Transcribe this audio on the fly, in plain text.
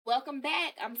Welcome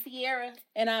back. I'm Ciera.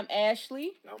 And I'm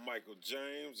Ashley. I'm Michael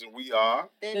James, and we are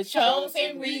the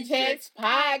Chosen Rejects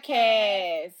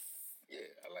Podcast. Yeah,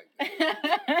 I like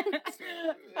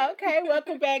that. Okay,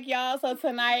 welcome back, y'all. So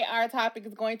tonight our topic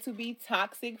is going to be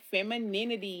toxic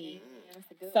femininity.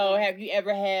 So have you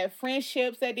ever had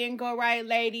friendships that didn't go right,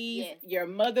 ladies? Yes. Your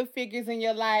mother figures in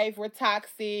your life were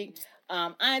toxic.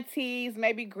 Aunties,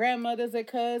 maybe grandmothers or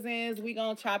cousins. We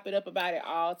gonna chop it up about it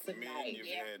all tonight. Men, you've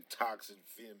had toxic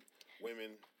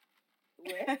women.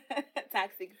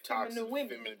 Toxic feminine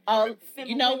women.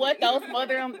 You know what? Those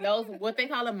what they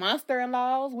call them,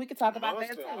 monster-in-laws. We could talk about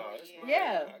that too.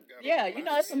 Yeah. You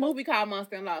know, it's a movie called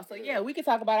Monster-in-Law. So yeah, we could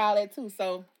talk about all that too.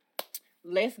 So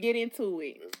let's get into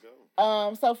it. Let's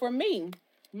go. So for me,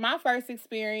 my first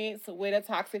experience with a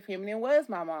toxic feminine was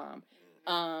my mom.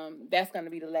 That's gonna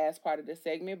be the last part of the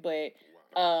segment, but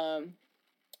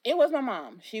it was my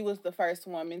mom. She was the first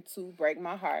woman to break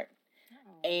my heart,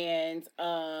 and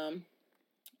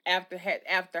after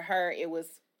her, it was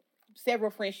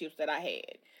several friendships that I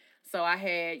had. So I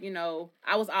had,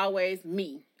 I was always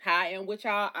me. How I am with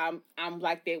y'all, I'm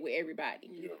like that with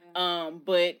everybody. Yeah.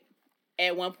 But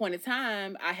at one point in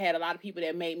time, I had a lot of people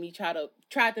that made me tried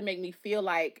to make me feel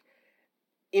like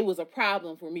it was a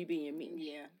problem for me being me.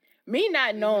 Yeah. Me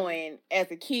not knowing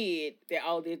as a kid that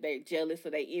they're jealous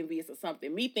or they envious or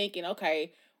something. Me thinking,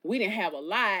 okay, we didn't have a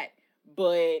lot,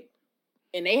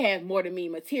 and they had more than me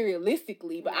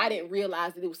materialistically, but I didn't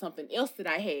realize that it was something else that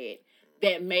I had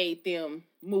that made them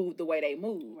move the way they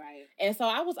move. Right. And so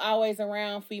I was always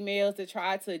around females that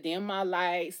tried to dim my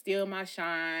light, steal my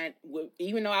shine,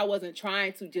 even though I wasn't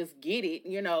trying to just get it,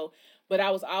 but I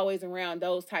was always around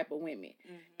those type of women.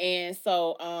 Mm-hmm. And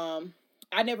so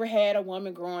I never had a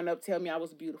woman growing up tell me I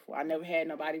was beautiful. I never had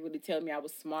nobody really tell me I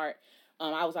was smart.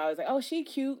 I was always like, oh, she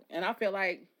cute. And I felt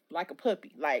like a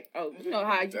puppy. Like, oh, you know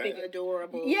how you think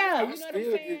adorable. Yeah, you know what I'm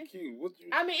saying? Cute.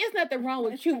 I mean, it's nothing wrong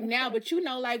with cute now, but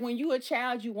like when you a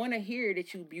child, you want to hear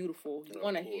that you beautiful. You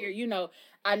want to hear,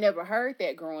 I never heard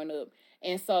that growing up.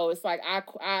 And so it's like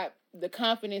I the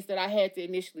confidence that I had to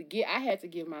initially get, I had to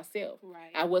give myself.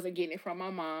 Right. I wasn't getting it from my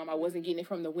mom. I wasn't getting it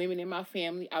from the women in my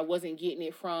family. I wasn't getting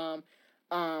it from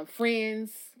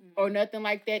friends or nothing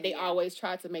like that. They always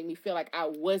tried to make me feel like I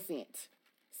wasn't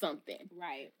something.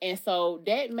 Right. And so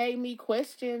that made me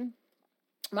question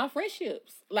my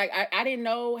friendships. Like I didn't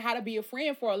know how to be a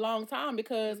friend for a long time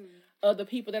because of the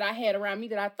people that I had around me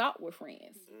that I thought were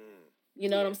friends. You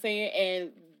know what I'm saying?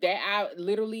 And that I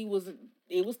literally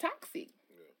it was toxic.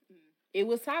 Yeah. It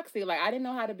was toxic. Like I didn't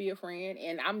know how to be a friend,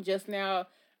 and I'm just now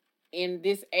in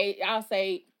this age, I'll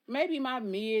say maybe my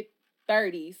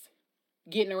mid-30s,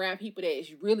 getting around people that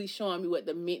is really showing me what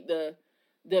the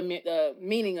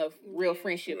meaning of real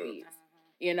friendship is,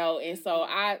 and so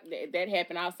that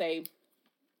happened, I'll say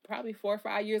probably 4 or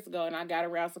 5 years ago, and I got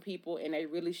around some people and they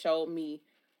really showed me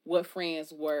what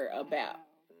friends were about.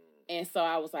 And so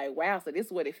I was like, wow, so this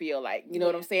is what it feel like. You know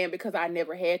what I'm saying? Because I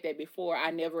never had that before.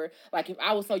 I never, like, if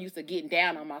I was so used to getting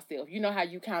down on myself, you know how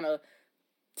you kind of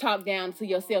talk down to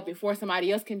yourself before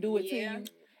somebody else can do it to you?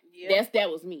 Yeah. That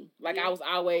was me. Like, I was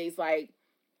always like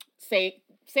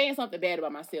saying something bad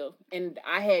about myself. And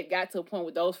I had got to a point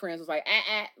with those friends was like,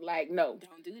 like, no.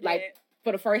 Don't do that. Like,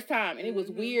 for the first time. And it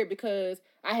was weird because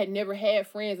I had never had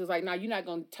friends that was like, no, you're not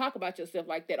going to talk about yourself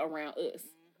like that around us.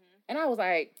 And I was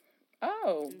like,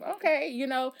 oh, okay,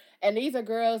 And these are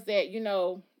girls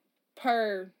that,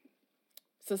 per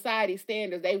society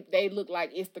standards, they look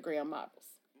like Instagram models.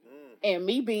 And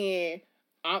me being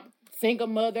a single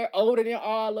mother, older than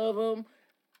all of them,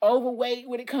 overweight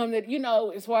when it comes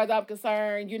to, as far as I'm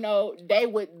concerned,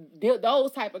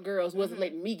 those type of girls wasn't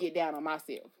letting me get down on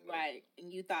myself. Right.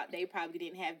 And you thought they probably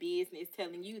didn't have business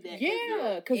telling you that.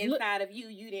 Yeah. Because inside of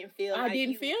you didn't feel like I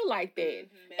didn't feel like that.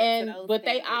 But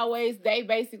they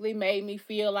basically made me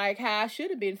feel like how I should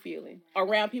have been feeling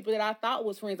around people that I thought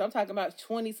was friends. I'm talking about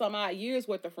 20 some odd years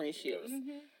worth of friendships.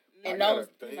 And those,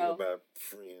 about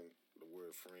friend, the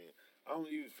word friend. I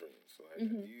don't use friends. Like I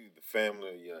use the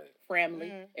family.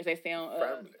 Family, as they sound.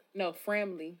 Family. No,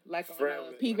 family. Like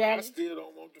family. P Valley. I still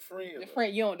don't want the friend. The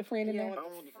friend. You don't want the friend in there? I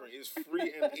don't want the friend. It's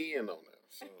free and in on that.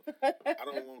 So I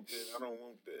don't want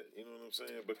that. You know what I'm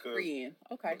saying? Because friend.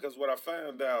 Okay. Because what I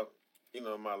found out, in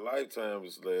my lifetime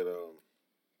is that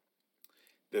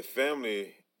the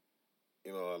family,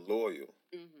 are loyal.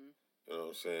 You know what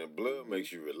I'm saying? Blood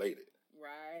makes you related.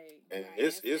 Right. And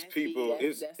it's people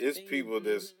people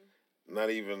that's not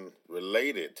even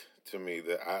related to me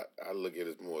that I look at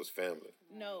it more as family.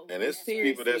 No. And it's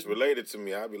people that's related to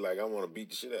me, I'd be like, I want to beat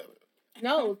the shit out of it.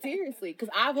 No, seriously. Because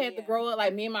I've had to grow up,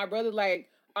 like, me and my brother, like,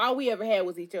 all we ever had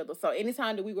was each other. So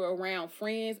anytime that we were around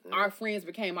friends, our friends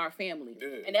became our family.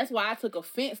 Yeah. And that's why I took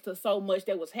offense to so much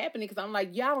that was happening, because I'm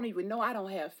like, y'all don't even know I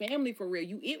don't have family for real.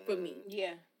 You it for me.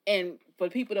 Yeah. And for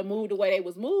people to move the way they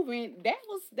was moving, that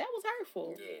was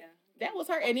hurtful. Yeah. That was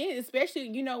hurt. And then especially,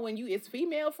 when it's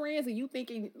female friends and you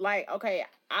thinking like, okay,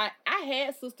 I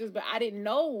had sisters, but I didn't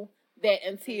know that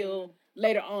until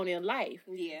later on in life.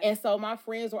 Yeah. And so my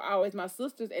friends were always my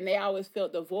sisters, and they always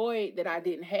felt the void that I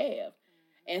didn't have.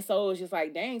 And so it was just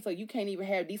like, dang, so you can't even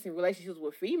have decent relationships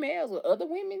with females, with other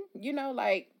women?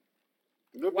 Like,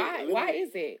 why is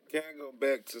it? Can I go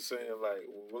back to saying, like,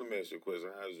 well, let me ask you a question.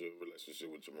 How's your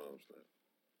relationship with your mom?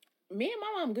 Me and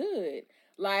my mom good.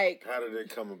 Like, how did it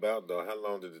come about, though? How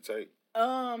long did it take?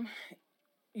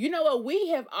 You know what? We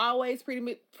have always pretty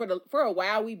much, for a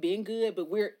while, we've been good, but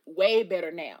we're way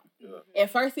better now. Yeah.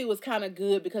 At first, it was kind of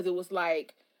good because it was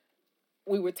like,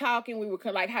 we were talking, we were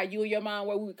like how you and your mom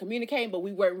were, we were communicating, but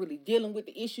we weren't really dealing with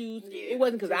the issues. Yeah. It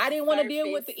wasn't because I didn't want to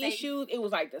deal with the issues. It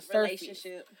was like the surface.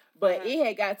 But it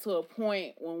had got to a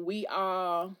point when we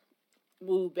all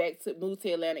moved to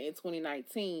Atlanta in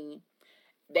 2019.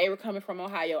 They were coming from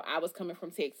Ohio. I was coming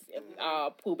from Texas. And we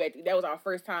all pulled back. That was our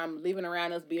first time living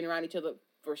around us, being around each other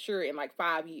for sure in like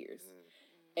 5 years.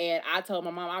 And I told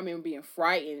my mom, I remember being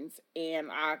frightened,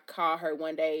 and I called her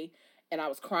one day, and I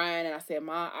was crying, and I said,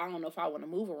 Mom, I don't know if I want to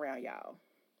move around y'all.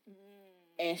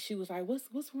 And she was like,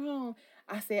 what's wrong?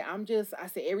 I said,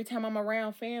 every time I'm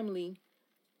around family,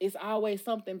 it's always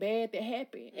something bad that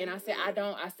happened. And I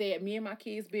said, me and my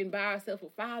kids been by ourselves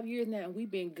for 5 years now, and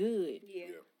we've been good. Yeah.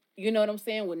 You know what I'm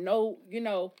saying? With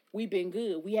we've been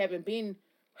good. We haven't been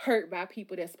hurt by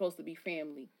people that's supposed to be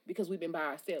family because we've been by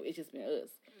ourselves. It's just been us.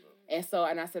 And so,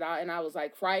 and I said, I was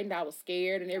like frightened. I was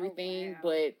scared and everything,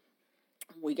 but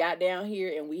we got down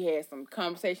here and we had some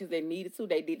conversations that needed to.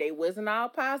 They wasn't all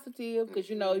positive because,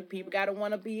 people got to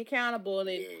want to be accountable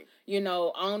and,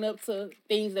 own up to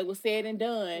things that were said and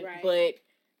done. Right. But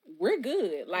we're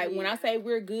good. Like, when I say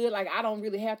we're good, like, I don't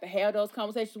really have to have those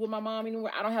conversations with my mom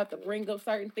anymore. I don't have to bring up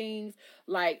certain things.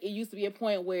 Like, it used to be a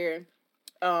point where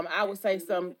I would say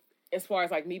some, as far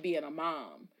as, like, me being a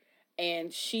mom,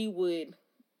 and she would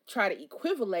try to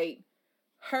equivalate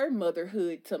her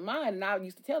motherhood to mine, and I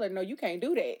used to tell her, no, you can't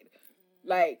do that.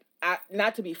 Like,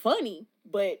 not to be funny,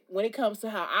 but when it comes to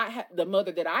how the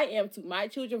mother that I am to my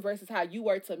children versus how you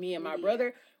were to me and my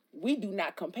brother, we do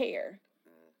not compare.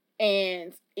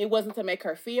 And it wasn't to make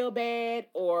her feel bad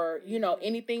or,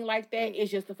 anything like that.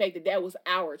 It's just the fact that was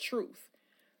our truth.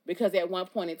 Because at one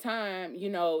point in time,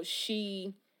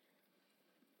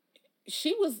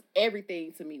 she was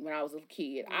everything to me when I was a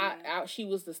kid. Yeah. She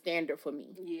was the standard for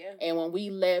me. Yeah. And when we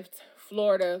left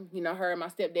Florida, her and my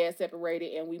stepdad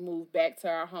separated and we moved back to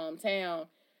our hometown,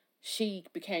 she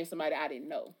became somebody I didn't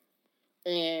know.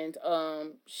 And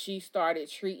she started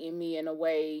treating me in a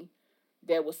way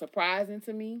that was surprising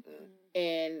to me.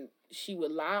 And she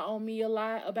would lie on me a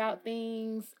lot about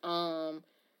things.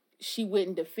 She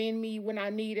wouldn't defend me when I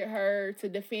needed her to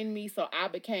defend me. So I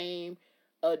became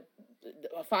a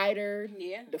fighter,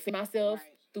 defend myself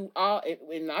through all,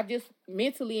 and not just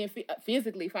mentally and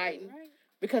physically fighting,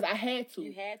 because I had to.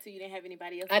 You had to. You didn't have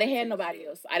anybody else. I didn't have nobody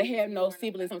else. I didn't have no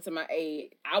siblings come to my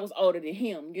aid. I was older than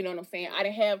him. You know what I'm saying? I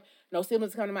didn't have no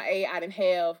siblings come to my aid. I didn't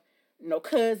have no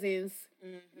cousins,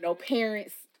 no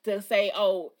parents to say,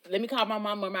 oh, let me call my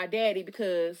mom or my daddy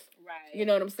because, you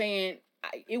know what I'm saying?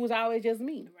 It was always just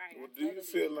me. Right. Well, do you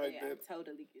feel like that?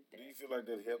 Totally get that. Do you feel like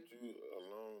that helped you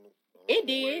along? It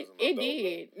did. It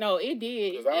did. No, it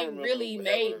did. It really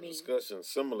made me. Discussion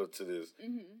similar to this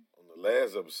on the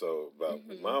last episode about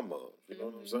my mom. You know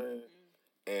what I'm saying?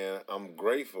 And I'm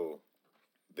grateful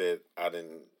that I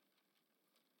didn't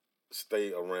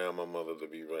stay around my mother to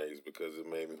be raised because it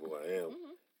made me who I am,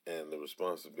 and the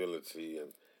responsibility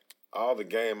and all the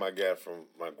game I got from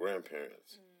my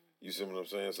grandparents. You see what I'm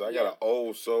saying? So I got an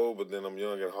old soul, but then I'm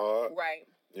young at heart. Right.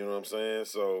 You know what I'm saying?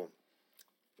 So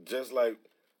just like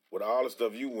with all the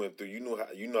stuff you went through, you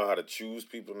know how to choose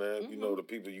people now. You know the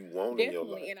people you want in your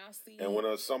life. And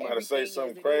when somebody say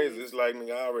something crazy, it's like,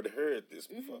 nigga, I already heard this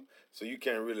before. So you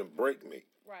can't really break me.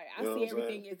 Right. I see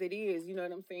everything as it is. You know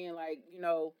what I'm saying? Like,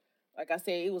 like I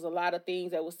said, it was a lot of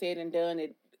things that was said and done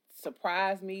that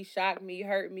surprised me, shocked me,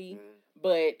 hurt me.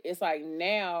 But it's like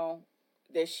now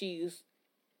that she's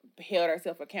held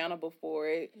herself accountable for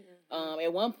it.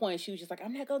 At one point, she was just like,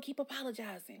 I'm not going to keep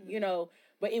apologizing,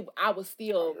 But I was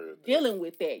still dealing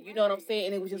with that. You know what I'm saying?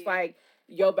 And it was just like,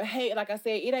 your behavior, like I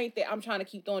said, it ain't that I'm trying to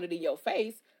keep throwing it in your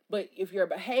face. But if your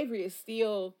behavior is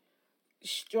still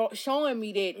showing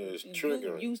me that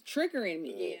you triggering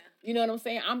me. Yeah. You know what I'm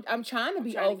saying? I'm trying to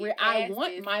be over it. I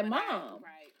want my mom.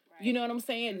 Right. You know what I'm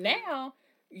saying? Now,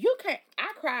 you can't.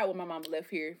 I cried when my mama left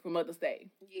here for Mother's Day.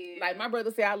 Yeah. Like, my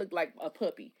brother said I looked like a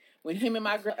puppy. When her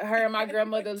and my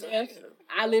grandmother left,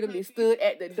 I literally stood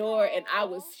at the door and I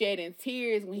was shedding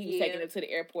tears when he was taking them to the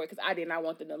airport because I did not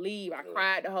want them to leave. I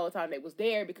cried the whole time they was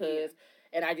there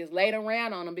and I just laid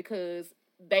around on them because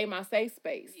they my safe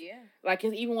space. Yeah. Like,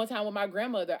 'cause even one time with my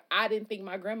grandmother, I didn't think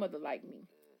my grandmother liked me.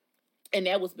 And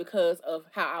that was because of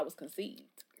how I was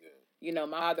conceived. Yeah. You know,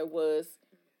 my father was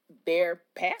their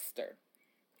pastor.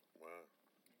 Wow.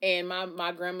 And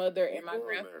my grandmother and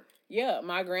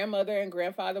my grandmother and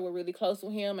grandfather were really close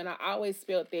with him. And I always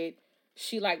felt that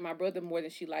she liked my brother more than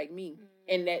she liked me. Mm-hmm.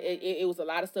 And that it was a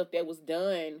lot of stuff that was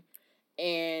done.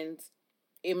 And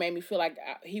it made me feel like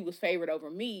he was favored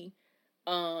over me.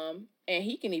 And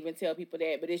he can even tell people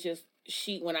that. But it's just,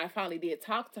 when I finally did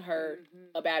talk to her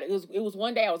about it, it was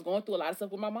one day I was going through a lot of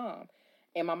stuff with my mom.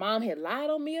 And my mom had lied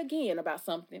on me again about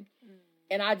something. Mm.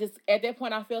 And I just, at that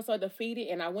point, I felt so defeated.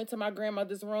 And I went to my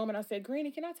grandmother's room and I said,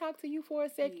 Granny, can I talk to you for a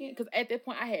second? Because at that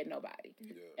point, I had nobody.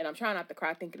 Yeah. And I'm trying not to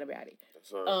cry thinking about it.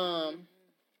 That's right.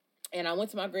 And I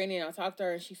went to my granny and I talked to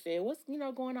her and she said, what's,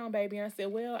 going on, baby? And I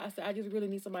said, I just really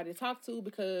need somebody to talk to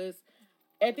because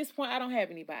at this point, I don't have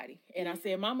anybody. And I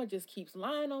said, Mama just keeps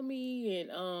lying on me.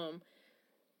 And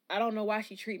I don't know why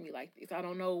she treat me like this. I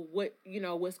don't know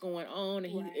what's going on.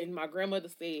 And and my grandmother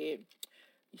said,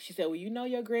 she said, well,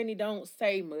 your granny don't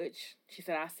say much. She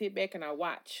said, I sit back and I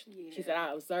watch. Yeah. She said,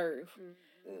 I observe.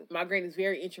 Mm-hmm. My granny's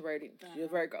very introverted. She's a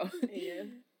Virgo. Yeah.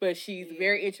 But she's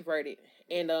very introverted.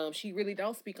 And she really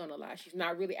don't speak on a lot. She's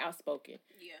not really outspoken.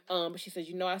 Yeah. But she says,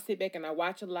 I sit back and I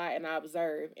watch a lot and I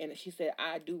observe. And she said,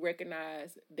 I do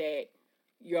recognize that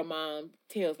your mom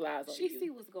tells lies on you. She see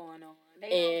what's going on.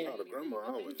 And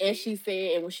she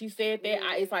said, and when she said that,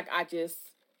 it's like I just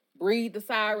breathed a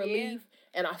sigh of relief.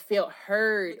 And I felt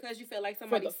heard because you felt like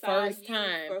somebody for the saw first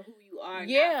time for who you are.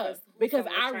 Yeah, because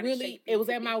it was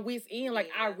at my wit's end. Like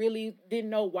I really didn't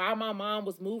know why my mom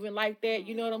was moving like that.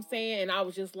 You know what I'm saying? And I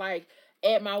was just like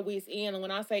at my wit's end. And when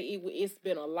I say it's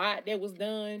been a lot that was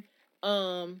done,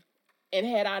 and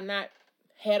had I not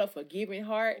had a forgiving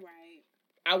heart,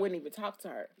 I wouldn't even talk to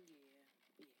her.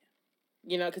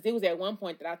 Yeah. Because it was at one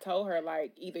point that I told her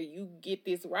like either you get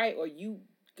this right or you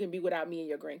can be without me and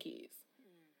your grandkids.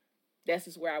 That's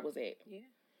just where I was at. Yeah.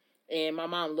 And my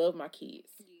mom loved my kids.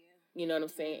 Yeah. You know what I'm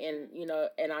saying? And,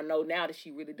 and I know now that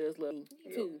she really does love me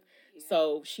too. Yeah.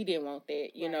 So she didn't want that,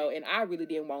 and I really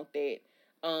didn't want that.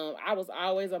 I was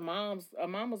always a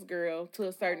mama's girl to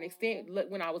a certain extent.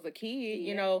 When I was a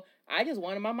kid, I just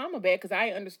wanted my mama back because I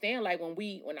didn't understand. Like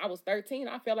when I was 13,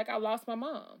 I felt like I lost my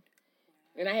mom.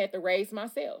 And I had to raise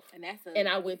myself. And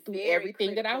I went through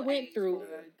everything that I went through.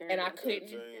 And I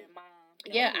couldn't.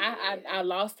 Yeah, I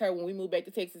lost her when we moved back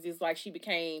to Texas. It's like she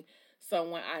became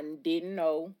someone I didn't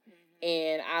know. Mm-hmm.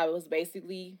 And I was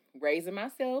basically raising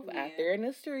myself out there in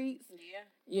the streets.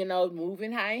 Yeah.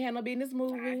 Moving how I ain't had no business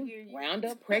moving. Wound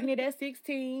up pregnant at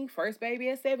 16. First baby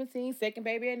at 17. Second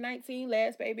baby at 19.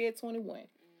 Last baby at 21.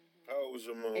 Mm-hmm. How old was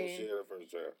your mom when she had her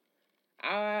first child?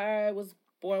 I was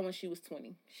born when she was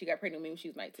 20. She got pregnant with me when she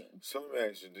was 19. So let me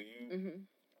ask you,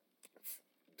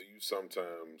 do you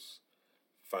sometimes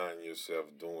find yourself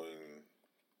doing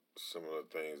similar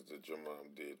things that your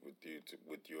mom did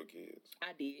with your kids?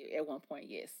 I did at one point,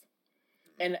 yes.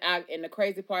 And the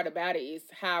crazy part about it is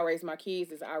how I raised my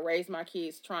kids is I raised my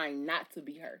kids trying not to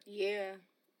be her. Yeah.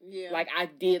 Yeah. Like I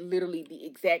did literally the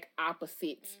exact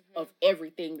opposite of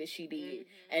everything that she did.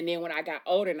 Mm-hmm. And then when I got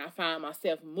older and I found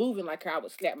myself moving like her, I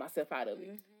would snap myself out of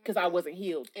it because I wasn't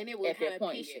healed. And it would kind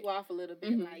of piss you off a little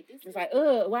bit. Like this it's like,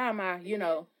 why am I,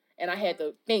 And I had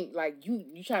to think, like,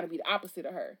 you trying to be the opposite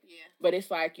of her. Yeah. But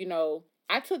it's like,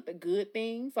 I took the good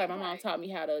things. Like, my mom taught me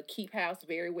how to keep house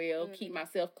very well, keep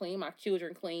myself clean, my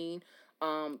children clean.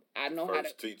 I know how to...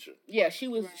 First teacher. Yeah, she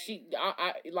was...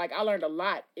 I learned a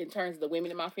lot in terms of the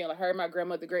women in my family. Her, my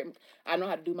grandmother, I know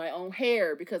how to do my own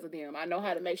hair because of them. I know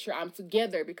how to make sure I'm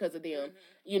together because of them.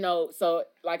 Mm-hmm. So,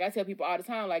 like I tell people all the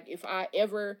time, like, if I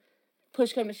ever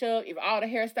push come to shove, if all the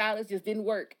hairstylists just didn't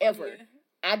work, ever... Yeah.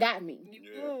 I got me.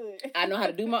 Yeah. I know how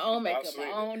to do my own makeup,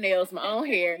 my own nails, my own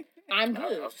hair. I'm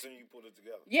good. I've seen you put it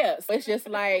together. Yeah, so it's just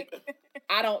like,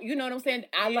 I don't, you know what I'm saying?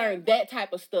 I learned that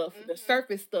type of stuff, the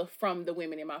surface stuff from the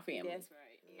women in my family. That's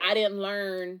right. Yeah. I didn't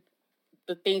learn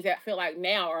the things that I feel like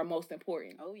now are most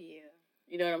important. Oh, yeah.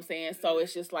 You know what I'm saying? So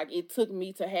it's just like, it took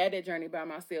me to have that journey by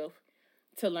myself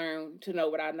to learn, to know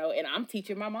what I know. And I'm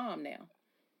teaching my mom now.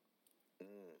 Yeah.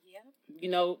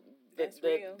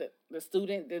 The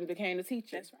student then became the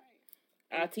teacher. That's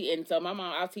right. And so my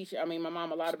mom, my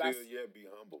mom a lot about. Still, be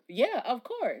humble. Yeah, of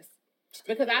course.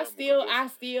 Because I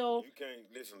still. You can't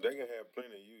listen. They can have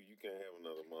plenty of you. You can't have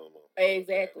another mama.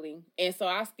 Exactly, and so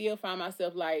I still find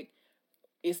myself like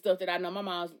it's stuff that I know. My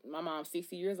mom's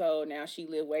 60 years old now. She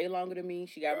lived way longer than me.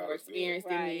 She got more experience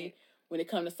than me when it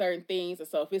comes to certain things. And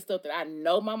so if it's stuff that I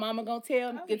know my mama gonna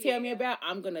tell me about,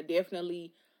 I'm gonna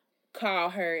definitely call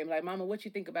her and be like, Mama, what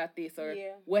you think about this? Or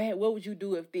what would you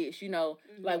do if this? You know,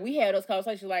 like we had those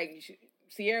conversations. Like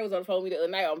Ciera was on the phone with me the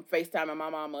other night on FaceTime and my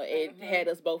mama and had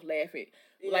us both laughing.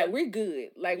 Like we're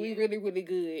good. Like we really, really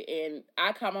good. And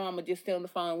I call my mama, just stay on the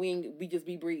phone. We just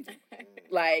be breathing.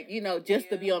 Like, you know, just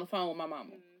to be on the phone with my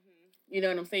mama. You know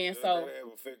what I'm saying? Does so that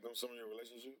have effect on some of your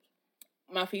relationships?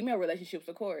 My female relationships,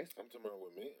 of course. I'm talking about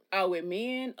with men. Oh, with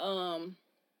men,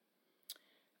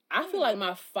 I feel like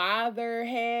my father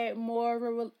had more of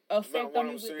a effect on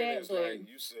me with that. But like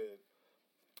you said,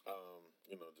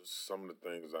 you know, just some of the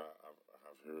things I've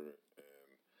heard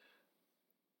and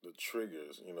the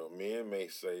triggers. You know, men may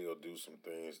say or do some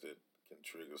things that can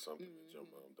trigger something that your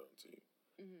mom done to you.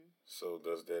 So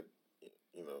does that,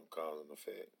 you know, cause an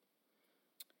effect?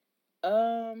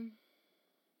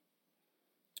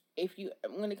 If you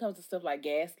when it comes to stuff like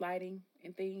gaslighting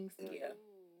and things,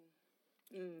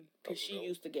 because she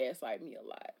used to gaslight me a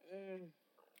lot.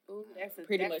 Ooh, that's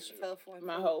pretty much a tough one.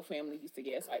 My whole family used to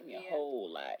gaslight me a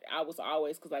whole lot. I was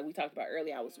always, because like we talked about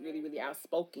earlier, I was really, really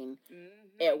outspoken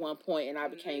at one point, and I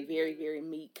became very, very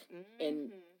meek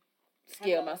and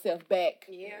scaled myself back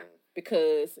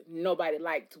because nobody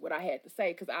liked what I had to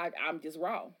say because I'm just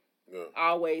raw. Yeah.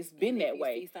 Always been that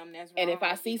way. And if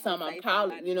I see something, I'm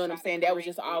calling. You know what I'm saying? That was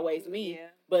just always me. Yeah.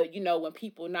 But you know, when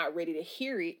people not ready to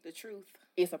hear it, the truth,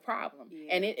 it's a problem.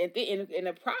 Yeah. And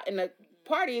the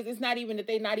part is, it's not even that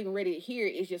they're not even ready to hear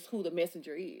it. It's just who the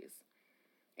messenger is.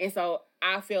 And so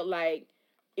I felt like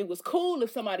it was cool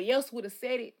if somebody else would have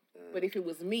said it, but if it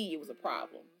was me, it was a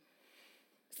problem.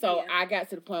 So I got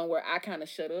to the point where I kind of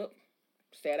shut up,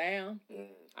 sat down.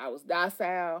 I was docile.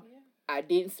 Yeah. I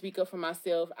didn't speak up for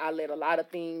myself. I let a lot of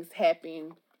things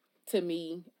happen to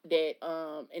me that,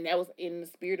 and that was in the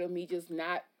spirit of me just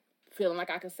not feeling like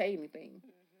I could say anything.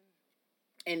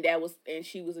 And and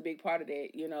she was a big part of that,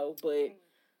 you know,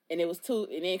 and it was too,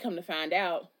 and then come to find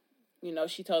out, you know,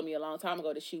 she told me a long time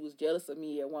ago that she was jealous of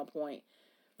me at one point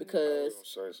because,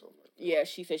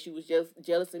 she said she was just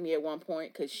jealous of me at one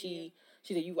point because she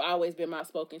said, you've always been my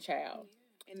spoken child.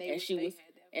 And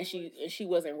she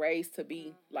wasn't raised to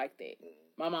be like that.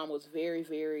 My mom was very,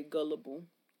 very gullible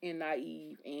and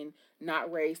naive and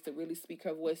not raised to really speak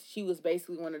her voice. She was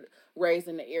basically raised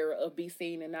in the era of be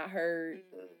seen and not heard.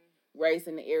 Raised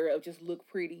in the era of just look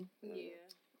pretty. Yeah.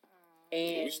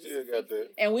 And we still got that.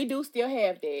 And we do still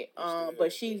have that.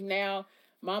 But she's now,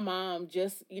 my mom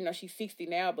just, you know, she's 60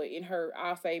 now, but in her,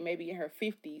 I'll say maybe in her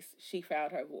 50s, she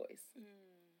found her voice.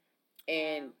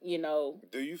 And, you know.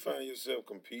 Do you find yourself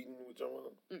competing with your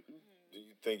mom? Do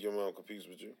you think your mom competes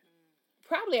with you?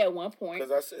 Probably at one point.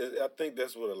 Because I think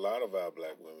that's what a lot of our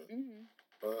black women,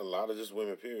 a lot of just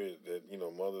women, period, that, you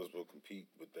know, mothers will compete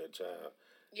with their child.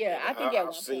 Yeah, and I think at one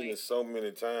point. I've seen it so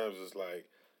many times, it's like,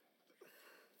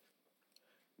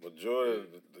 majority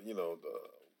of you know,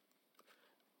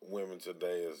 the women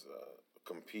today is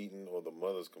competing, or the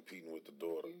mother's competing with the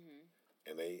daughter.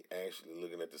 And they actually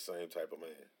looking at the same type of man.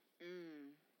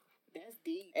 That's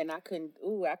deep. And I could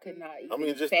not even I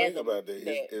mean, just think about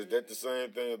that. Is that the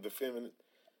same thing of the feminine,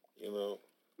 you know?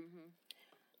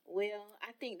 Well,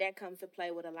 I think that comes to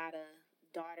play with a lot of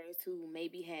daughters who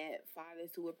maybe had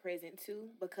fathers who were present too,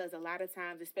 because a lot of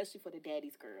times, especially for the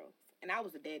daddy's girls, and I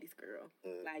was a daddy's girl,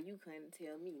 like you couldn't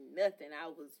tell me nothing. I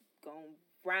was going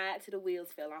to ride till the wheels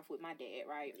fell off with my dad,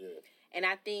 right? Yeah. And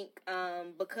I think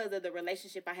because of the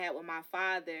relationship I had with my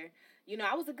father, you know,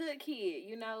 I was a good kid,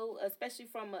 you know, especially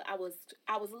I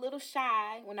was a little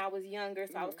shy when I was younger,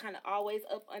 so I was kind of always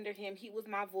up under him. He was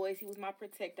my voice. He was my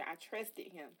protector. I trusted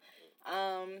him.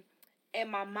 And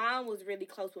my mom was really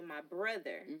close with my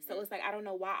brother. So it's like, I don't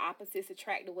know why opposites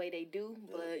attract the way they do,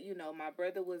 but, you know, my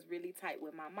brother was really tight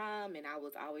with my mom, and I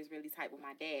was always really tight with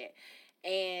my dad.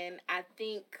 And I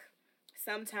think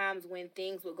sometimes when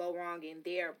things would go wrong in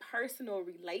their personal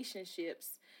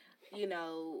relationships, you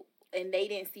know, and they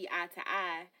didn't see eye to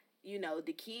eye, you know,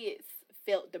 the kids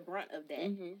felt the brunt of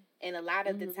that. And a lot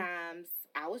of the times,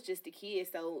 I was just a kid,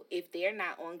 so if they're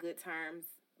not on good terms,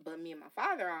 but me and my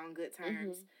father are on good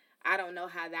terms, I don't know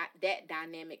how that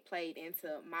dynamic played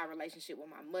into my relationship with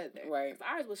my mother. Right. 'Cause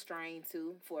ours was strained,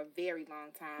 too, for a very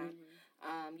long time.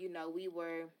 You know,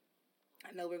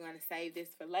 I know we're going to save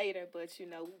this for later, but, you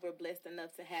know, we were blessed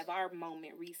enough to have our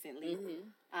moment recently.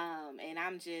 And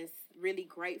I'm just really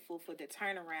grateful for the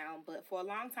turnaround. But for a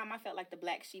long time, I felt like the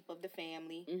black sheep of the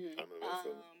family.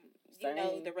 you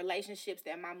know, the relationships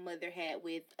that my mother had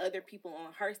with other people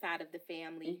on her side of the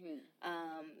family.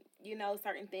 You know,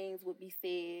 certain things would be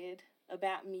said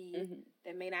about me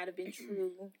that may not have been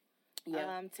true.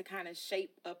 To kind of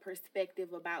shape a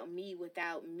perspective about me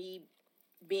without me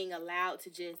being allowed to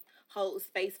just hold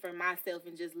space for myself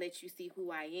and just let you see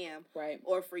who I am. Right.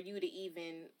 Or for you to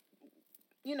even,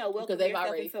 you know, welcome because they've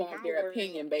already formed their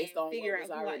opinion based on what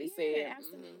was already said. Yeah,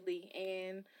 absolutely.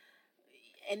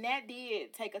 And that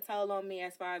did take a toll on me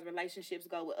as far as relationships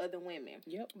go with other women.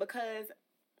 Yep. Because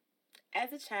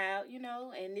as a child, you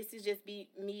know, and this is just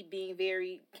me being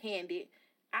very candid,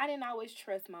 I didn't always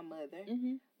trust my mother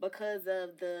because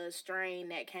of the strain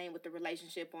that came with the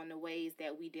relationship on the ways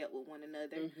that we dealt with one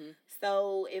another.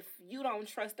 So if you don't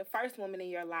trust the first woman in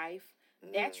your life,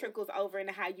 that trickles over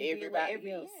into how you deal with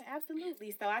everybody else. Yeah,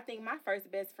 absolutely. So I think my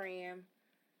first best friend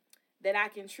that I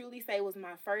can truly say was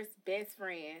my first best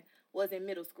friend was in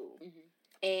middle school.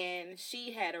 And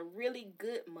she had a really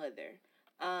good mother,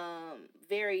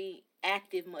 very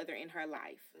active mother in her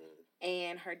life.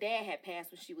 And her dad had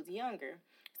passed when she was younger.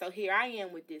 So here I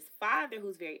am with this father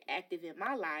who's very active in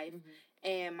my life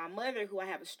and my mother who I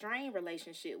have a strained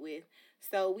relationship with.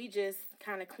 So we just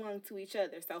kind of clung to each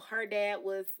other. So her dad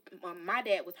was, my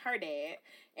dad was her dad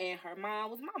and her mom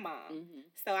was my mom.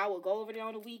 So I would go over there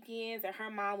on the weekends and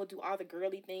her mom would do all the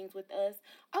girly things with us.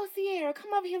 Oh, Ciera,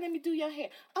 come over here, let me do your hair.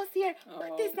 Oh, Ciera,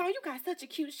 put this on. You got such a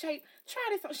cute shape. Try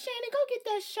this on. Shannon, go get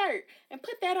that shirt and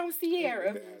put that on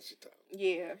Ciera.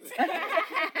 Yeah.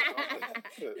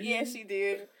 Yeah, she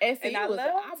did. And see, it was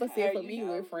the opposite for me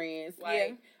with friends.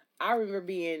 Like, I remember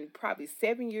being probably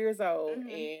 7 years old,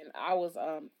 and I was,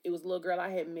 it was a little girl I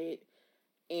had met,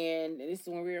 and this is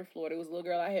when we were in Florida. It was a little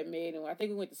girl I had met, and I think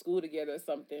we went to school together or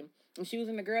something. And she was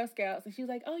in the Girl Scouts, and she was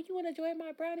like, "Oh, you want to join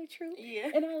my brownie troop?" Yeah.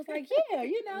 And I was like, "Yeah,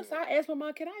 you know." So I asked my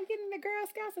mom, "Can I get in the Girl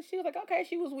Scouts?" And she was like, "Okay."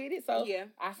 She was with it, so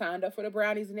I signed up for the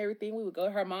brownies and everything. We would go.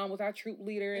 Her mom was our troop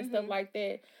leader and stuff like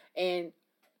that, and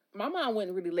my mom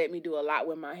wouldn't really let me do a lot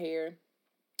with my hair.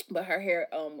 But her hair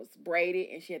was braided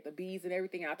and she had the beads and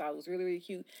everything. And I thought it was really, really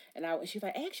cute. And she was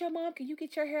like, "Ask your mom, can you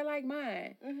get your hair like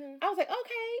mine?" I was like,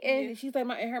 "Okay." And she's like,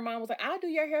 and her mom was like, "I'll do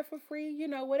your hair for free, you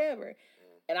know, whatever."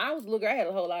 And I was looking, I had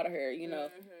a whole lot of hair, you know.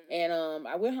 And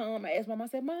I went home, I asked mom, I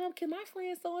said, "Mom, can my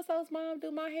friend so-and-so's mom do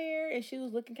my hair?" And she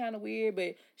was looking kind of weird,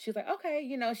 but she was like, "Okay,"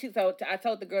 you know. So I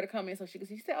told the girl to come in so she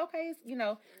said, "Okay," you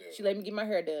know. She let me get my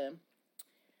hair done.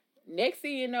 Next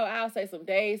thing you know, I'll say some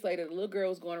days later, the little girl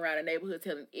was going around the neighborhood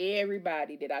telling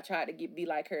everybody that I tried to be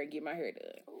like her and get my hair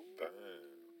done.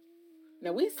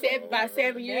 Now, we about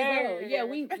 7 years old. Yeah,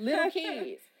 we little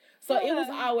kids. So it was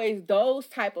always those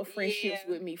type of friendships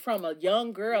with me from a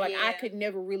young girl. Like, I could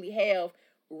never really have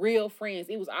real friends.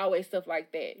 It was always stuff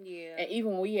like that. Yeah. And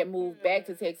even when we had moved back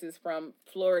to Texas from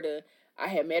Florida, I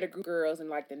had met a group of girls in,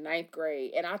 like, the 9th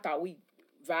grade. And I thought we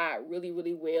vibe really,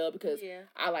 really well because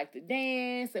I like to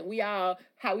dance and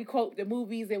how we quote the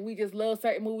movies and we just love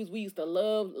certain movies. We used to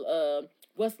love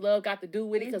What's Love Got to Do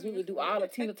With It because we would do all the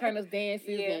Tina Turner's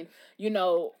dances and, you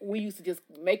know, we used to just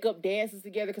make up dances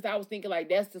together because I was thinking like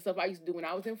that's the stuff I used to do when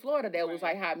I was in Florida. That was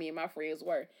like how me and my friends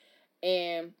were.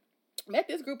 And met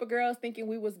this group of girls thinking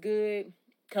we was good.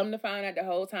 Come to find out the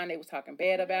whole time they was talking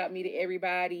bad about me to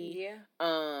everybody.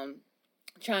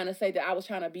 Trying to say that I was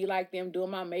trying to be like them,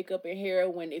 doing my makeup and hair,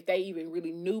 when if they even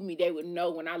really knew me, they would know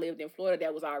when I lived in Florida,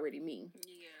 that was already me.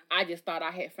 I just thought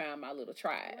I had found my little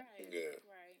tribe.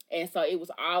 And so it was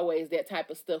always that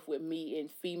type of stuff with me and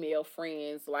female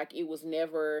friends. Like, it was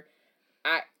never,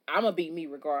 I'm going to be me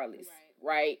regardless,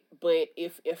 right? But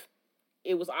if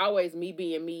it was always me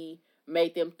being me,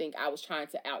 made them think I was trying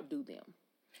to outdo them.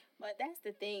 But that's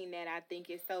the thing that I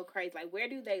think is so crazy. Like, where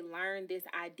do they learn this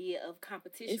idea of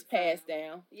competition? It's passed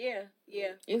down. Yeah.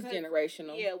 It's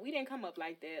generational. Yeah, we didn't come up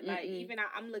like that. Like, even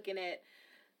I'm looking at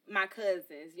my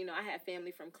cousins. You know, I have family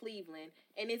from Cleveland.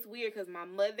 And it's weird because my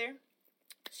mother,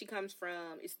 she comes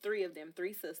from, it's 3 of them,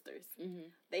 3 sisters.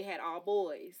 They had all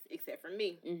boys except for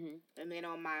me. And then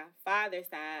on my father's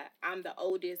side, I'm the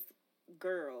oldest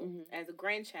girl as a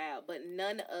grandchild. But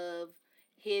none of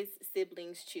his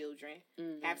siblings' children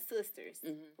have sisters,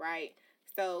 right?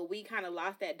 So we kind of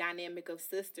lost that dynamic of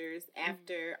sisters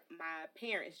after my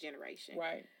parents' generation.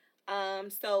 Right.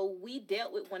 So we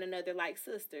dealt with one another like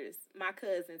sisters, my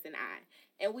cousins and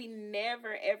I. And we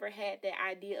never, ever had that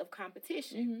idea of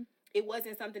competition. It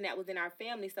wasn't something that was in our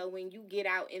family. So when you get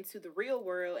out into the real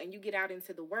world and you get out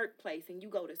into the workplace and you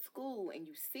go to school and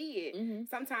you see it,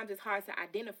 sometimes it's hard to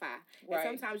identify. And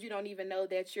sometimes you don't even know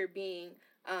that you're being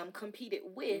competed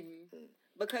with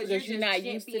because you're not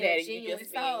used to that. You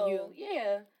just being you.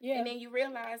 Yeah. And then you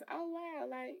realize, oh wow,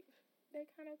 like they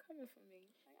kind of coming for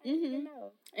me. Mm-hmm.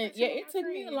 And yeah, it took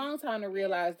me a long time to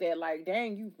realize that, like,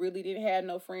 dang, you really didn't have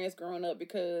no friends growing up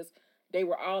because they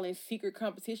were all in secret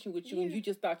competition with you and you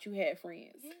just thought you had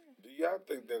friends. Yeah. Do y'all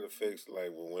think that affects,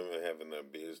 like, when women having their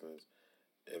business?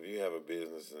 If you have a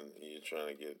business and you're trying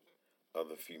to get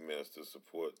other females to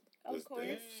support this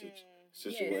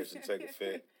situation take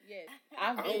effect? Yes.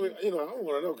 I want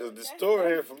to know because the story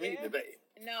here for me today.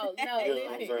 No, you know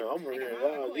what I'm saying? I'm going to hear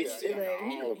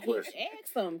all the questions.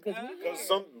 Ask them because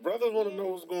some brothers want to know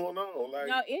what's going on. Like,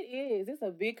 no, it is. It's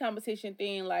a big competition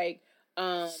thing. Like,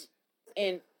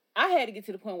 and I had to get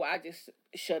to the point where I just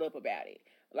shut up about it.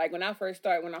 Like when I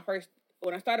started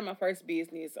my first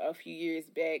business a few years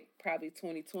back, probably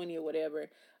 2020 or whatever.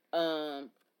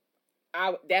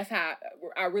 That's how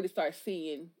I really started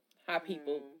seeing how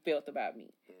people felt about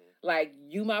me. Like,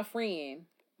 you my friend,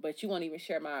 but you won't even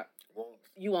share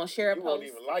you won't share a post. You won't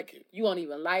even like it. You won't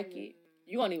even like it.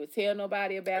 You won't even tell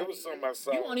nobody about it. It was something I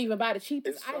saw. You won't even buy the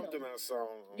cheapest item. It's something I saw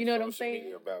on you know what I'm social saying?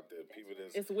 media about that. People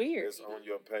it's weird. That's on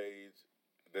your page,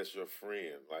 that's your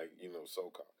friend, like,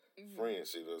 so-called friend.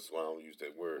 See, that's why I don't use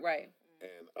that word. Right.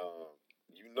 And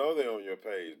they're on your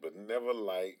page, but never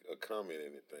like or comment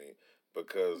anything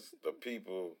because the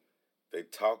people they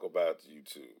talk about you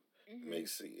to may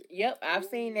see it. Yep, I've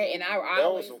seen that, and that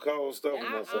was some cold stuff.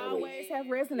 I always have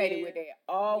resonated with that,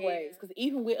 always, because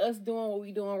even with us doing what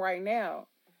we doing right now,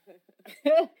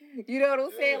 you know what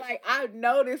I'm saying? Like, I've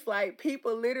noticed, like,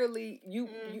 people literally, you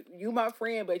my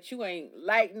friend, but you ain't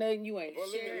like nothing, you ain't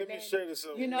sharing. Let me share this.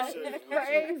 You know, that's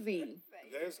crazy.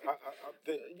 That's I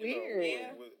think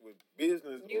weird. With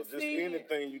business or just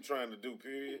anything you're trying to do.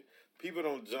 Period. People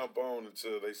don't jump on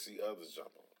until they see others jump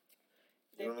on.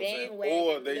 You know what I'm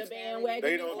saying? Or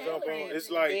they don't jump on. It's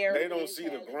like they don't see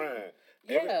the grind.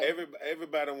 Yeah.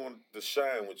 Everybody want to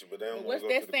shine with you, but they don't want to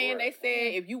go to the grind. What's that saying they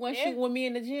said? If you want to shoot with me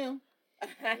in the gym,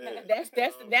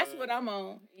 that's what I'm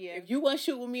on. Yeah. If you want to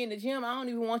shoot with me in the gym, I don't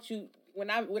even want you when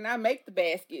I make the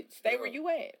basket. Stay where you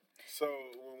at. So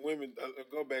when women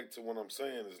go back to what I'm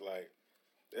saying is like,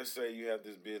 let's say you have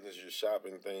this business, you're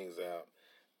shopping things out,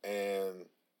 and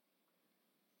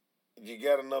you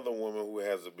got another woman who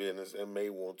has a business and may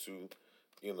want to,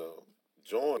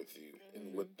 join with you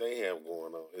in what they have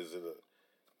going on. Is it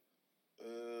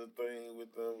a thing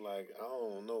with them? Like, I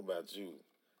don't know about you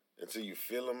until you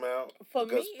feel them out. For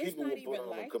me, it's not even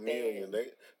like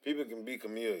that. People can be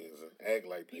chameleons and act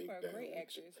like people are great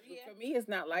actors. For me, it's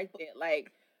not like that.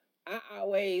 Like,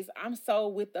 I'm so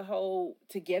with the whole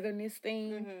togetherness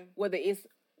thing, whether it's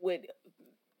with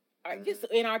just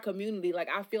in our community. Like,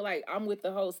 I feel like I'm with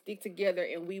the whole stick together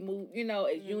and we move,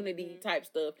 as unity type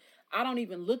stuff. I don't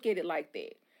even look at it like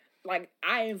that. Like,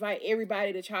 I invite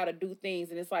everybody to try to do things,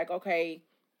 and it's like, okay,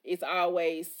 it's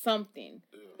always something,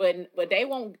 but they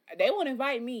won't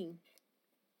invite me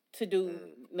to do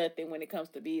nothing when it comes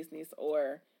to business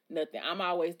or nothing. I'm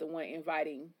always the one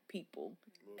inviting people.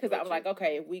 Because I'm like,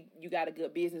 okay, if you got a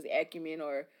good business acumen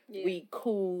or we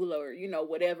cool or,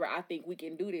 whatever, I think we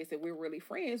can do this. If we're really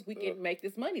friends, we can make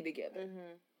this money together.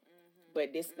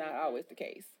 But this is not always the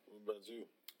case. What about you?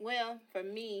 Well, for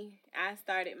me, I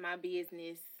started my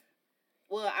business.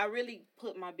 Well, I really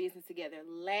put my business together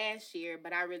last year,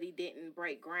 but I really didn't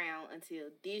break ground until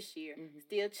this year.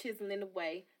 Still chiseling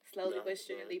away, slowly but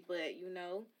surely, but,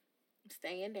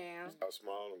 staying down. Start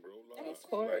small and grow large. Of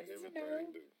course. Like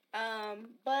everything do.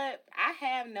 But I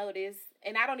have noticed,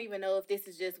 and I don't even know if this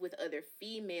is just with other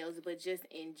females, but just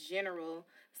in general,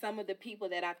 some of the people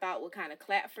that I thought would kind of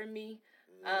clap for me,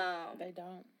 they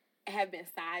don't. Have been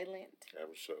silent.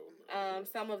 I'm sure.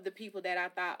 Some of the people that I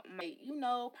thought might,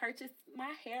 purchase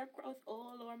my hair growth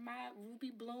oil or my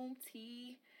Ruby Bloom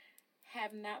tea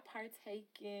have not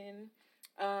partaken.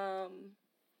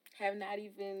 Have not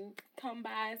even come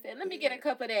by and said, let me get a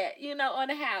cup of that, on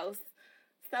the house.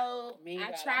 So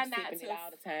I try not to all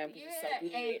the time. Yeah,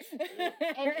 it's so good.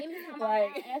 And anytime I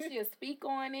ask you to speak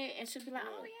on it, and she'll be like,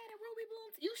 "Oh yeah, the Ruby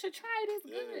Blooms, you should try it. It's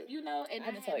good, And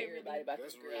I just tell everybody about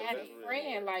this. I had a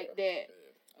friend like that,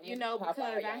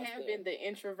 because I have been the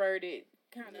introverted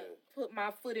kind of put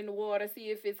my foot in the water, see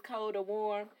if it's cold or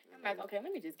warm. I'm like, okay,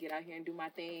 let me just get out here and do my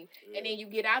thing. And then you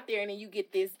get out there, and then you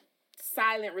get this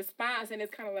silent response, and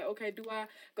it's kind of like, okay, do I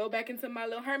go back into my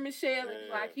little hermit shell or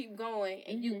do I keep going?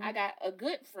 And I got a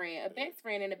good friend, a best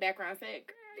friend in the backround saying,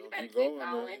 girl, you better keep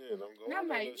going. And I'm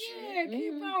like,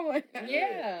 keep going.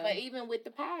 Yeah. But even with the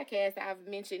podcast, I've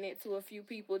mentioned it to a few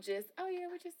people, we're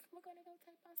gonna go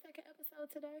tape our second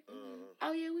episode today.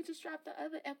 Oh yeah, we just dropped the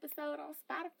other episode on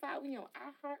Spotify. We on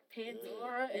iHeart,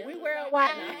 Pandora. We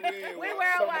worldwide now. We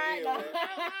worldwide now.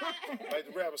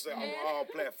 Like the rapper said, on all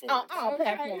platforms. On all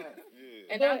platforms.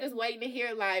 And I'm just waiting to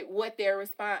hear like what their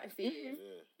response is.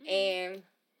 and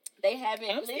they haven't.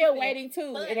 I'm still waiting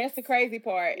too, and that's the crazy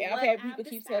part. I've had people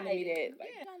keep telling me that, like,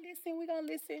 we're gonna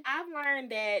listen. I've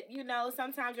learned that,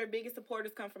 sometimes your biggest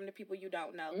supporters come from the people you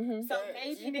don't know. So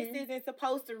maybe this isn't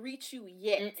supposed to reach you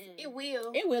yet. It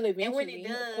will. It will eventually. And when it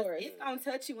does, it's gonna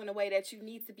touch you in a way that you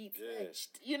need to be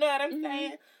touched. You know what I'm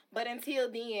saying? But until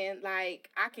then, like,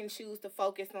 I can choose to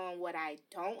focus on what I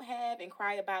don't have and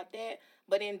cry about that.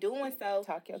 But in doing so,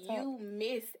 you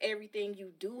miss everything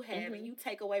you do have, and you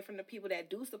take away from the people that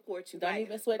do support you. Don't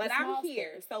even sweat the small I'm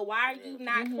here, stuff. so why are you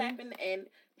not clapping and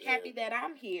happy that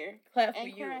I'm here? Clap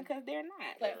and for you, because they're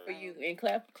not. Clap for you, and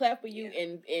clap for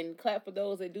you, and clap for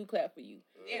those that do clap for you.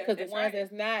 Because the ones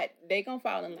that's not, they gonna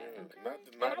fall in line.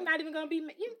 And I'm not even gonna be,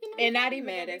 and not even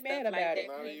mad about it.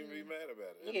 Not even be mad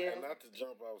about it. And not to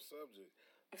jump off subject.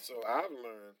 So I've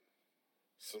learned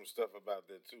some stuff about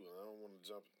that too. And I don't want to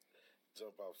jump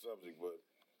off subject, but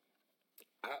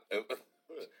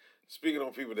speaking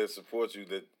on people that support you,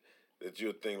 that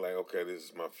you'll think like, okay, this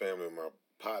is my family, my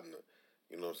partner.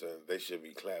 You know what I'm saying? They should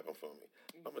be clapping for me.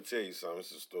 I'm gonna tell you something.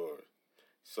 It's a story.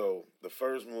 So the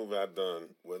first movie I done,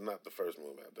 well, not the first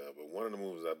movie I done, but one of the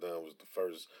movies I done was the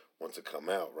first one to come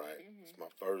out. Right? It's my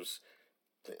first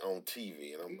thing on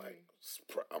TV, and I'm like,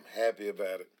 I'm happy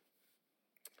about it.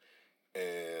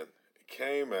 And it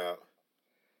came out,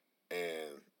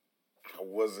 and I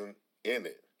wasn't in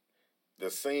it. The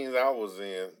scenes I was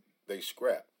in, they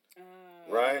scrapped.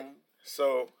 Right?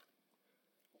 So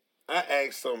I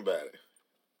asked somebody,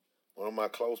 one of my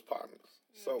close partners,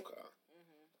 SoCal.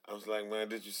 I was like, man,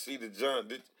 did you see the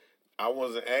junk? I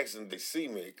wasn't asking to see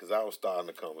me because I was starting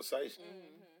the conversation.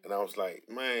 And I was like,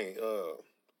 man, the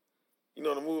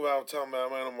movie I was talking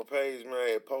about, man, on my page, man, I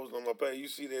had posted on my page, you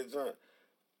see that junk?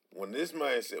 When this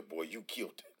man said, boy, you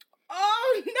killed it.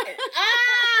 Oh,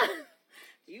 no.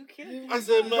 You killed it. I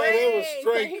said, man, that was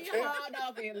straight. He hauled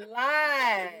off in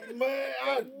line. Man,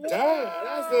 I died.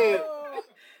 I said,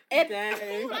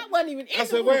 I wasn't even in I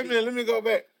said, wait a minute, let me go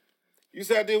back. You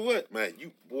said I did what? Man,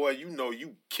 you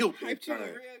killed that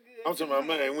time. I'm talking about,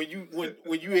 man, when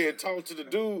you had talked to the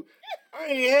dude, I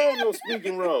ain't had no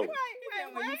speaking role.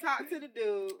 When you talk to the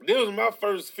dude. This was my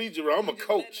first feature role. I'm a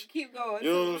coach. Keep going.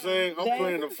 You know what I'm saying? I'm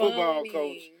playing the football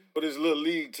coach for this little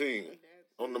league team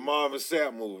on the Marvin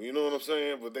Sapp movie. You know what I'm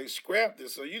saying? But they scrapped it,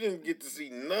 so you didn't get to see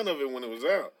none of it when it was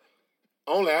out.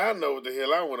 Only I know what the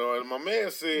hell I went on. And my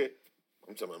man said,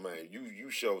 I'm talking about, man, you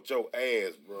showed your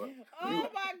ass, bro. Oh,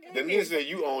 my goodness. Then he said,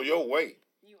 you on your way.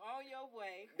 You on your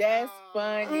way. That's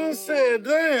funny. I said,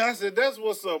 damn. I said, that's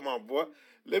what's up, my boy.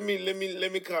 Let me call you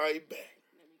back. Let me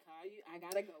call you. I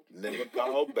gotta go. Never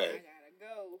call back. I gotta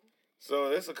go. So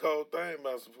that's a cold thing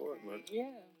about support, man.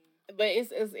 Yeah. But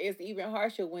it's even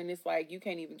harsher when it's like you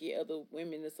can't even get other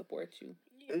women to support you.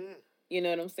 You know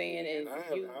what I'm saying? And I've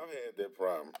had that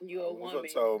problem. You're a woman. Someone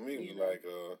told me, was like,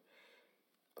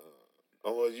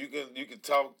 well, you can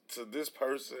talk to this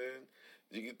person,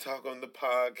 you can talk on the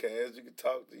podcast, you can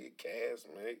talk to your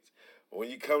castmates. When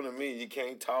you come to me, you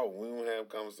can't talk. We don't have a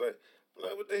conversation. I'm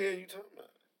like, what the hell are you talking about?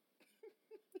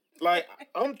 Like,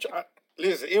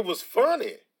 listen, it was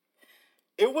funny.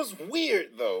 It was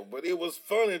weird, though, but it was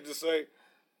funny to say,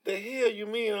 the hell you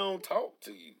mean I don't talk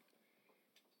to you?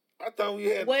 I thought we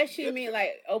had... What she mean,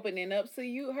 like, opening up to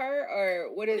you, her,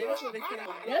 or what is... That's what it sound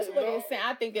like. That's what it sound.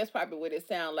 I think that's probably what it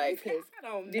sound like, because... I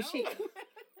don't know. Did she...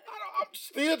 I'm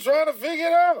still trying to figure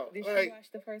it out. Did she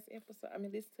watch the first episode? I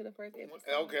mean, listen to the first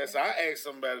episode. Okay, so I asked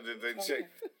somebody that they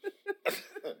check.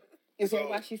 Is that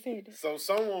why she said that? So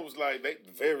someone was like, they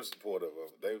very supportive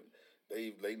of it.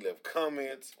 They left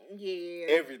comments,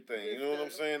 everything. You know what I'm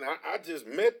saying? I just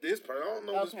met this person. I don't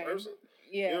know this person.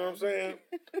 Yeah. You know what I'm saying?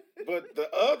 But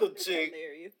the other chick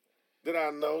that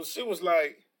I know, she was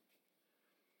like,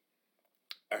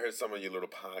 I heard some of your little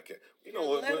podcast. You know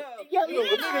what? Your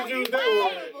little niggas use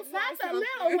that word. That's a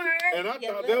little word. And I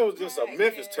thought that was just a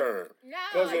Memphis term.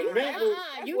 Because in Memphis,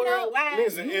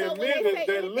 listen, in Memphis,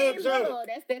 that little junk,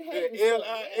 the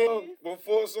L-I-L,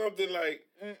 before something like,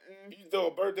 you throw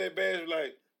a birthday badge,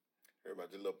 like, heard about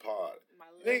the little party.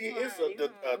 Nigga, it's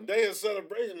a day of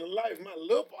celebration of life, my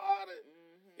little party.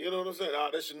 You know what I'm saying? Oh,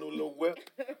 that's your new little whip.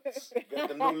 Got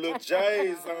the new little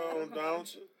J's on,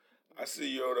 don't you? I see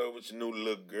you over there with your new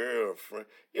little girlfriend.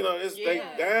 You know, they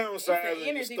downsizing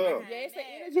your stuff. Yeah, it's the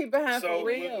energy behind so for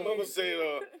real. So Mama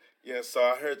said, so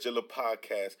I heard your little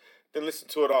podcast. Then listen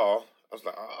to it all. I was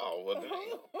like, oh, what the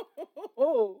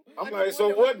hell? I'm like, so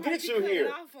what did you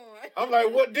hear? I'm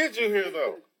like, what did you hear,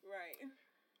 though? Right.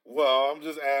 Well, I'm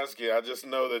just asking. I just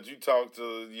know that you talk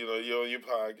to, you're on your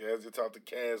podcast, you talk to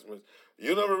castmates.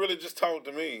 You never really just talk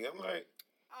to me. I'm like,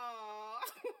 aww.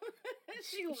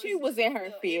 she was in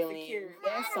her feelings.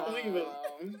 That's I don't all. even.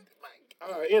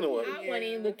 Anyway. I wouldn't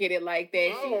even look at it like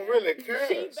that. I don't really care.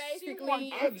 She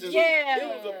basically,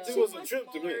 it was a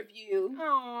trip to me.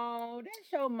 Oh,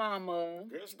 that's your mama.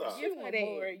 Girl, stop. Give her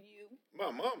that. My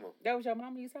mama. That was your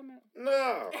mama you talking about?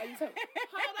 No. Hold on.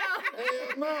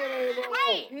 Hell no, that ain't my mama.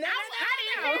 Wait, no, I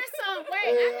didn't hear some.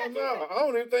 Wait, Hell no. I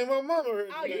don't even think my mama heard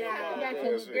oh, you.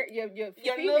 yeah, your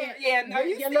your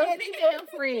little female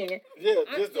friend. Yeah,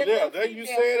 that you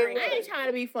said it I ain't right. trying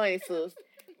to be funny, sis.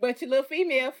 But your little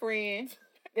female friend.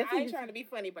 I ain't trying to be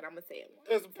funny, but I'm gonna say it.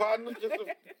 As a partner, just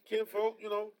a kinfolk,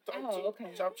 talk to,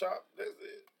 okay. chop, that's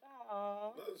it.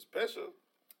 Oh. Nothing special.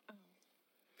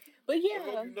 But I yeah.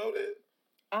 hope you know that.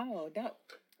 Oh, don't.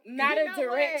 Not a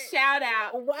direct shout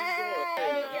out. Wow.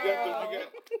 Hey,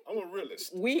 I'm a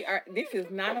realist. This is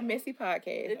not a messy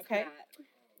podcast, It's okay? not.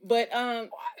 But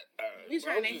we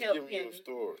trying to help you him. A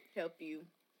story. Help you.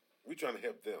 We trying to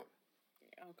help them.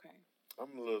 okay.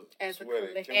 I'm a little As a sweaty.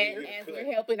 collective. As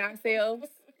we're helping ourselves.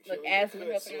 Look, as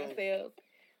we're helping ourselves.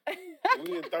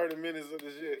 We in 30 minutes of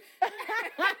this shit.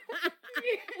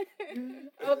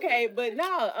 Okay, but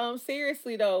no,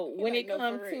 seriously though, when it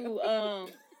comes to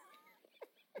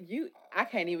I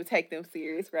can't even take them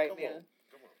serious right Come now. on.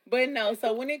 But no,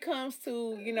 so when it comes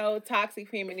to, toxic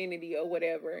femininity or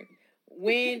whatever,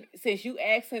 since you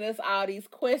asking us all these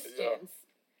questions,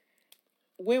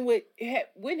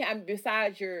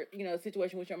 besides your,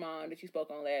 situation with your mom that you spoke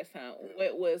on last time,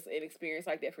 what was an experience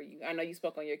like that for you? I know you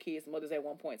spoke on your kids' mothers at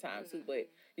one point in time too, but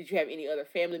did you have any other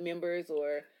family members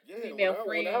or female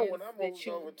friends? When I moved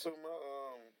over to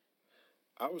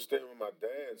I was staying with my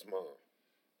dad's mom,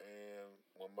 and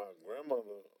when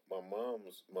my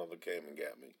mom's mother came and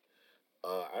got me,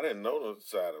 I didn't know the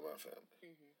side of my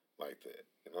family like that.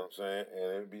 You know what I'm saying?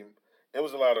 And it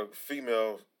was a lot of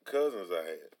female cousins I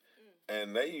had.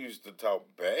 And they used to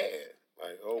talk bad.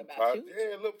 Like,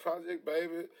 little project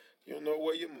baby. You don't know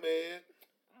where you're mad.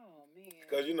 Oh, man.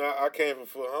 Because, I came from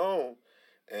foot home.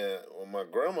 And when my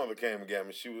grandmother came and got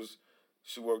me,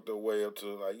 she worked her way up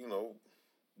to,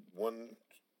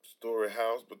 one-story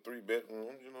house, but 3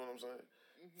 bedrooms, you know what I'm saying?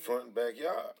 Mm-hmm. Front and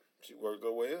backyard. She worked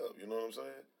her way up, you know what I'm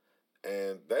saying?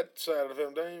 And that side of the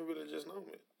family, they ain't really just know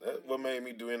me. That's what made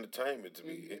me do entertainment, to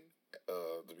be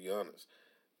honest.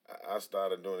 I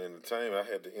started doing entertainment.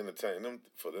 I had to entertain them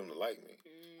for them to like me.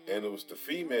 And it was the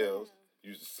females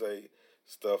used to say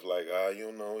stuff like,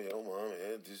 you know, your mom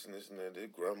and this and that, this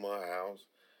grandma's house.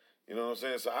 You know what I'm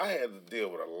saying? So I had to deal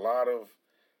with a lot of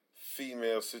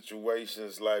female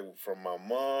situations, like from my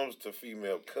mom's to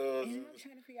female cousins. And I'm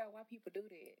trying to figure out why people do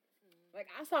that. Like,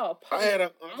 I saw a post I had on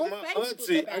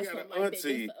Facebook about something like that just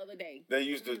the other day. They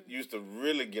used to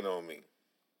really get on me.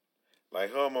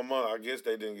 Like her and my mom, I guess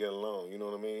they didn't get along, you know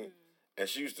what I mean? And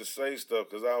she used to say stuff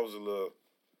because I was a little,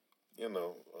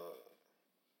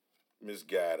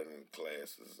 misguided in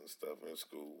classes and stuff in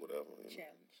school, whatever.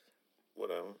 Challenged.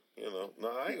 Whatever, No,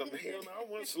 I ain't gonna hell no, I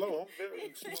wasn't slow. I'm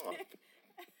very smart.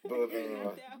 But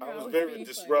I was very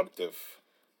disruptive.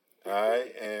 All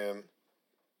right, and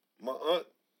my aunt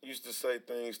used to say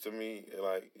things to me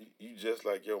like, "You just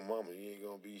like your mama. You ain't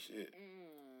gonna be shit."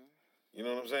 You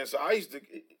know what I'm saying? So I used to.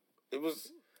 It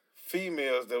was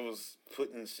females that was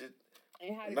putting shit.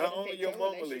 And how did not that only affect your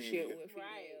mama relationship leave. with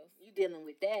females? You dealing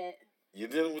with that. You're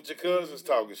dealing with your cousins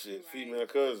talking shit, female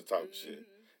cousins talking shit.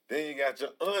 Then you got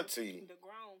your auntie. The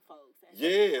grown folks.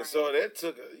 So that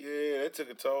took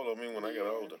a toll on me when I got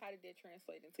older. How did that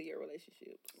translate into your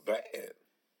relationships? Bad.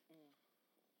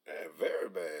 Very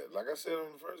bad. Like I said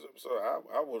on the first episode,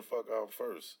 I would fuck off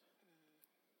first,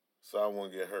 so I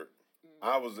wouldn't get hurt.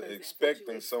 I was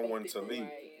expecting someone to leave.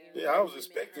 Right, yeah, I was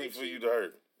expecting for you to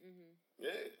hurt. Yeah.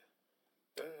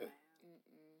 That's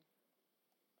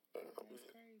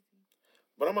crazy.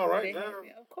 But I'm all right now.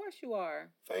 Of course you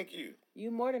are. Thank you. You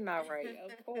more than all right.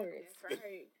 Of course. That's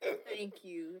right. Thank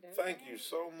you. Thank you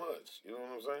so much. You know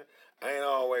what I'm saying? I ain't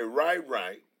always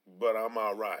right, but I'm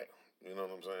all right. You know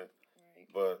what I'm saying? Right.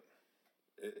 But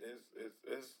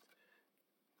it's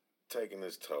taking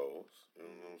its tolls. You know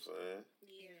what I'm saying?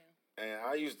 Yeah. And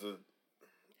I used to.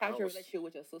 How's your relationship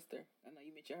with your sister? I know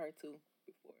you mentioned her too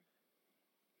before.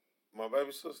 My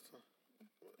baby sister?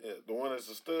 Yeah, the one that's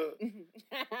a stud?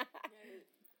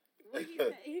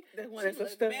 The one that's a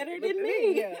stud. Better than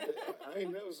me. I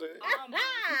ain't never said it.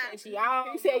 He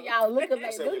said y'all look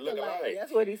alike.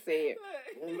 That's what he said.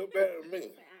 You look better than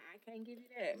me. I can't give you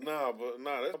that. That's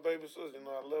my baby sister.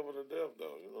 I love her to death,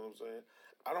 though. You know what I'm saying?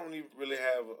 I don't even really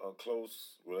have a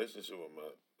close relationship with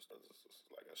my sister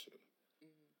like I should.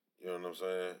 You know what I'm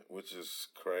saying? Which is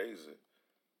crazy,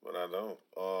 but I don't.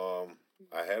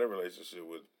 I had a relationship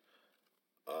with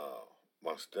my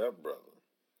my stepbrother.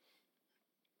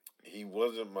 He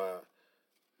wasn't my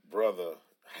brother,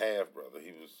 half brother.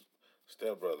 He was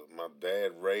stepbrother. My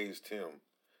dad raised him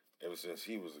ever since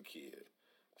he was a kid.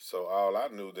 So all I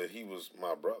knew that he was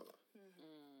my brother.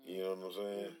 Mm-hmm. You know what I'm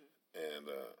saying? Mm-hmm.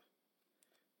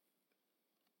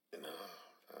 And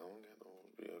I don't get no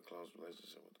real close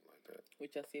relationship with them like that.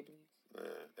 With your siblings?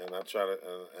 And I try to,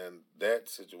 and that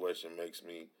situation makes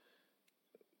me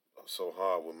so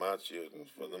hard with my children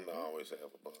for them to always have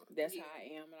a bond. That's how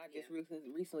I am, and I just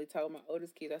recently told my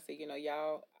oldest kids, I said,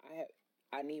 y'all,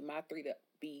 I need my three to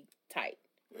be tight.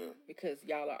 Yeah. Because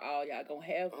y'all are all y'all gonna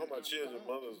have. All my children's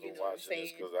mothers are watching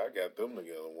this because I got them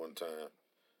together one time.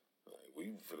 Like, we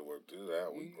finna work this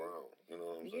out. We grown. You know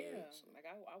what I'm saying? Yeah. So. Like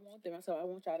I want them. So I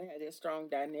want y'all to have that strong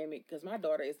dynamic because my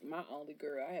daughter is my only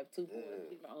girl. I have two boys.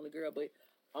 She's my only girl, but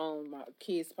on my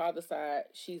kid's father's side,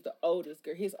 she's the oldest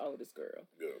girl, his oldest girl.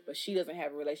 Yeah. But she doesn't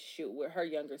have a relationship with her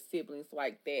younger siblings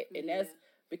like that, and that's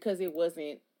because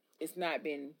it's not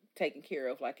been taken care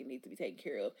of like it needs to be taken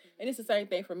care of. And it's the same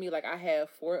thing for me. Like, I have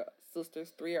 4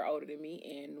 sisters, 3 are older than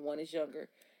me, and 1 is younger.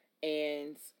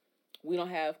 And we don't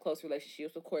have close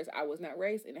relationships. Of course, I was not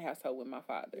raised in a household with my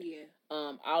father. Yeah.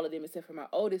 All of them except for my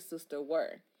oldest sister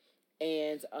were.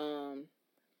 And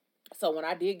so when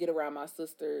I did get around my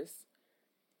sisters,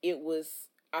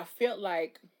 I felt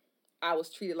like I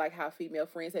was treated like how female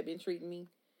friends had been treating me.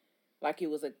 Like it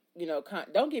was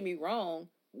don't get me wrong,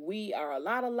 we are a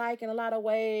lot alike in a lot of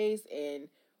ways, and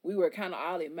we were kind of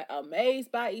all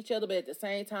amazed by each other, but at the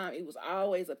same time, it was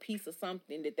always a piece of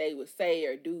something that they would say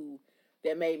or do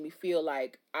that made me feel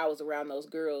like I was around those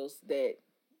girls that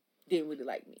didn't really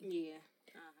like me. Yeah.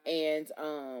 Uh-huh.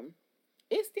 And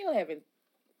it still haven't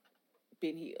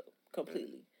been healed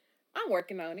completely. I'm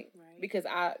working on it because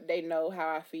they know how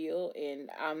I feel, and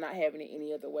I'm not having it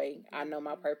any other way. Mm-hmm. I know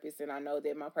my purpose, and I know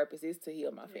that my purpose is to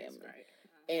heal my family. Right.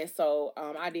 And so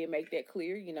I did make that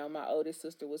clear. My oldest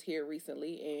sister was here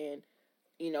recently, and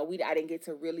I didn't get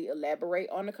to really elaborate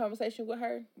on the conversation with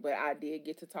her, but I did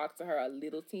get to talk to her a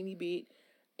little teeny bit,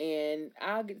 and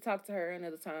I'll get to talk to her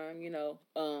another time.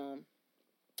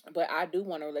 But I do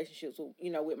want a relationship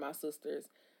with my sisters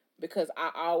because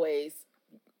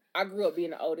I grew up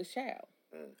being the oldest child.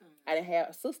 Mm-hmm. I didn't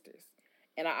have sisters,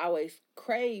 and I always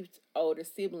craved older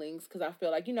siblings because I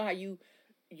feel like how you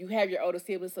have your older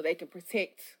siblings so they can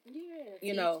protect,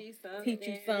 teach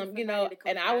you some,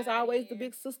 and I was always the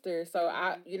big sister. So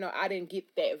I didn't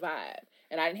get that vibe,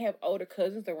 and I didn't have older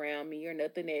cousins around me or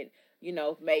nothing that,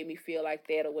 made me feel like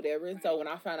that or whatever. And so when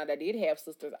I found out I did have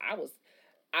sisters, I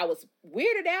was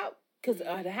weirded out because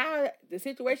how the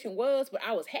situation was, but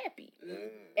I was happy. Mm.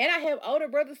 And I have older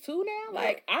brothers too now. Yeah.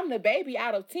 Like, I'm the baby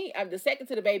out of 10. I'm the second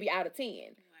to the baby out of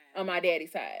 10 on my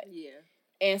daddy's side. Yeah.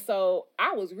 And so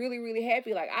I was really, really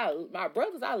happy. Like, my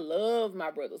brothers, I love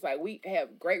my brothers. Like, we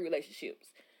have great relationships.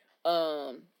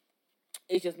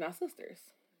 It's just not sisters.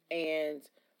 And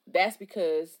that's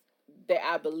because that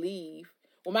I believe,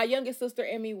 well, my youngest sister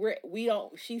and me,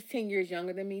 she's 10 years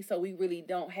younger than me, so we really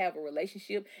don't have a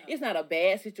relationship. Okay. It's not a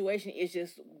bad situation. It's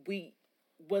just we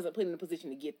wasn't put in a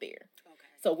position to get there. Okay.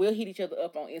 So we'll hit each other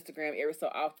up on Instagram every so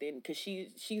often because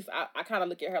I kind of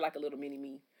look at her like a little mini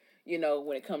me.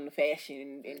 When it comes to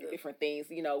fashion and different things,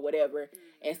 whatever.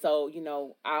 Mm-hmm. And so,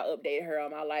 I'll update her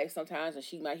on my life sometimes, and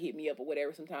she might hit me up or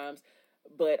whatever sometimes.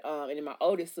 But, and then my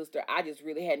oldest sister, I just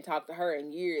really hadn't talked to her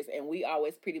in years, and we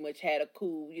always pretty much had a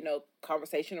cool,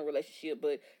 conversational relationship,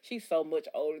 but she's so much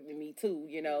older than me too,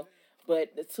 Mm-hmm.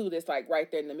 But the two that's like right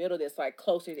there in the middle, that's like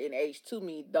closer in age to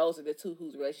me, those are the two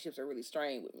whose relationships are really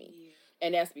strained with me. Yeah.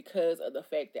 And that's because of the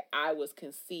fact that I was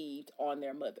conceived on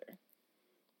their mother.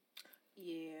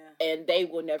 Yeah. And they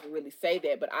will never really say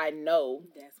that, but I know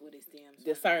that's what it stems.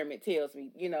 Discernment tells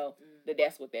me, that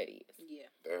that's what that is. Yeah.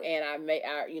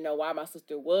 And while my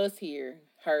sister was here,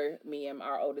 me and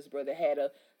our oldest brother had a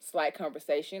slight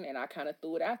conversation, and I kind of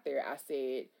threw it out there. I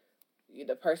said,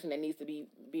 the person that needs to be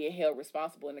being held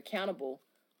responsible and accountable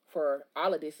for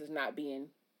all of this is not being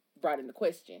brought into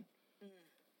question.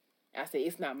 I said,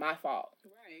 it's not my fault.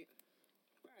 Right.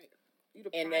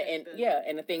 And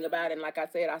the thing about it, and like I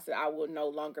said, I will no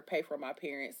longer pay for my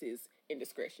parents'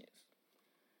 indiscretions.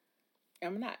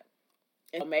 I'm not.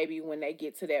 And maybe when they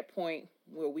get to that point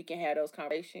where we can have those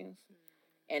conversations,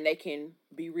 and they can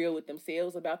be real with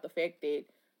themselves about the fact that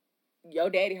your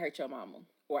daddy hurt your mama,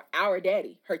 or our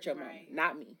daddy hurt your mama,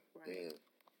 not me. Right.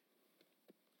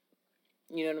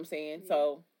 You know what I'm saying? Yeah.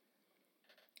 So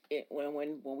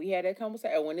when we had that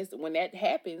conversation, when that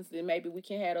happens, then maybe we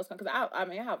can have those. Because I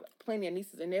have plenty of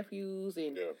nieces and nephews,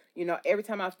 and every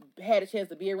time I've had a chance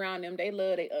to be around them, they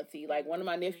love their auntie. Like, one of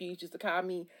my nephews used to call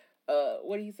me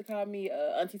what he used to call me,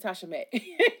 Auntie Tasha Mac.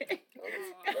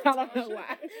 I don't know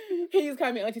why. He used to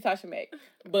call me Auntie Tasha Mac.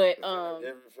 But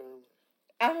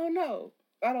I don't know.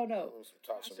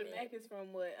 Tasha Mac is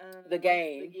from what? The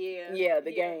Game.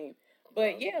 The Game.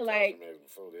 But yeah, like.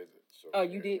 Oh,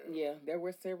 you did? Yeah, there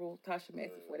were several Tasha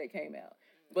Macs before they came out.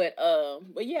 But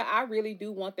yeah, I really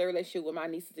do want their relationship with my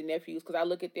nieces and nephews because I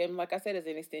look at them, like I said, as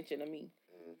an extension of me.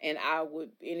 And I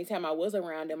would, anytime I was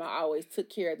around them, I always took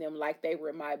care of them like they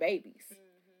were my babies.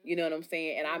 You know what I'm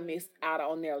saying? And I missed out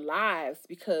on their lives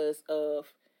because of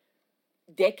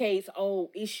decades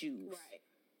old issues. Right.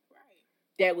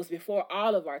 That was before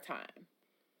all of our time.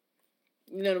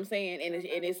 You know what I'm saying? And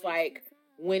it's like,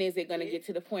 when is it going to get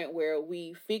to the point where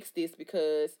we fix this?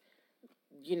 Because,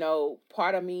 you know,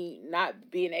 part of me not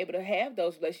being able to have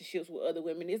those relationships with other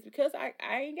women is because I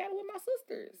ain't got it with my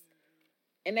sisters.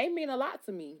 And they mean a lot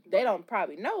to me. They don't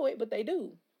probably know it, but they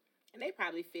do. And they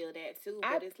probably feel that too.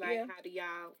 But it's like, how do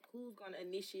y'all, who's going to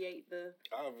initiate the...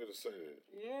 I was going to say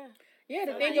that. Yeah,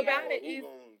 the thing about it is,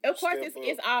 of course,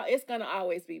 it's going to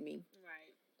always be me.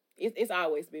 Right. It's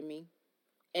always been me.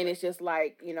 And it's just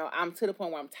like, you know, I'm to the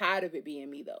point where I'm tired of it being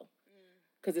me, though.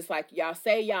 Because it's like, y'all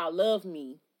say y'all love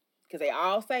me. Because they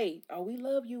all say, oh, we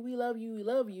love you, we love you, we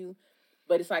love you.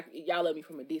 But it's like, y'all love me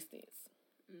from a distance.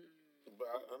 But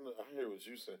I hear what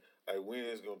you saying. Like, when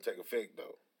it's going to take effect,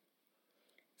 though?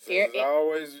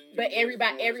 But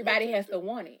everybody has to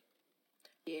want it.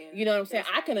 Yeah. You know what I'm saying?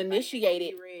 I can initiate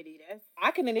it.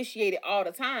 I can initiate it all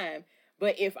the time.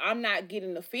 But if I'm not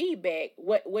getting the feedback,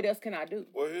 what else can I do?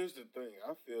 Well, here's the thing.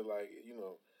 I feel like, you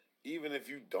know, even if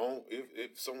you don't,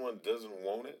 if someone doesn't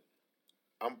want it,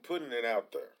 I'm putting it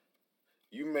out there.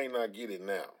 You may not get it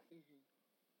now.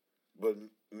 But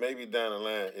maybe down the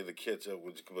line, it'll catch up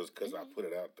with you because I put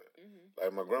it out there.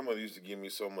 Like, my grandmother used to give me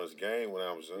so much game when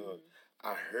I was young.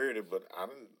 I heard it, but I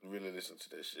didn't really listen to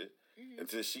that shit.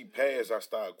 Until she passed, I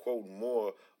started quoting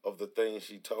more of the things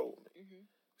she told me.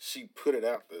 She put it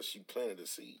out there. She planted a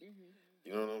seed.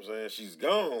 You know what I'm saying? She's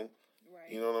gone.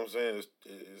 Right. You know what I'm saying?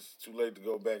 It's too late to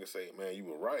go back and say, man, you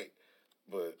were right.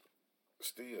 But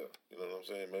still, you know what I'm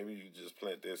saying? Maybe you just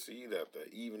plant that seed out there,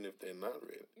 even if they're not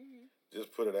ready.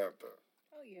 Just put it out there.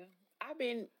 Oh, yeah. I've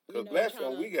been, because black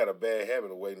folk, we got a bad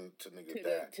habit of waiting till niggas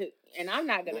die. And I'm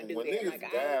not going to do that. When niggas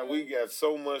die, we got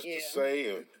so much to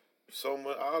say and so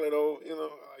much, all that old, you know,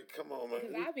 like, come on, man.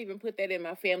 Because I've even put that in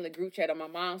my family group chat on my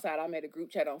mom's side. I made a group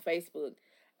chat on Facebook,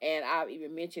 and I've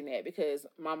even mentioned that because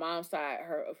my mom's side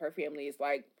of her family is,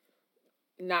 like,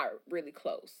 not really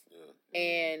close.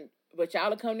 But y'all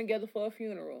will come together for a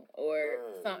funeral or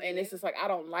something, and it's just like, I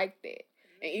don't like that.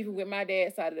 And even with my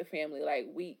dad's side of the family,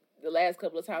 like, the last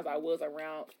couple of times I was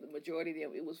around, the majority of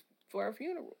them, it was for a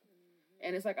funeral.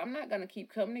 And it's like, I'm not going to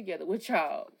keep coming together with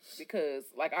y'all because,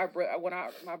 like, our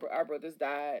brothers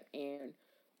died, and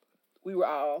we were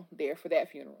all there for that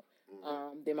funeral.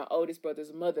 Then my oldest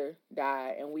brother's mother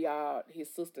died, and his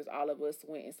sisters, all of us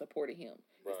went and supported him,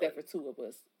 except for two of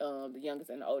us. The youngest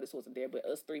and the oldest wasn't there, but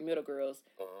us three middle girls,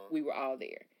 we were all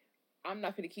there. I'm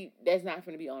not going to that's not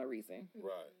going to be the only reason.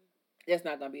 Right. That's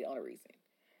not going to be the only reason.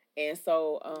 And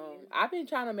so I've been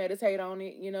trying to meditate on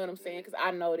it, you know what I'm saying? Because I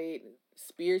know that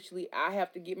spiritually I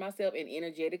have to get myself, and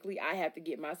energetically I have to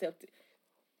get myself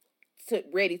to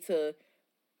ready to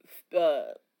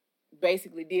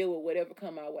basically deal with whatever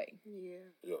come my way.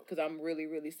 Yeah. Because I'm really,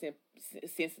 really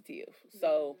sensitive.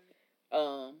 So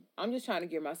I'm just trying to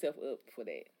gear myself up for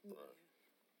that. Right.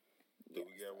 Do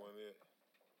we got one there?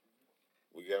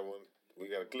 We got one? We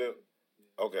got a clip?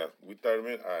 Okay. We 30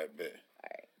 minutes? All right, bet. All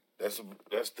right.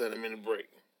 That's 30-minute break.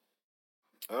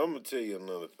 I'm going to tell you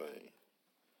another thing.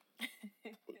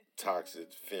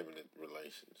 Toxic feminine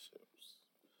relationships.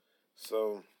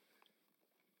 So,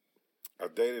 I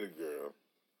dated a girl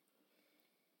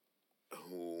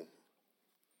who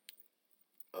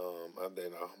I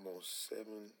dated almost 7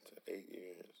 to 8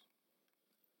 years.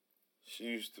 She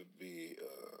used to be,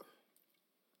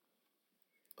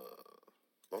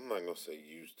 I'm not going to say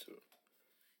used to,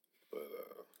 but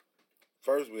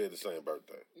first we had the same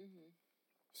birthday.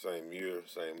 Same year,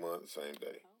 same month, same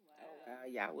day. Oh, wow.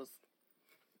 Y'all was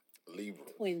Libra.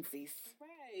 Twinsies.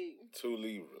 Right. 2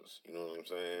 Libras, you know what I'm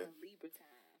saying? Libra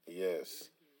time. Yes.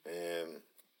 And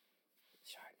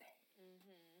Chardonnay.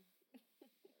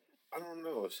 I don't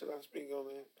know. Should I speak on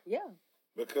that? Yeah.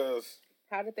 Because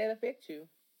how did that affect you?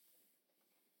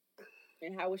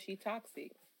 And how was she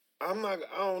toxic? I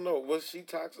don't know. Was she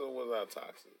toxic or was I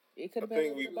toxic? It could have been. I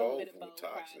think we both were toxic.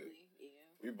 Probably. Yeah.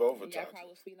 We both were y'all toxic. probably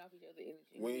was feeding off each other's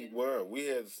energy. We were. We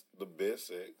had the best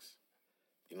sex.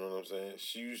 You know what I'm saying?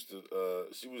 She used to.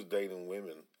 She was dating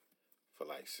women for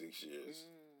like 6 years,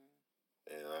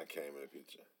 and I came in the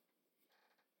picture.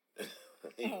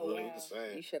 Wow.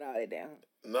 You shut all that down.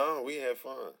 No, we had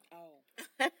fun. Oh.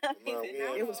 No,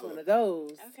 it was one of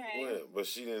those. Okay. Well, but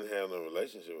she didn't have no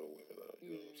relationship with women, though.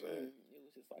 You know what I'm saying?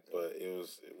 It was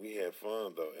just like We had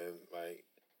fun, though. And, like,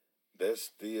 that's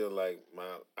still, like,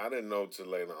 I didn't know till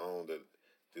later on that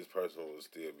this person would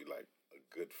still be, like, a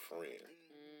good friend.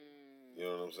 You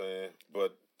know what I'm saying?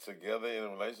 But together in a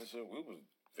relationship, we was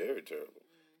very terrible.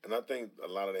 And I think a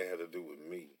lot of that had to do with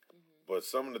me. But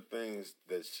some of the things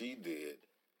that she did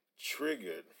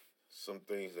triggered some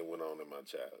things that went on in my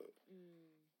childhood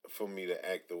for me to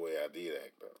act the way I did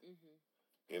act, though.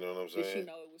 You know what I'm saying? Did she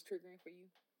know it was triggering for you?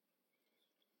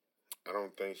 I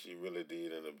don't think she really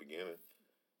did in the beginning.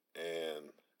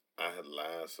 And I had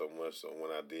lied so much, so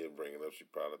when I did bring it up, she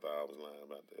probably thought I was lying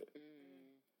about that.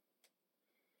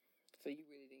 So you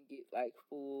really didn't get, like,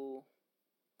 full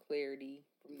clarity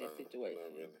from that situation?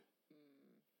 Not really.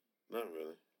 Not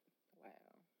really. Wow.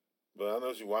 But I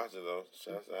know she watching, though.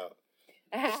 Shouts out.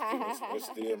 It's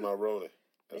still my rolling.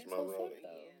 That's my rolling.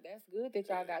 That's good that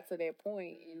y'all got to that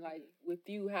point. And, like, with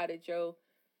you, how did your...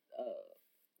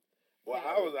 Well,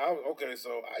 I was okay.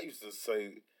 So I used to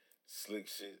say slick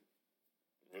shit,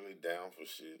 really down for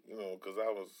shit, you know, because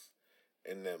I was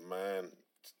in that mind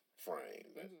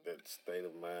frame, that state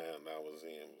of mind I was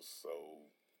in was so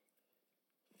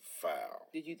foul.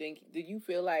 Did you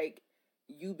feel like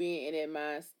you being in that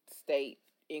mind state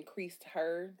increased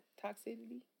her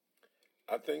toxicity?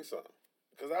 I think so,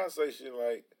 because I say shit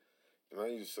like, I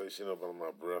used to say shit up on my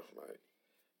breath, like,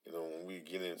 when we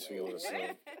get into it or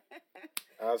something.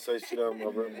 I say shit on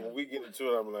my breath. When we get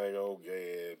into it, I'm like, oh,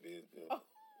 gay ass bitch.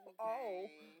 Oh,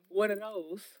 one of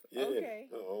those. Yeah. Okay.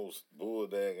 Old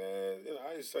bulldag ass.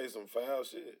 I used to say some foul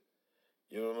shit.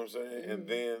 You know what I'm saying? And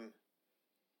then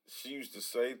she used to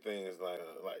say things like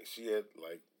she had,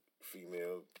 like,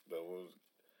 female that was,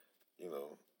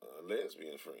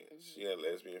 lesbian friends. She had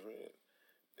lesbian friends.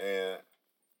 And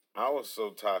I was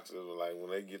so toxic, like, when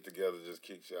they get together, just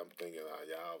kick shit, I'm thinking,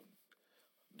 y'all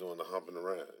doing the humping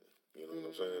around. You know what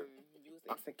I'm saying? You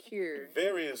was insecure.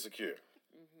 Very insecure.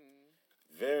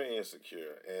 Very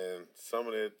insecure. And some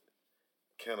of that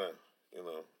kind of,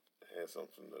 had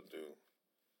something to do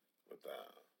with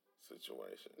our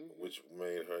situation, which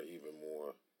made her even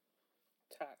more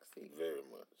toxic. Very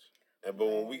much. But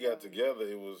when we got together,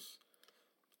 it was,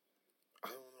 I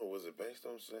don't know, was it based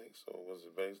on sex or was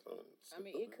it based on... I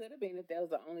mean, it could have been if that was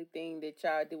the only thing that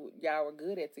y'all were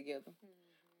good at together.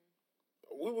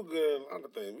 We were good at a lot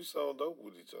of things. We sold dope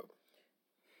with each other.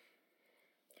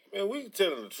 Man, we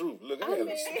telling the truth. Look, I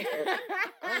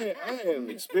had an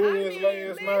experience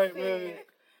last night, man.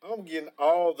 I'm getting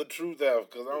all the truth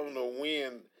out because I don't know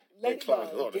when that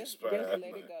clock going to expire. Just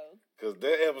let it go. Because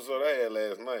that episode I had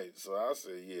last night, so I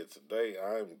said, yeah, today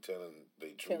I'm telling the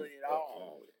truth. Telling it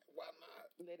all. Why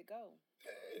not? Let it go.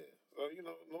 Yeah. So,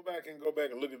 nobody can go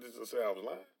back and look at this and say I was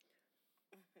lying.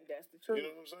 That's the truth. You know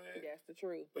what I'm saying? That's the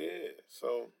truth. But yeah,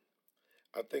 so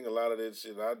I think a lot of that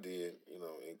shit I did,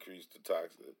 increased the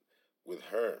toxic with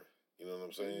her. You know what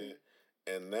I'm saying?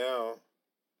 And now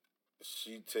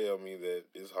she tell me that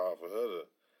it's hard for her to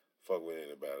fuck with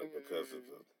anybody because of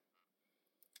the...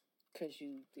 Because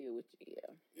you deal with...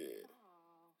 Yeah.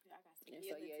 And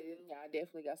so, y'all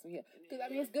definitely got some here. Because, I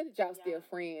mean, it's good that y'all still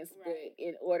friends, but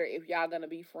in order, if y'all going to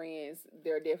be friends,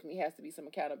 there definitely has to be some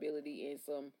accountability and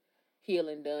some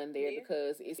healing done there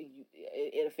because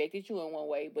it affected you in one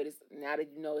way, but it's now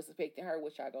that you know it's affecting her,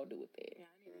 what y'all going to do with that?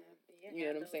 You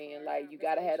know what I'm saying? Like, you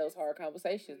got to have those hard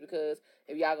conversations because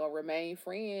if y'all going to remain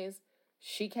friends,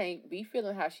 she can't be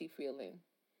feeling how she feeling.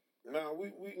 No, we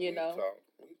talk.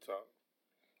 We talk.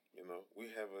 We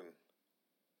haven't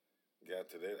got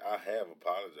to that. I have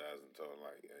apologized and told her,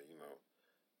 like,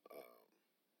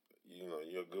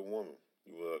 you're a good woman.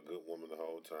 You were a good woman the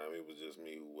whole time. It was just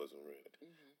me who wasn't ready.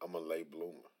 I'm a late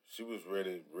bloomer. She was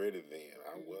ready then.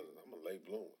 I wasn't. I'm a late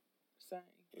bloomer. Same.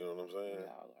 You know what I'm saying?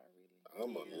 Y'all are really.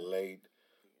 I'm a late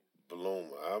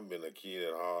bloomer. I've been a kid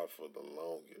at heart for the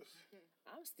longest.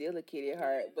 I'm still a kid at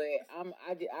heart, but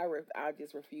I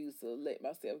just refuse to let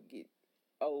myself get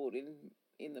old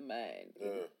in the mind.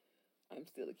 Yeah. I'm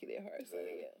still a kid at heart, so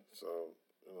yeah. So,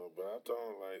 but I told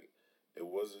her, like, it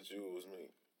wasn't you, it was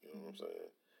me. You know what I'm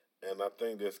saying? And I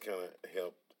think that's kind of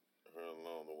helped her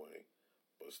along the way.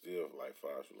 But still, like,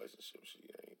 far as relationship,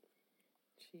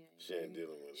 she ain't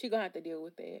dealing with it. She gonna have to deal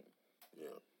with that.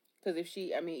 Yeah. Because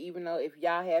even though if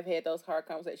y'all have had those hard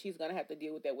conversations, she's gonna have to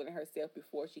deal with that within herself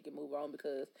before she can move on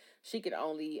because she can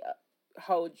only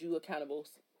hold you accountable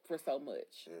for so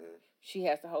much. She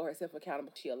has to hold herself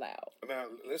accountable. She allowed. Now,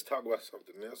 let's talk about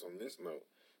something else on this note,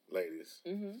 ladies,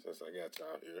 since I got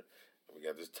y'all here. We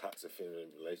got this toxic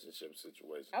feminine relationship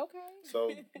situation. Okay.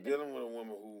 So dealing with a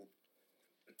woman who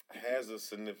has a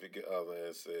significant other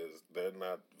and says they're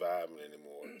not vibing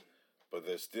anymore, but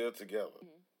they're still together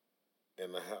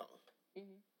in the house,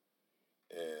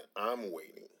 and I'm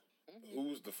waiting.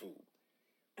 Who's the fool?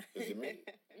 Is it me?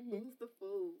 Who's the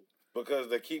fool? Because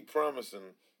they keep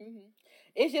promising.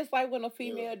 It's just like when a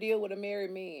female deal with a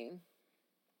married man,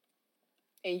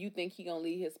 and you think he gonna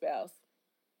leave his spouse.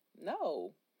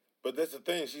 No. But that's the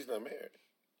thing. She's not married.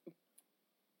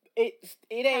 It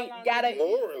ain't gotta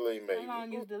morally maybe. How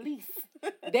long is the lease?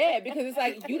 That because it's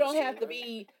like you don't have to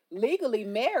be legally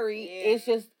married. Yeah. It's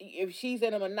just if she's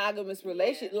in a monogamous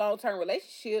relationship, long-term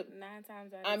relationship. 9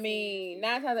 times out of 10. I mean,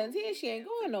 9 times out of 10, she ain't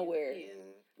going nowhere. Yeah.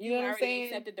 You know what I'm saying?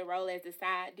 Accepted the role as the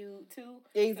side dude too.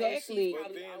 Exactly. So she's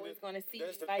probably always going to see.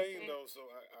 That's the like thing, that. though. So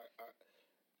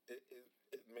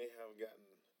it may have gotten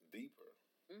deeper.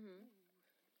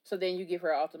 So then you give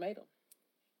her an ultimatum.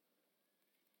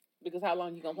 Because how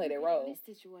long you gonna play that role? In this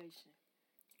situation.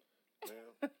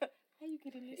 Yeah. How you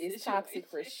get in this It's situation? toxic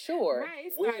for sure. Right,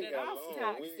 it started off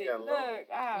toxic. Look,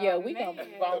 we gonna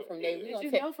move on from there. Did you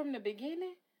know from the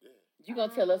beginning? You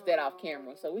gonna tell us that off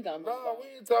camera, so we gonna move on. We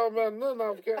ain't talking about nothing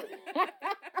off camera.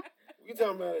 We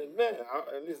talking about it now.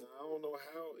 Listen, I don't know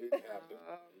how it happened.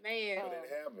 Man. But it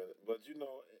happened. But you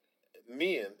know,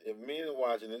 if men are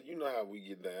watching it, you know how we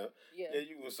get down. Yeah,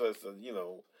 you was such a,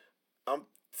 I'm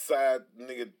side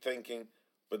nigga thinking,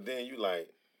 but then you like,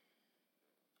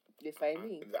 this ain't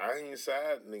me. I ain't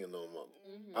side nigga no more.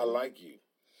 I like you.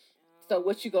 So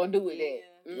what you gonna do with that?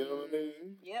 You know what I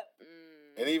mean? Yep.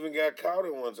 And even got caught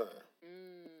at one time.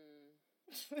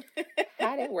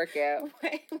 How that work out?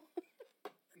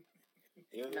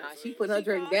 You know she put her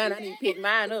drink down. I need to pick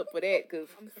mine up for that, cause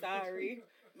I'm sorry.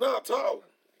 No, talk.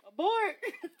 Abort.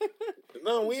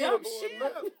 No, we ain't abort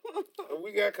nothing.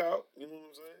 We got caught. You know what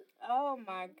I'm saying? Oh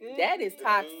my goodness. That is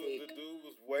toxic. The dude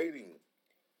was waiting.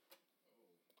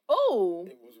 Oh.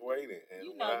 It was waiting. And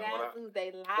you know guys lose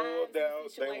their lives in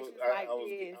situations like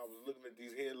this. I was looking at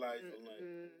these headlights and like,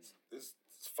 this is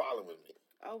following me.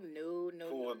 Oh, no.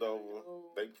 Pulled over.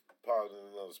 No. They parked in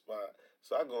another spot.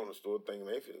 So I go in the store thinking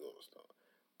they finna go in the store.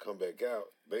 Come back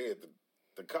out. They at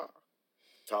the car.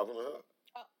 Talking to her.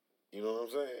 Oh. You know what I'm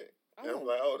saying? And I'm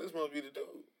like, this must be the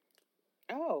dude.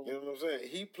 Oh. You know what I'm saying?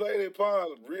 He played that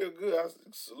part real good. I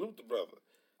salute the brother.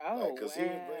 Oh, because he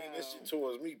was bringing this shit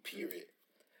towards me, period.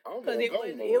 Because it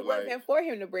wasn't for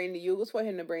him to bring to you. It was for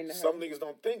him to bring to her. Some niggas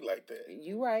don't think like that.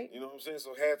 You right. You know what I'm saying?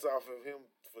 So hats off of him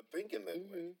for thinking that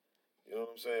way. You know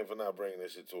what I'm saying? For not bringing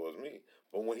that shit towards me.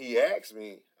 But when he asked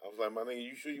me, I was like, my nigga,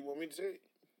 you sure you want me to tell you?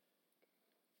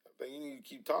 I think you need to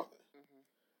keep talking.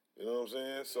 You know what I'm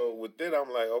saying? So with that,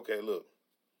 I'm like, okay, look.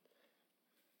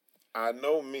 I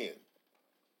know men.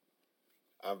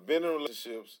 I've been in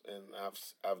relationships, and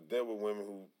I've dealt with women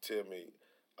who tell me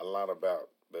a lot about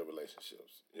their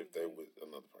relationships if they're with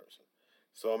another person.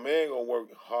 So a man gonna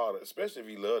work harder, especially if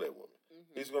he love that woman.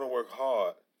 He's gonna work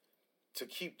hard to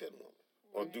keep that woman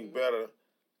or do better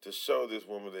to show this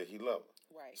woman that he loves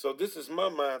her. Right. So this is my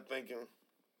mind thinking,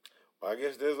 well, I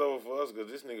guess that's over for us because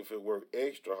this nigga fit work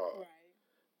extra hard. Right.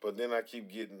 But then I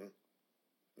keep getting,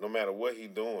 no matter what he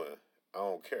doing, I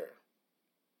don't care.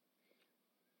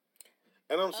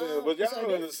 And I'm saying, but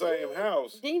y'all in the same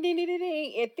house. Ding, ding, ding, ding,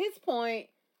 ding. At this point,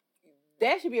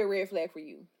 that should be a red flag for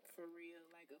you. For real.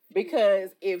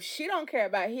 Because if she don't care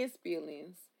about his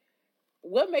feelings,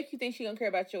 what makes you think she gonna care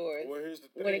about yours? Well, here's the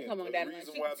thing. When it come on down the line,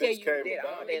 she can tell you that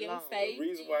all day long. The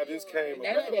reason why this came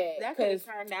about. That could have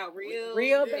turned out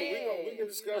real bad. We can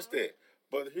discuss that.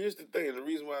 But here's the thing. The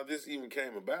reason why this even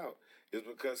came about is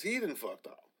because he done fucked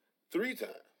off 3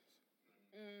 times.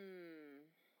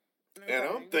 Okay. And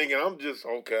I'm thinking, I'm just,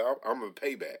 okay, I'm a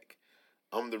payback.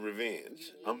 I'm the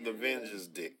revenge. Yeah. I'm the vengeance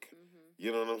dick.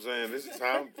 You know what I'm saying? This is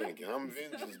how I'm thinking. I'm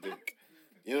vengeance dick.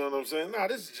 You know what I'm saying? Nah,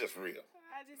 this is just real.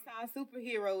 I just saw a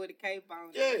superhero with a cape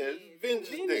on. Yeah, it's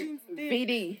vengeance dick.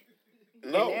 VD.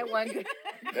 No. And that wasn't good.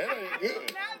 That ain't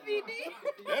good. Not VD.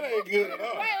 That ain't good at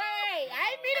all. Wait. I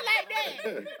ain't mean it like that.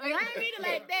 I ain't mean it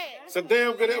like that. It's a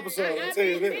damn good episode. I'll tell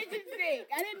you that. I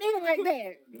didn't mean it like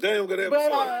that. Damn good episode.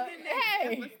 But,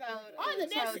 hey, on the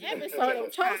next episode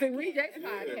of Chosen Rejects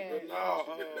Podcast. No,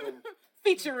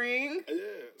 featuring. Yeah,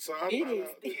 so I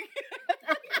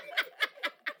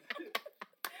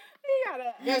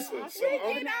listen, so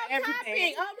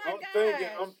everything. Oh my God.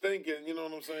 I'm thinking, you know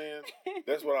what I'm saying?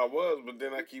 That's what I was, but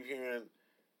then I keep hearing,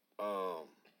 I'm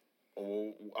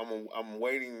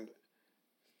waiting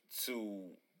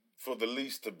for the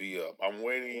lease to be up. I'm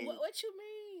waiting. What you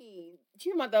mean?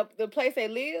 You want the place they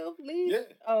live? Leave?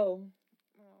 Yeah. Oh.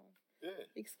 Yeah.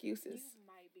 Excuses. You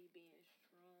might be being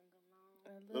strung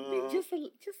A little bit, just a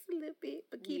little bit,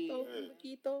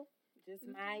 poquito. Just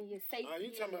mind your safety. Oh,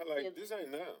 you talking about like this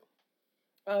ain't now?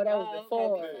 Oh, that was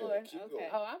before. Okay.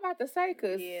 Oh, I'm about to say,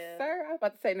 sir, I was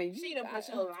about to say, no, she done put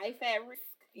your life at risk.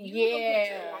 You put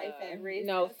your life at risk.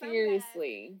 No,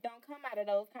 seriously. Don't come out of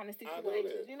those kind of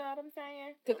situations. You know what I'm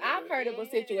saying? Because I've heard of a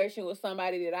situation with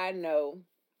somebody that I know,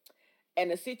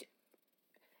 and it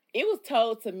was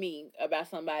told to me about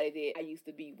somebody that I used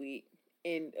to be with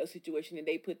in a situation that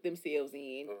they put themselves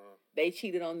in. They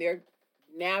cheated on their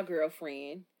now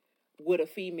girlfriend with a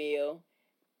female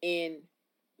in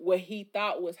what he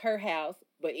thought was her house,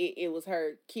 but it was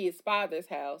her kid's father's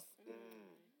house.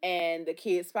 And the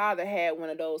kid's father had one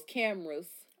of those cameras.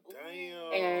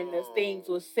 Damn. And the things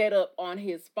was set up on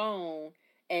his phone,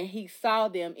 and he saw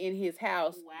them in his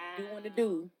house doing the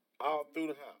do. All through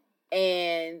the house.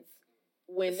 And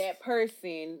when that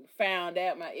person found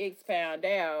out, my ex found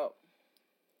out,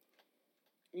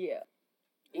 yeah.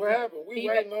 What happened? We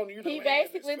waiting on you to He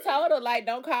basically told her, like,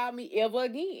 don't call me ever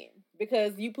again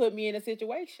because you put me in a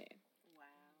situation. Wow.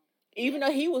 Even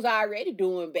though he was already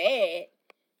doing bad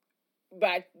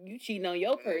by you cheating on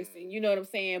your person, you know what I'm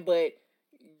saying? But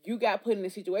you got put in a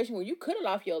situation where you could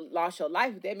have lost your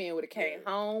life if that man would have came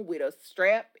home with a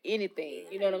strap, anything.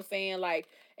 You know what I'm saying? Like,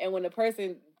 and when the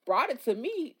person brought it to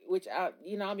me, which I'll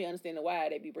be understanding why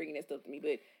they be bringing that stuff to me,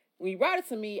 but when he brought it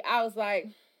to me, I was like,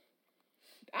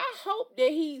 I hope that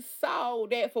he saw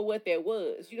that for what that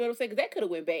was. You know what I'm saying? Because that could have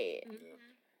went bad. Mm-hmm.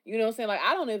 You know what I'm saying? Like,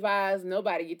 I don't advise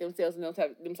nobody get themselves in them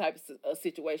type of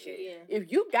situation. Yeah. If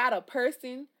you got a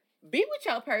person, be with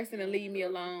your person and leave me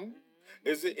alone.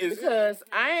 Because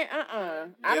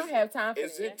I don't have time for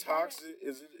Is it toxic?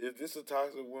 Is this a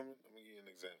toxic woman? Let me give you an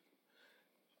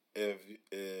example.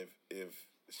 If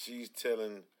she's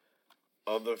telling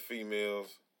other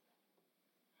females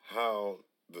how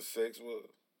the sex was,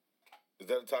 is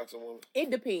that a toxic woman?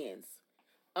 It depends.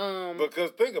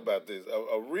 Because think about this: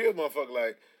 a real motherfucker,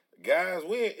 like guys,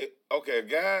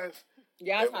 guys.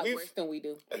 Y'all talk worse than we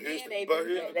do. But here's the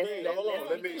thing. Hold on.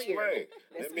 Let me explain.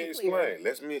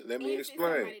 Let me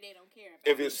explain.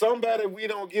 If it's somebody we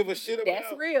don't give a shit about,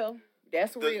 that's real.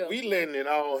 That's real. We letting it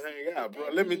all hang out, bro.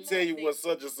 Let me tell you what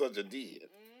such and such a did.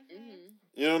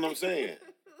 You know what I'm saying?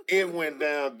 It went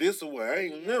down this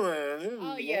way.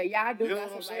 Oh yeah, y'all do got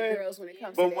some like girls when it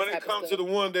comes. But when it comes to the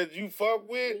one that you fuck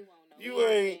with, you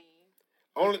ain't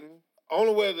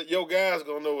only way that your guy's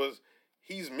gonna know is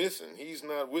he's missing. He's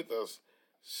not with us.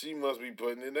 She must be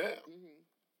putting it down.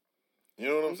 You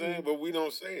know what I'm saying? But we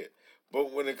don't say it.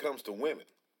 But when it comes to women,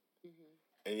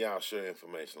 and y'all share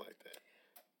information like that.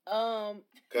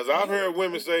 Because I've heard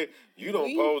women say, you don't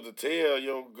supposed to tell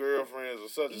your girlfriends or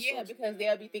such and such. Yeah, because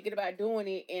they'll be thinking about doing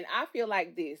it. And I feel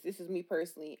like this is me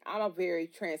personally. I'm a very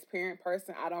transparent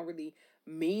person. I don't really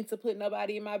mean to put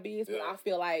nobody in my business. But I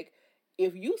feel like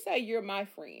if you say you're my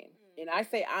friend, and I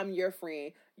say I'm your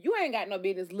friend, you ain't got no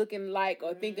business looking like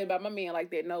or thinking about my man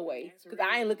like that. No way. Because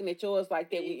I ain't looking at yours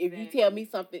like that. Exactly. If you tell me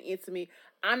something intimate,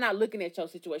 I'm not looking at your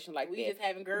situation like that.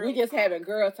 We just having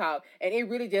girl talk. And it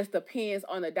really just depends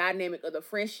on the dynamic of the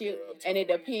friendship. And it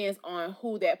depends on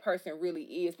who that person really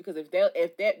is. Because if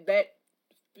that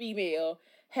female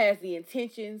has the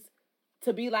intentions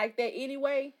to be like that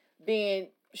anyway, then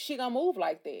she gonna move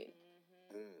like that.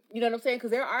 You know what I'm saying?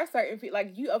 Because there are certain people,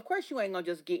 like you, of course you ain't gonna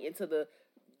just get into the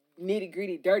nitty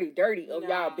gritty, dirty of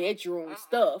y'all bedroom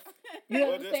stuff. You know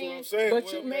what I'm saying?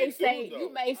 But you may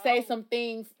say some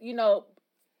things, you know,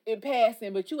 in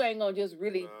passing, but you ain't gonna just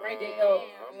really break it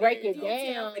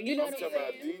down. You know what I'm saying?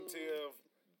 About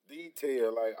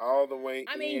detail, like all the way.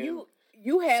 I mean,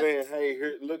 you have saying, "Hey,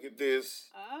 here, look at this."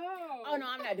 Oh no,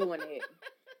 I'm not doing that.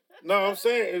 No, I'm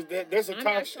saying that's a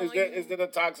toxic. Is that a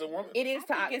toxic woman? It is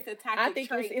toxic. I think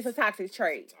it's a toxic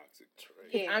trait.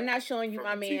 Yeah. I'm not showing you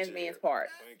my man's part.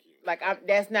 Thank you. Like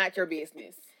that's not your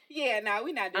business. Yeah, no,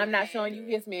 we're not doing I'm not showing you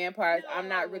his man parts. No. I'm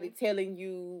not really telling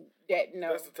you that.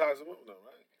 No, that's a toxic woman, though,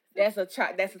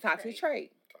 right? That's a toxic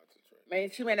trait.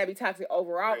 Man, she may not be toxic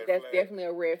overall, but that's definitely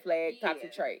a red flag,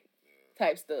 toxic trait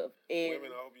type stuff. And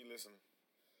women, I hope you listen.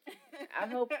 I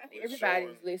hope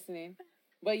everybody's listening.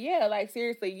 But yeah, like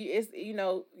seriously,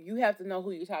 you have to know who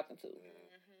you're talking to.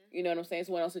 You know what I'm saying? It's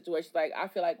one of those situations. Like I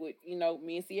feel like with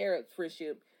me and Ciera's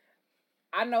friendship,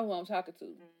 I know who I'm talking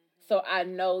to, so I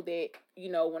know that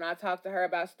when I talk to her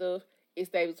about stuff, it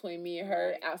stays between me and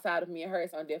her. Right. Outside of me and her,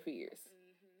 it's on deaf ears.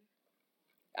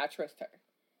 I trust her.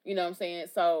 You know what I'm saying?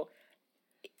 So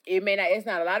it's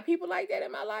not a lot of people like that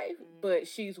in my life, but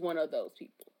she's one of those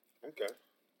people. Okay.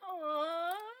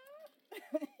 Aww.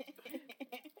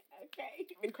 Okay.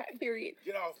 Period.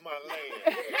 Get off my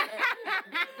land.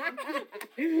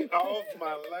 Get off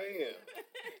my land.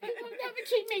 You will never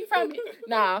cheat me from it.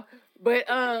 Nah, but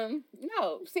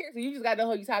no, seriously, you just got to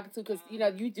know who you're talking to, because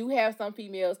you do have some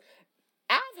females.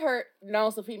 I've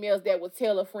known some females that would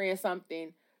tell a friend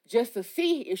something just to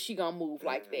see if she gonna move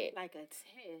like that, like a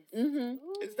test. Mm-hmm.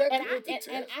 Is that and good to test?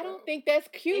 And I don't think that's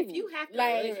cute. If you have to,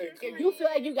 if you feel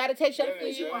like you got to test your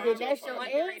friend, then that's your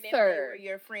answer.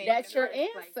 That's your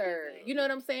answer. You know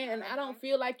what I'm saying? And I don't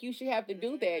feel like you should have to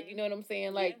do that. You know what I'm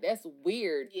saying? Like that's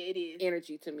weird. Yeah, it is.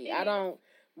 Energy to me. I don't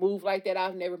move like that.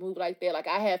 I've never moved like that. Like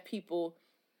I have people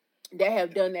that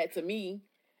have done that to me,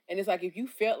 and it's like, if you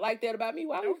felt like that about me,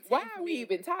 why are we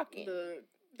even talking?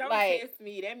 Don't test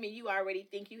me. That means you already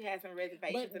think you have some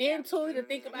reservations. But then too, to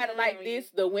think about it like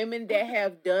this, the women that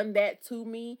have done that to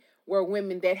me were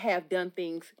women that have done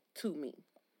things to me.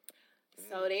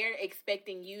 So they're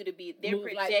expecting you to be. They're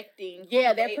projecting.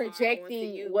 They're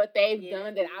projecting what they've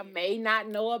done that I may not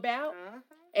know about.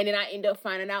 And then I end up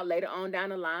finding out later on down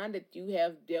the line that you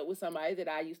have dealt with somebody that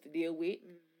I used to deal with.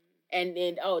 And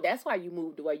then, that's why you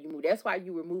moved the way you moved. That's why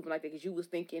you were moving like that, because you was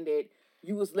thinking that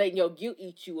you was letting your guilt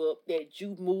eat you up, that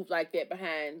you moved like that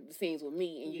behind the scenes with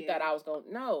me, and you thought I was going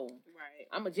to... No. Right.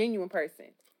 I'm a genuine person.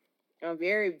 I'm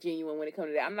very genuine when it comes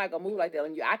to that. I'm not going to move like that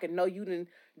on you. I can know you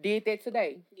did that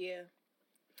today. Yeah.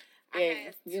 And, I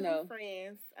had two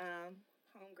friends,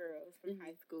 homegirls from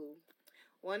high school.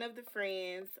 One of the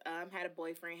friends had a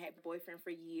boyfriend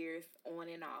for years, on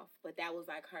and off, but that was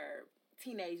like her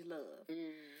teenage love.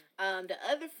 The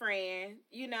other friend,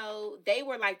 they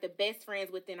were like the best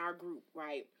friends within our group,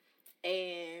 right?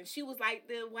 And she was like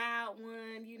the wild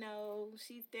one,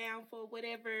 she's down for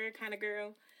whatever kind of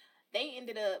girl. They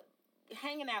ended up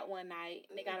hanging out one night,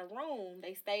 and they got a room.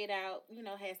 They stayed out,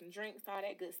 had some drinks, all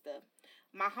that good stuff.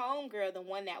 My homegirl, the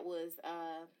one that was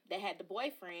that had the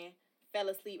boyfriend, fell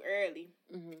asleep early.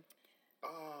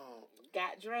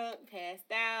 Got drunk,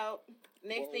 passed out.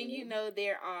 Next thing you know,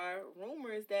 there are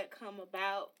rumors that come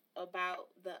about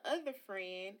the other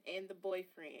friend and the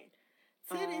boyfriend.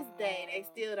 To this day, they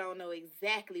still don't know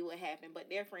exactly what happened, but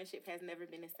their friendship has never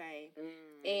been the same.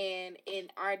 And in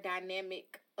our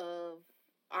dynamic of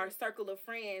our circle of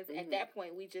friends, at that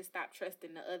point, we just stopped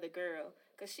trusting the other girl.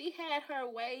 Because she had her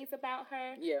ways about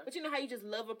her. Yeah. But you know how you just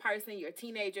love a person, you're a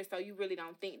teenager, so you really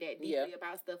don't think that deeply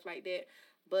about stuff like that.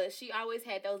 But she always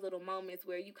had those little moments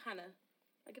where you kind of,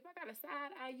 like, if I got a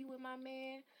side eye you with my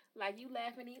man, like you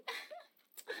laughing,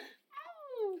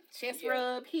 chest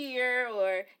rub here,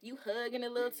 or you hugging a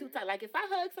little too tight. Like if I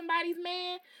hug somebody's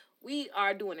man, we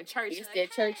are doing a church. It's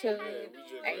that church hug.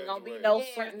 Ain't gonna be no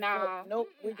front. Nah. Nope.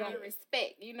 We gonna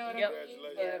respect. You know what I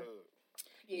mean?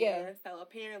 Yeah. So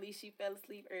apparently she fell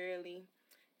asleep early.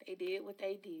 They did what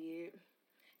they did,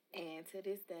 and to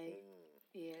this day,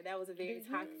 that was a very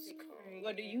toxic.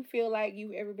 Well, do you feel like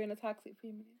you've ever been a toxic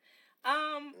female?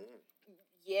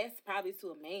 Yes, probably to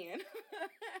a man.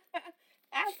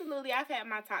 Absolutely, I've had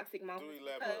my toxic moments. Do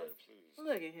elaborate, please.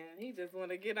 Look at him. He just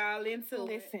want to get all into it.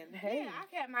 Listen, hey. Yeah,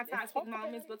 I've had my toxic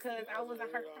moments because I was a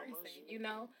hurt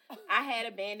person, I had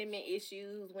abandonment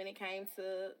issues when it came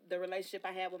to the relationship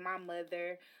I had with my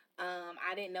mother.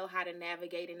 I didn't know how to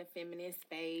navigate in the feminine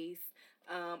space.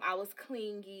 I was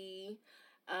clingy.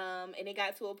 And it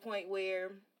got to a point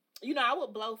where, I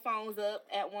would blow phones up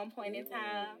at one point in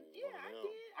time. Yeah,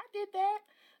 I did that.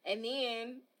 And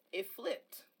then it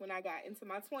flipped when I got into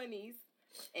my 20s.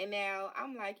 And now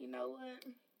I'm like, you know what?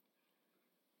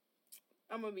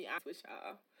 I'm going to be honest with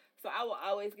y'all. So I will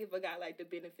always give a guy like the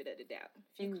benefit of the doubt.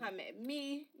 If you come at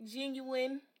me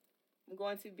genuine, I'm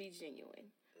going to be genuine.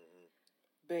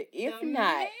 But if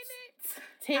not,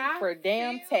 tit for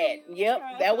damn tat. Yep,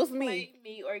 that was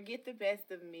me. Or get the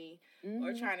best of me.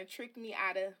 Or trying to trick me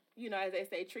out of, as they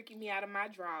say, tricking me out of my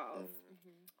drawers.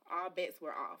 All bets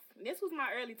were off. And this was my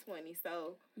early 20s,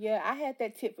 so... Yeah, I had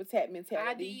that tit for tat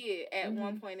mentality. I did at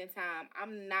one point in time.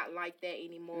 I'm not like that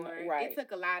anymore. Right. It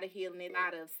took a lot of healing, a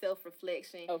lot of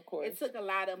self-reflection. Of course. It took a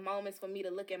lot of moments for me to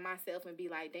look at myself and be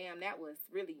like, damn, that was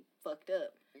really fucked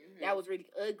up. That was really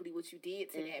ugly what you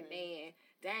did to that man.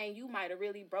 Dang, you might have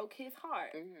really broke his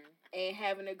heart. And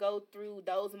having to go through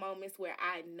those moments where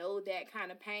I know that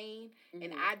kind of pain,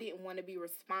 and I didn't want to be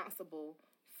responsible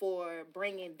for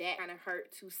bringing that kind of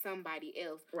hurt to somebody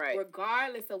else. Right.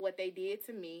 Regardless of what they did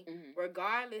to me,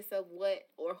 regardless of what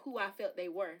or who I felt they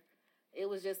were. It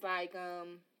was just like,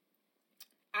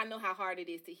 I know how hard it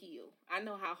is to heal. I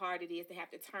know how hard it is to have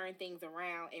to turn things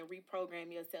around and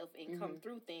reprogram yourself and come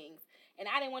through things. And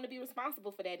I didn't want to be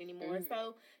responsible for that anymore.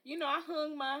 So, I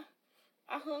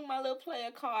hung my little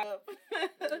player card up.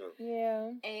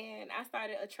 Yeah. And I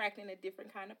started attracting a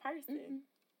different kind of person.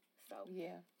 So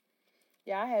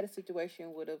yeah, I had a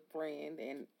situation with a friend,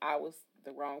 and I was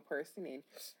the wrong person, and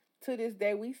to this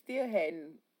day, we still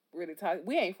hadn't really talked.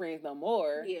 We ain't friends no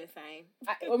more. Yeah, same.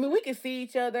 I mean, we can see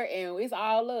each other, and it's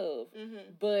all love.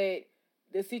 Mm-hmm. But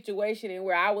the situation and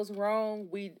where I was wrong,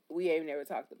 we ain't never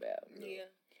talked about. Yeah.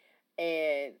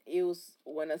 And it was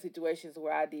one of the situations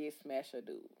where I did smash a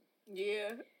dude.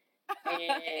 Yeah.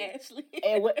 And Ashley.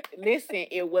 Listen,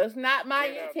 it was not my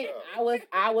intent.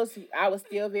 I was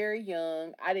still very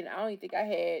young. I don't even think I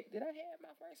had. Did I have my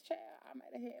first child? I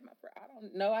might have had my first. I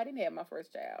don't know. I didn't have my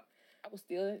first child. I was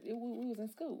still. We was in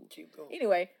school. Keep going.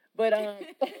 Anyway, but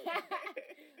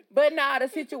but nah, the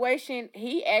situation.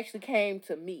 He actually came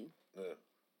to me. Yeah.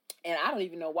 And I don't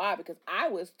even know why, because I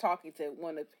was talking to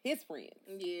one of his friends.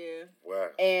 Yeah. Wow.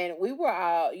 And we were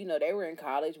all, they were in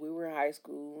college. We were in high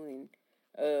school, and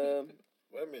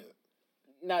wait a minute.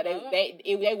 No,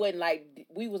 they wasn't like,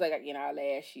 we was like in our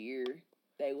last year.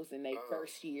 They was in their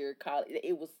first year college.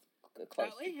 It was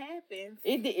close. Oh, it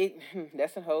happens.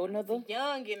 That's a whole nother.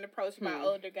 Young getting approached by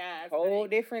older guys. Whole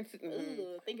difference.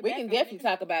 Mm-hmm. We can definitely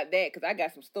talk about that, because I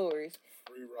got some stories.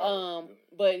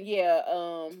 But yeah,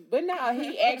 but no,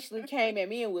 he actually came at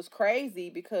me and was crazy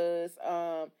because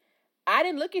I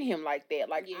didn't look at him like that.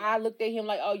 Like, I looked at him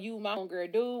like, oh, you my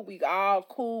homegirl dude. We all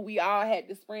cool. We all had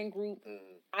this friend group. Mm-hmm.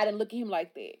 I didn't look at him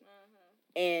like that.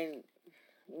 Mm-hmm. And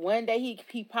one day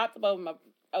he popped up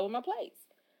over my place.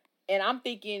 And I'm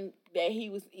thinking that he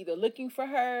was either looking for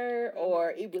her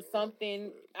or it was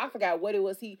something. I forgot what it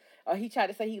was. He tried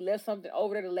to say he left something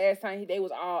over there the last time they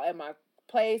was all at my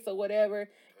place or whatever.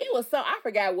 It was I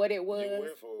forgot what it was. You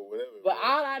went for whatever. But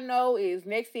all I know is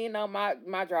next thing you know,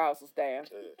 my drawers was down.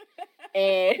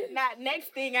 And not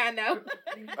next thing I know.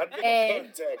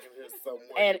 And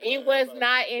it was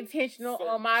not intentional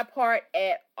on my part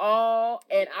at all.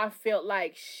 And I felt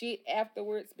like shit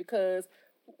afterwards because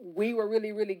we were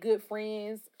really, really good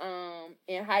friends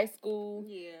in high school.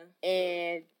 Yeah.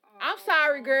 And I'm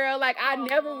sorry, girl. Like, I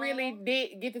never really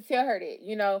did get to tell her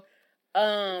that,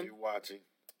 If you're watching.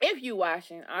 If you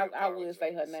watching, I would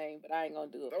say her name, but I ain't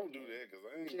gonna do it. Don't do that, because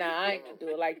I ain't gonna do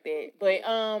it like that. But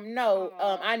no,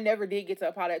 I never did get to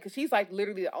apologize, because she's like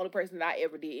literally the only person that I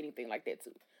ever did anything like that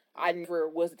to. I never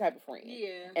was the type of friend.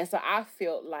 Yeah. And so I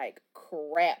felt like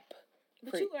crap.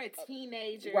 But you were a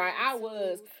teenager. Right, I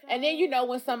was. So... And then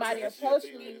when somebody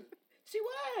approached me. She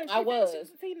was. I was. She was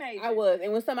a teenager. I was.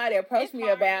 And when somebody approached me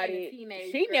about it,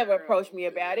 she never approached me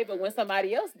about it, but when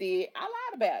somebody else did, I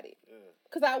lied about it.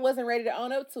 Because I wasn't ready to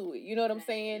own up to it. You know what I'm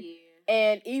saying? Yeah.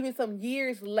 And even some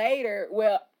years later,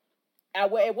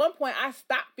 at one point, I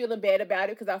stopped feeling bad about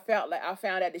it because I found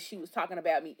out that she was talking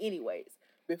about me anyways.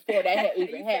 Before that had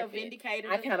even happened. Vindicated.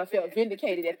 I kind of felt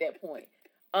vindicated at that point.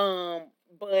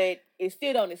 But it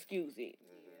still don't excuse it.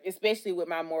 Especially with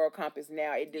my moral compass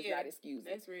now, it does not excuse it.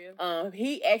 That's real.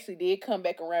 He actually did come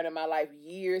back around in my life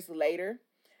years later.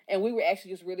 And we were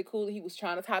actually just really cool. He was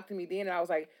trying to talk to me then, and I was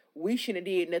like, we shouldn't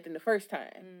have did nothing the first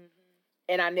time. Mm-hmm.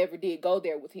 And I never did go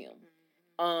there with him.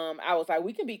 Mm-hmm. I was like,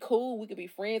 we can be cool, we can be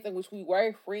friends, in which we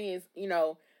were friends,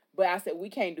 but I said, we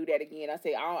can't do that again. I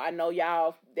said, I know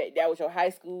y'all, that was your high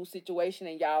school situation,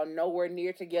 and y'all nowhere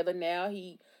near together now.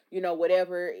 He,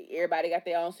 whatever, everybody got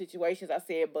their own situations. I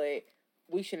said, but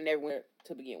we shouldn't have never went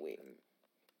to begin with.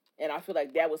 And I feel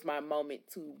like that was my moment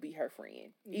to be her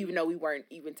friend. Mm-hmm. Even though we weren't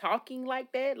even talking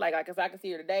like that. Like, cause I can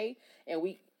see her today, and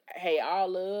we, hey, all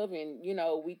love, and,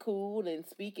 we cool and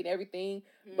speak and everything.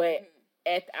 Mm-hmm. But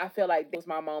I felt like that was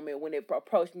my moment when it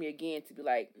approached me again to be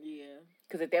like, yeah.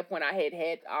 Because at that point, I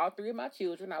had all three of my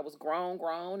children. I was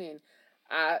grown, and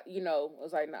I,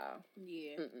 was like, nah.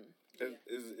 Yeah.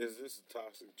 Is this a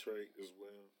toxic trait as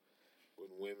well?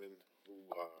 With women who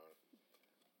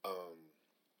are,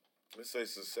 let's say,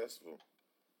 successful,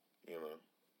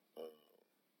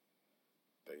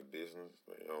 they business,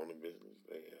 they own a business,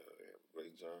 they have a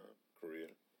great job, career,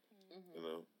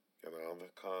 got all the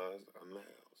cars and the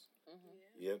house.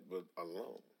 Mm-hmm. Yet, but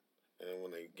alone. And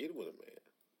when they get with a man,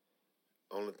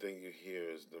 only thing you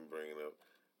hear is them bringing up,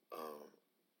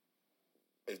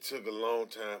 it took a long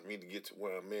time for me to get to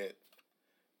where I'm at.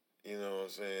 You know what I'm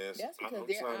saying? That's because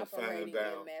they're operating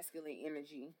in masculine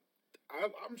energy.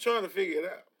 I'm trying to figure it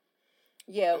out.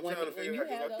 Yeah, I'm trying to figure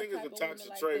it out, because I think it's a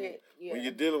toxic trait when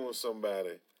you're dealing with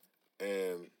somebody,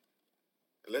 and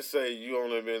let's say you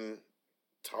only been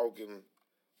talking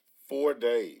 4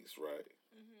 days, right?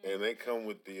 Mm-hmm. And they come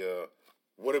with the,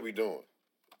 what are we doing?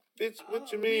 Bitch,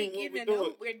 what you mean? What we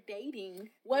doing? We're dating.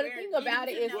 Well, the thing about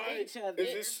it is, right.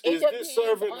 Is this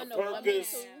serving a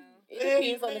purpose?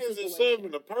 Is it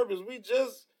serving a purpose? We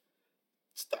just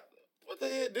stop. What the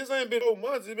hell? This ain't been 4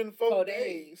 months. It's been 4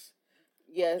 days.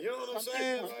 Yeah. You know what I'm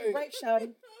saying? Right,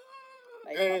 shawty.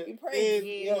 Like, and praise.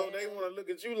 you know, they want to look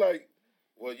at you like,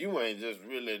 well, you ain't just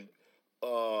really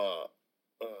about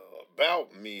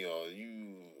me, or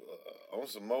you on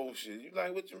some more shit. You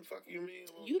like, what the fuck you mean?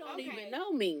 You don't even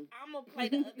know me. I'm gonna play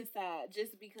the other side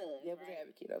just because. Devil's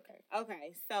advocate, okay.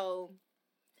 Okay, so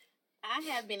I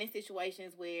have been in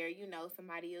situations where, you know,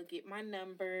 somebody will get my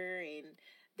number and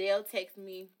they'll text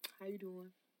me, "How you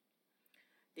doing?"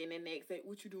 Then the next day,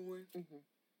 "What you doing?" Mm-hmm.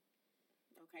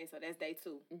 Okay, so that's day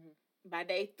 2. Mm-hmm. By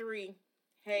day 3,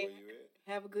 "Hey, Where you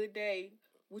at? have a good day.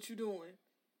 What you doing?"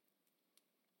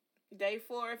 Day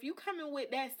 4, if you coming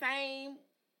with that same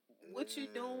 "what you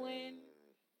doing"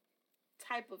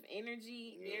 type of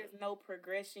energy, there's no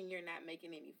progression. You're not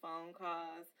making any phone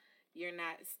calls. You're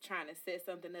not trying to set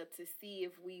something up to see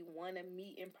if we want to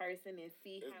meet in person and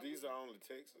see how These are only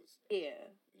Texas.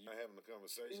 Yeah. You're not having a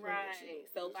conversation. Right.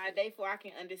 So by day 4, I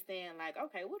can understand, like,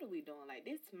 okay, what are we doing? Like,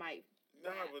 this might.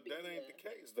 Nah, but that ain't the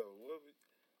case, though.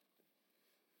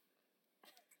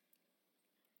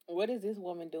 What is this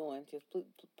woman doing? Just put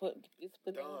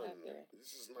it out there.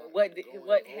 This is not what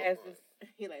has this?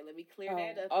 He like, let me clear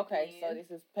that up. Okay, so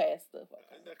this is past stuff.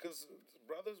 Because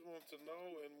brothers want to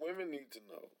know, and women need to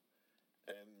know,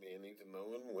 and men need to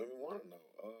know, and women want to know.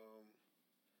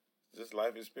 Just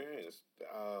life experience.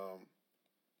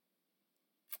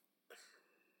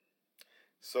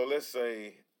 So let's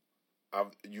say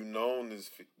you known this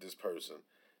person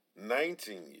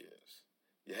 19 years.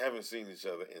 You haven't seen each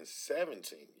other in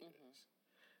 17 years.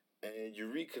 And you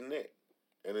reconnect.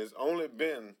 And it's only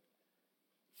been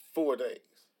 4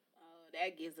 days. Oh,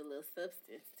 that gives a little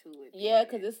substance to it. Yeah,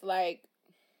 because it's like...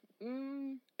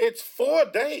 It's 4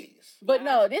 days. But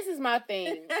no, this is my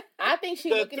thing. I think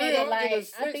she's looking at it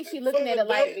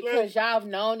like because y'all have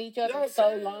known each other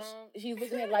so long. She's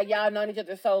looking at it like y'all known each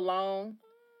other so long.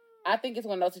 I think it's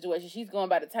one of those situations. She's going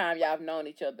by the time y'all have known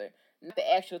each other, not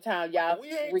the actual time y'all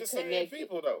reconnected. The same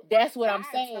people, though. That's what I'm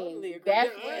saying. Totally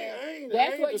that's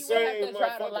where you have to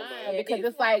draw the line because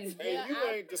it's like you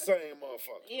ain't the same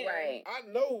motherfucker. Yeah. Right. I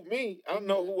know me. I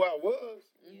know who I was.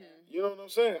 Mm-hmm. You know what I'm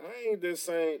saying? I ain't the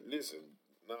same. Listen,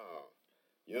 nah.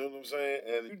 You know what I'm saying?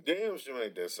 And you damn sure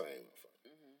ain't that same motherfucker.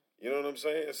 Mm-hmm. You know what I'm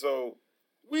saying? So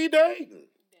we dating.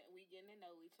 We getting to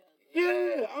know each other.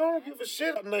 Yeah, I don't give a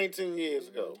shit about 19 years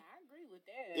ago. I agree with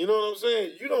that. You know what I'm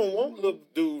saying? You don't want little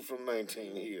dude from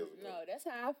 19 years ago. No, that's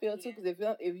how I feel too.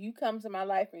 Because if you come to my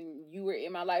life and you were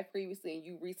in my life previously and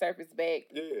you resurface back,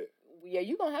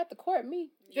 you gonna have to court me.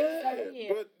 Yeah,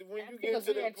 but when you get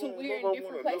to that point, we're in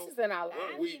different places in our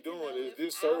life. What we doing is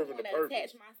this serving the purpose.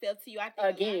 Attach myself to you. I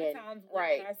think a lot of times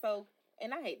women are so.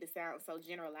 And I hate to sound so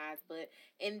generalized, but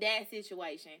in that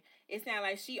situation, it sounds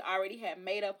like she already had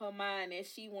made up her mind that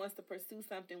she wants to pursue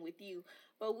something with you.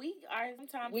 But we are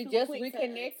sometimes we too just quick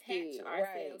reconnected to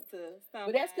ourselves to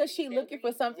somebody. But that's because she's looking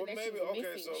for something that she's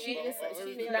missing. So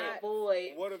she's not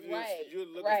void. What if you're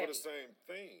looking for the same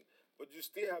thing, but you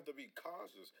still have to be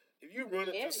cautious. If you run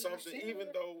into something,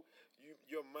 even though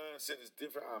your mindset is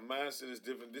different, our mindset is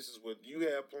different. This is what you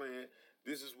have planned.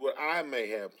 This is what I may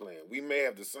have planned. We may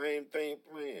have the same thing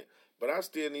planned, but I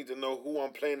still need to know who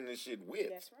I'm planning this shit with.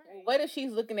 That's right. What if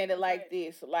she's looking at it like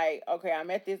this? Like, okay,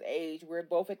 I'm at this age. We're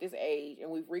both at this age,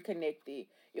 and we've reconnected.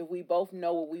 If we both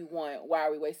know what we want, why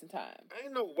are we wasting time?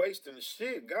 Ain't no wasting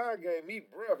shit. God gave me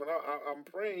breath, and I'm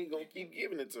praying He gonna keep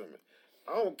giving it to me.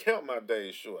 I don't count my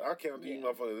days short. I count these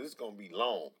motherfuckers. It's gonna be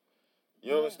long.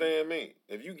 You understand me?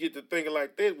 If you get to thinking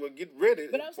like that, well, get ready.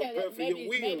 But I'm saying that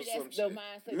maybe that's the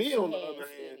mindset. Me, on the other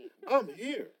hand, I'm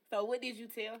here. So what did you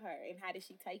tell her, and how did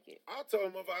she take it? I told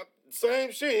him about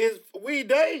same shit. Is we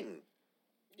dating?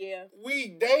 Yeah. We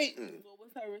dating. What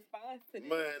was her response to that?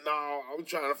 Man, no, I'm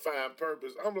trying to find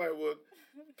purpose. I'm like, well,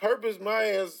 purpose my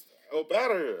ass up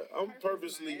out of here. I'm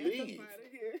purposely leave.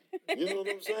 You know what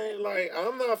I'm saying? Like,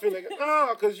 I'm not feeling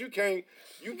because you can't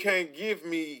give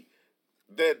me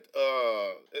that.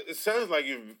 It sounds like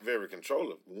you're very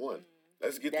controlling. One,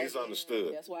 let's get this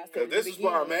understood. That's why this is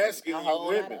why I'm asking you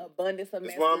women.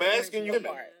 That's why I'm asking you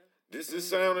women. This is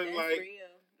sounding like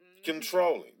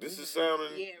controlling. This is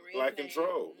sounding like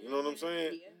control. You know what I'm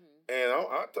saying? And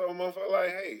I told motherfucker like,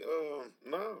 hey,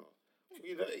 no,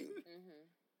 we dating.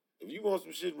 If you want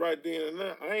some shit right then and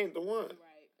now, I ain't the one. Right.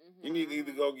 You need to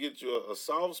either go get you a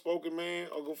soft-spoken man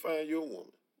or go find you a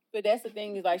woman. But that's the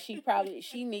thing is like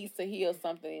she needs to heal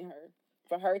something in her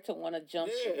for her to want to jump.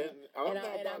 Yeah, and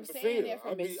I'm saying that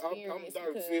from experience.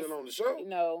 I'm Dr. Phil on the show. You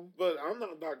know, but I'm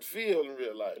not Dr. Phil in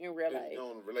real life. In real life,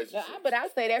 on relationships. No, but I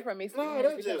say that from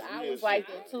experience because I was like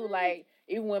that too. Like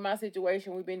even with my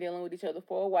situation, we've been dealing with each other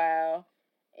for a while,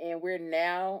 and we're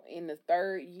now in the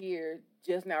 3rd year,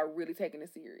 just now really taking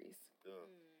it serious.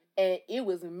 Yeah. And it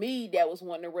was me that was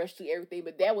wanting to rush through everything,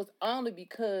 but that was only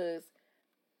because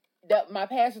my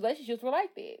past relationships were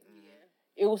like that. Yeah.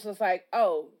 It was just like,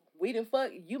 oh, we done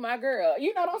fuck, you my girl.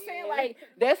 You know what I'm saying? Like,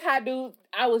 that's how dudes,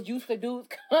 I was used to dudes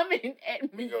coming at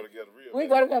me. We go together real We bad.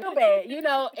 go together real bad, you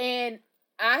know, and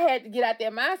I had to get out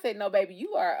that mindset. No, baby,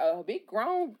 you are a big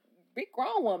grown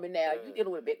woman now. You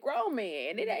dealing with a big grown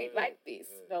man, and it ain't like this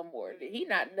no more. He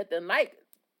not nothing like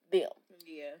them.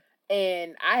 Yeah.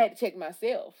 And I had to check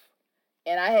myself,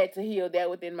 and I had to heal that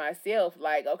within myself.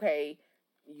 Like, okay,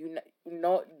 you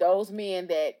know, those men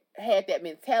that had that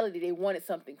mentality, they wanted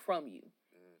something from you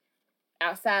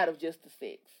outside of just the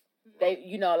sex. They,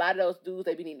 you know, a lot of those dudes,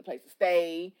 they be needing a place to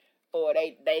stay, or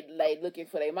they looking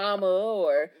for their mama,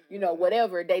 or you know,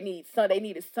 whatever. They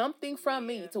needed something from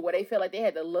me to where they felt like they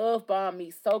had to love bomb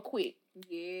me so quick.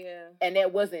 Yeah. And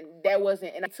that wasn't,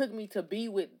 and it took me to be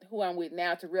with who I'm with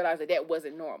now to realize that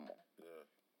wasn't normal.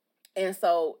 Yeah. And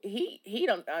so he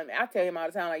don't. I mean, I tell him all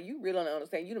the time, like, you really don't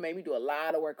understand. You done made me do a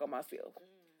lot of work on myself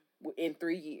in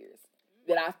 3 years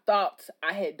that I thought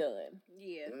I had done.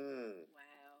 Yeah. Wow.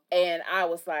 And I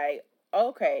was like,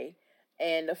 okay.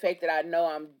 And the fact that I know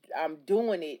I'm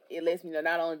doing it, it lets me know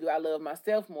not only do I love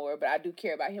myself more, but I do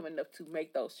care about him enough to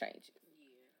make those changes. Yeah.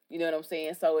 You know what I'm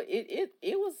saying? So it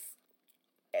was,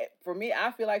 for me,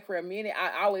 I feel like for a minute,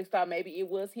 I always thought maybe it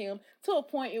was him. To a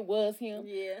point, it was him.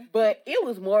 Yeah. But it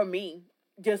was more me,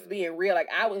 just being real. Like,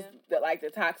 I was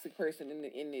the toxic person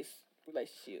in this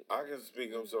relationship. I can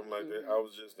speak on something like that. I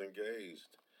was just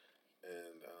engaged,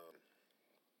 and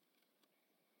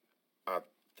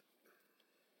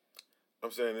I'm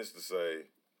saying this to say,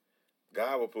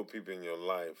 God will put people in your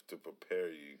life to prepare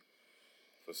you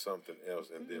for something else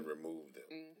and then remove them.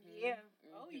 Yeah.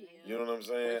 Oh yeah. You know what I'm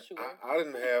saying? For sure. I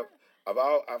didn't have.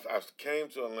 I came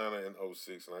to Atlanta in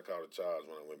 2006, and I caught a charge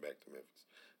when I went back to Memphis.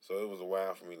 So it was a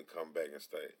while for me to come back and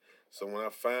stay. So when I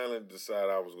finally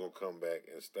decided I was going to come back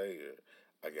and stay here,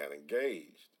 I got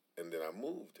engaged, and then I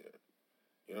moved here.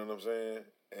 You know what I'm saying?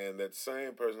 And that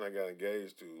same person I got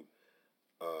engaged to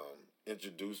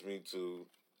introduced me to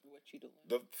what you doing?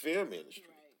 The film industry.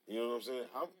 Right. You know what I'm saying?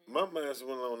 My mindset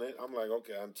went on that. I'm like,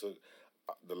 okay, I took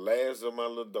the last of my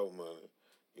little dope money.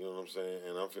 You know what I'm saying?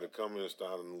 And I'm finna come in and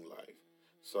start a new life.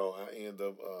 So I end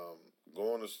up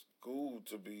going to school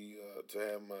to be to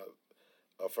have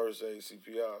my first aid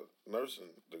CPR nursing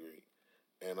degree.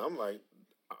 And I'm like,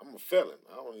 I'm a felon.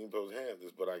 I don't even supposed to have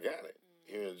this, but I got it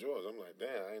here in Georgia. I'm like,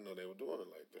 damn, I didn't know they were doing it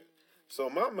like that. So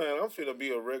in my mind, I'm finna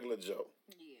be a regular Joe.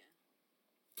 Yeah.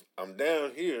 I'm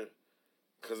down here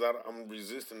because I'm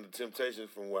resisting the temptation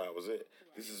from where I was at.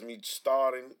 Right. This is me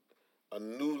starting a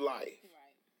new life.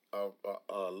 Right.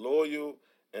 A loyal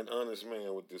and honest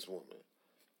man with this woman.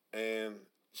 And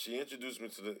she introduced me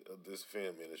to this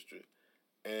film industry.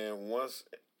 And once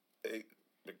it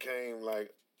became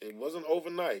like, it wasn't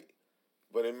overnight,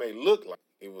 but it may look like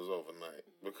it was overnight.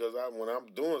 Because when I'm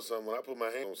doing something, when I put my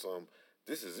hand on something,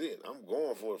 this is it. I'm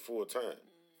going for it full time.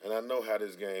 And I know how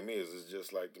this game is. It's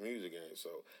just like the music game. So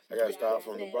I got to start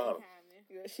from the bottom.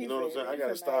 You know what I'm saying? I got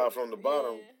to start from the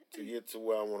bottom to get to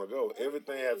where I want to go.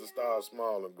 Everything has to start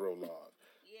small and grow large.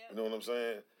 You know what I'm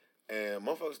saying? And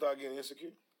motherfuckers start getting insecure.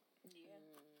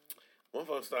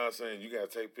 Motherfuckers start saying you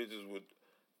got to take pictures with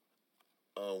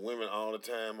women all the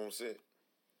time on set.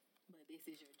 But this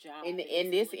is your job.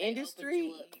 In this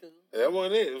industry, that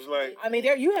wasn't it. It was like, I mean,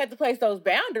 you had to place those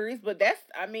boundaries, but that's,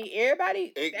 I mean,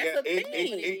 everybody.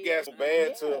 It got so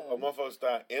bad to a motherfucker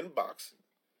start inboxing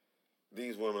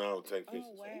these women I would take pictures.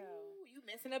 Oh, wow. You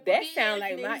messing up. That sound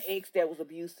like my ex that was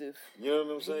abusive. You know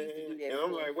what I'm saying? And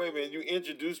I'm like, wait a minute, you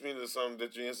introduced me to something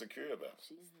that you're insecure about.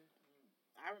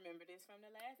 I remember this from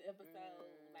the last episode.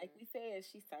 Like we said,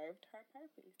 she served her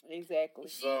purpose. Exactly.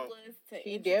 So,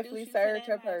 she definitely served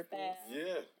her purpose.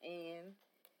 Yeah. And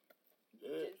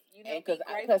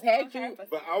because had you,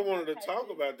 but I wanted to talk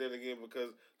about that again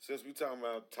because since we talking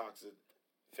about toxic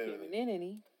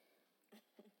femininity.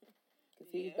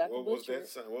 What was that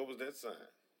sign? What was that sign?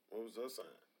 What was her sign?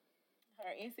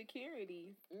 Her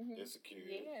insecurities.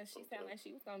 Insecurity. Yeah, she sounded like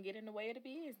she was gonna get in the way of the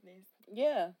business.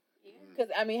 Yeah.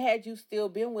 Because I mean, had you still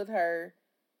been with her,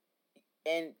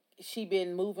 and she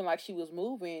been moving like she was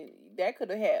moving, that could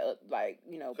have had like,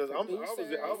 you know, because I was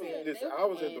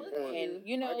at the point, and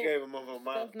you know, I gave him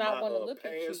my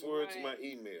password to my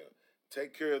email.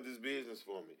 Take care of this business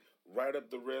for me. Write up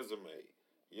the resume.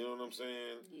 You know what I'm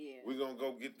saying? Yeah. We're gonna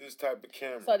go get this type of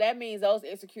camera. So that means those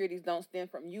insecurities don't stem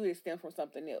from you; it stems from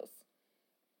something else.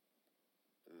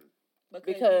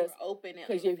 Because open,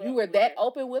 because if you were that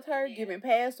open with her, giving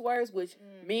passwords, which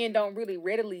men don't really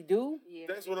readily do. Yeah.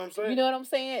 That's what I'm saying. You know what I'm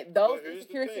saying? Those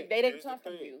insecurities, they didn't come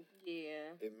from you.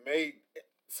 Yeah. It made,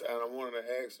 and I wanted to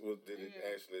ask,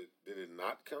 did it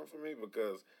not come from me?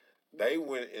 Because they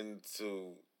went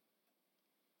into,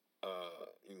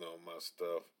 my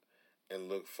stuff and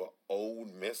looked for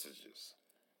old messages.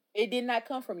 It did not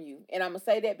come from you. And I'm going to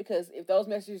say that because if those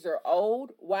messages are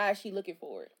old, why is she looking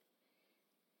for it?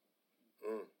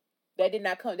 That did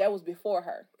not come. That was before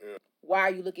her. Yeah. Why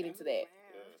are you looking into that?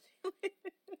 Yeah.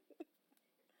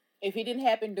 If it didn't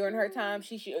happen during her time,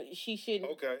 she shouldn't be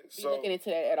looking into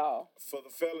that at all. For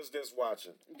the fellas that's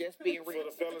watching. Just being real.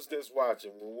 For the fellas that's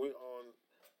watching, when we're on,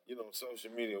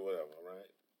 social media or whatever,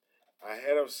 right? I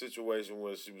had a situation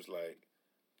where she was like,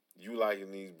 you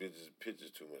liking these bitches'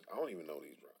 pictures too much. I don't even know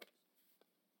these rhymes.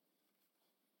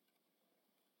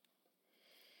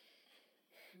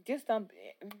 Just I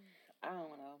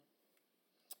don't know.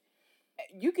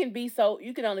 You can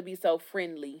only be so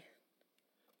friendly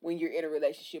when you're in a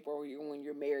relationship or when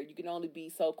you're married. You can only be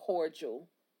so cordial.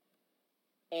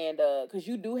 And because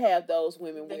you do have those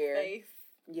women the face.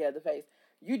 You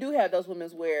do have those women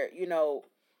where,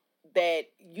 that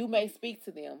you may speak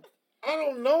to them. I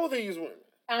don't know these women.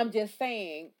 I'm just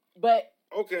saying, but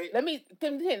okay. Let me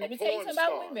tell you something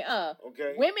about women.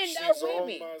 Okay. Women know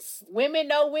women. Women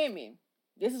know women.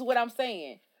 This is what I'm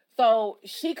saying. So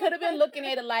she could have been looking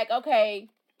at it like, okay,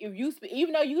 if you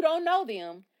even though you don't know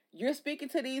them, you're speaking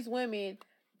to these women.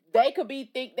 They could be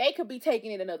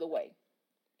taking it another way.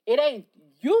 It ain't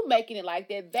you making it like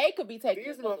that. They could be taking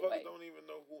it another way. These motherfuckers don't even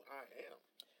know who I am.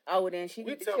 Oh, well, then she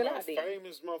we talking about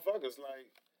famous motherfuckers like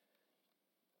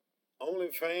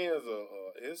OnlyFans or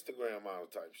Instagram model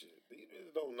type shit. These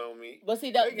bitches don't know me. But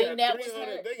see, they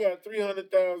got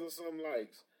 300,000 some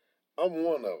likes. I'm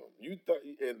one of them.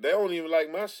 And they don't even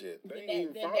like my shit. They ain't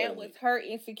even following that was her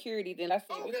insecurity. Then I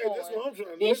said before. That's what I'm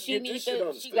trying to then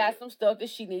she got some stuff that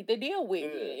she needs to deal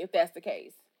with if that's the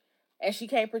case. And she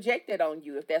can't project that on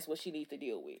you if that's what she needs to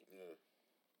deal with. Yeah.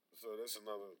 So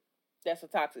that's a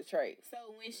toxic trait. So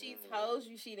when she told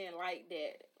you she didn't like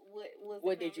that,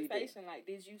 what did you do? Like,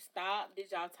 did you stop?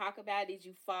 Did y'all talk about it? Did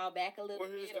you fall back a little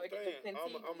bit? Or did you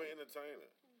continue? I'm an entertainer.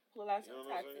 Pull out your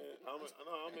toxic. I'm an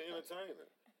entertainer.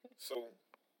 So,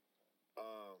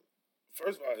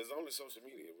 first of all, it's only social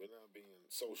media. We're not being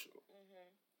social.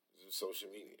 It's just social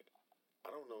media. I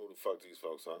don't know who the fuck these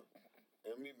folks are.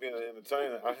 And me being an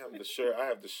entertainer, I have to share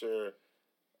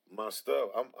my stuff.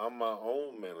 I'm my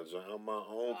own manager. I'm my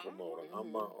own promoter.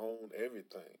 I'm my own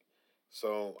everything.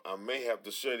 So I may have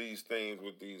to share these things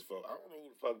with these folks. I don't know who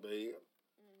the fuck they are.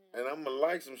 And I'm going to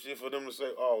like some shit for them to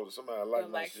say, oh, somebody like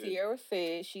my shit. Like Ciera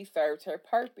said, she served her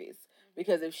purpose.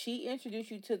 Because if she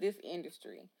introduced you to this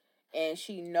industry and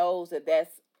she knows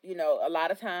that's, a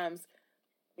lot of times,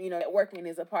 networking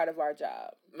is a part of our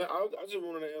job. No, I just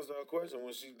wanted to answer her question.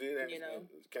 When she did ask me,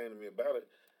 came to me about it,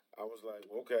 I was like,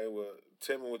 okay, well,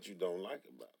 tell me what you don't like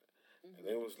about it. And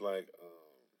it was like,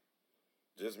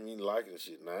 just me liking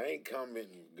shit. Now, I ain't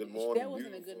commenting, good morning, That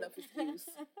wasn't a good enough excuse.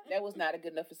 That was not a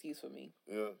good enough excuse for me.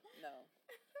 Yeah. No.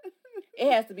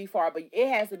 It has to be it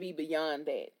has to be beyond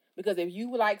that. Because if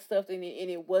you like stuff and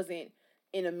it wasn't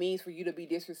in a means for you to be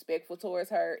disrespectful towards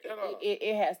her,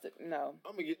 it has to, no.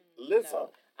 I'm going to get Lizzo.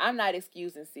 No. I'm not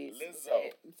excusing sis.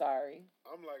 Lizzo. I'm sorry.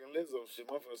 I'm like a Lizzo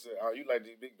shit. My friend said, oh, you like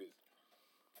these big bitches.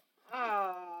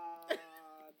 Oh,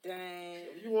 dang.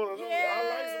 If you want to know, I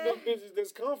like some big bitches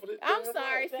that's confident. I'm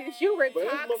sorry, since you were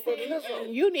toxic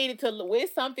and you needed to,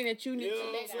 with something that you need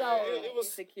to let go. It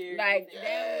was secure. Like,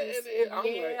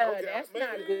 that's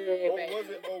not good,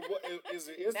 baby. Is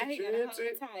it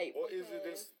insecurity? Or is it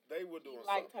this, they were doing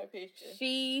something? Her picture.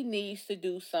 She needs to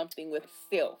do something with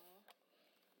self.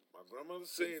 My grandmother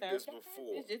said this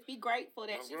before. Just be grateful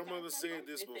that my grandmother said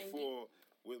this before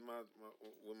with my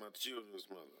children's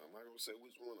mother. I'm not gonna say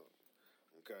which one of them,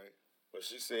 okay? But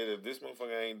she said if this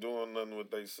motherfucker ain't doing nothing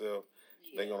with themselves,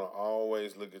 they gonna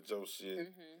always look at your shit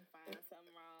and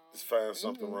find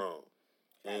something wrong.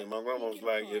 And my grandma was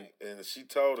like, and she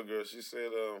told the girl, she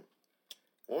said,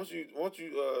 once you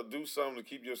do something to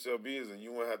keep yourself busy,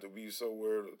 you won't have to be so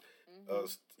worried,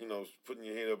 putting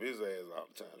your head up his ass all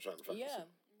the time trying to find something.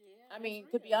 I mean,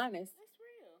 to be honest. That's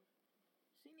real.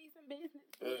 She needs some business.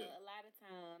 Yeah. A lot of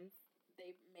times,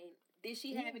 did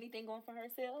she have anything going for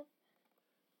herself?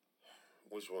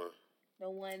 Which one? The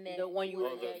one you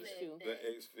were engaged to. The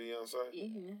ex-fiance?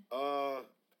 Mm-hmm.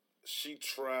 She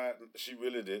tried. She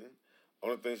really didn't.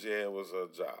 Only thing she had was a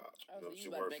job. She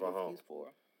worked from home.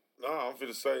 No, I'm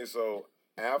finna say, so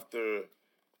after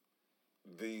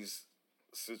these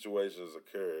situations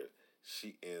occurred,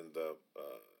 she ended up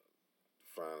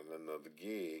finding another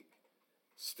gig.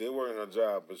 Still working her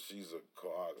job, but she's a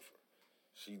choreographer.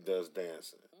 She does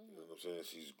dancing. You know what I'm saying?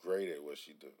 She's great at what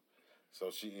she do. So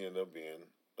she ended up being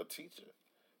a teacher.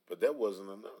 But that wasn't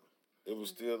enough. It was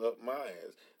still up my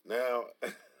ass. Now,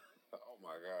 oh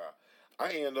my God.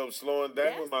 I ended up slowing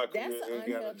down with my career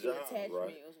and got a job, attachment,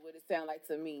 right? Is what it sounded like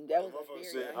to me. That was a very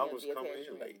said I was coming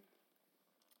in late.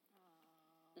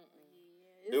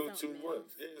 It was too much.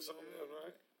 Yeah, it's something else,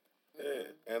 right?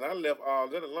 Yeah. And I left all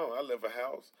that alone. I left a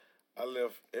house. I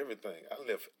left everything.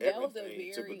 I left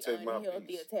everything to protect my peace. That was a very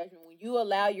unhealthy attachment. When you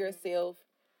allow yourself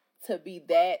to be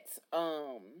that,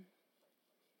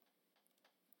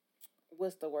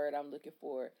 what's the word I'm looking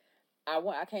for?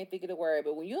 I can't think of the word,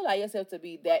 but when you allow yourself to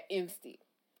be that invested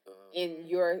in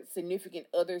your significant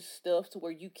other stuff to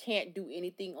where you can't do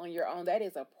anything on your own, that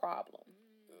is a problem.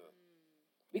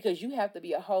 Because you have to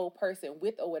be a whole person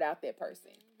with or without that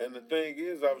person. And the thing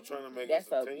is, I was trying to make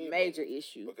that's a team major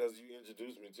issue. Because you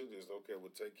introduced me to this. Okay,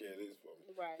 well, take care of this for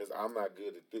me. Right. Because I'm not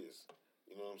good at this.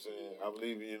 You know what I'm saying? I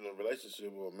believe in a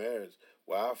relationship or a marriage.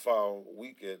 Where I fall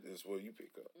weak at is where you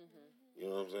pick up. You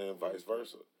know what I'm saying? Vice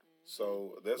versa.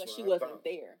 So that's but what she I wasn't thought.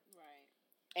 there.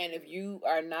 Right. And if you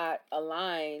are not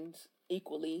aligned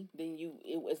equally, then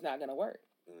it's not going to work.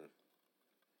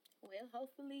 Well,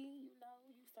 hopefully, you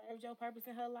served your purpose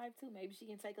in her life too. Maybe she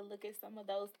can take a look at some of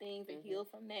those things and heal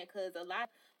from that. Because a lot of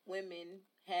women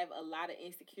have a lot of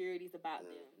insecurities about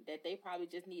them that they probably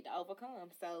just need to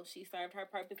overcome. So she served her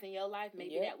purpose in your life.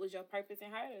 Maybe that was your purpose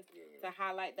in hers to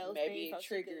highlight those things. Maybe it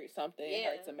triggered something in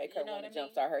her to make her want to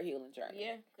jumpstart her healing journey.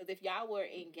 Yeah, because if y'all were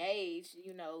engaged,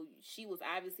 she was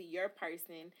obviously your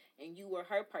person and you were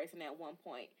her person at one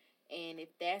point. And if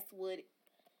that's what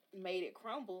made it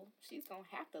crumble, she's going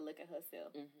to have to look at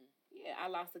herself. Yeah,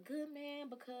 I lost a good man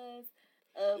because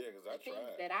of the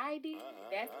things that I did.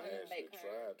 That's going to make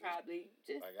her probably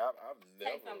just I've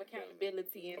take some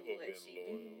accountability in what she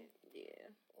did.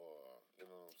 Yeah. Or, you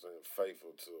know what I'm saying,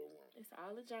 faithful to a woman. It's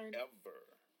all a journey. Ever.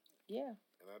 Yeah.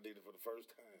 And I did it for the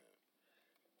first time.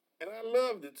 And I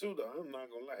loved it too, though. I'm not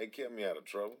going to lie. It kept me out of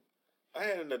trouble. I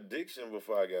had an addiction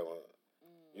before I got one.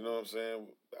 You know what I'm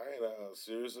saying? I had a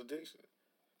serious addiction.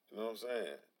 You know what I'm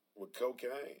saying? With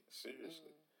cocaine.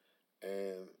 Seriously.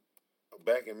 And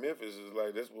back in Memphis, it's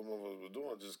like that's what motherfuckers was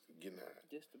doing, just getting high.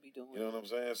 Just to be doing. You know what I'm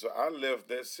saying? So I left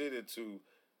that city to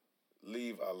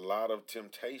leave a lot of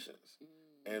temptations.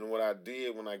 And what I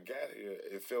did when I got here,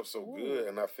 it felt so good,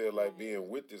 and I felt like being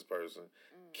with this person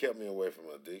kept me away from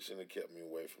addiction. It kept me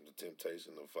away from the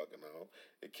temptation of fucking off.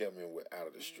 It kept me out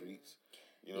of the streets.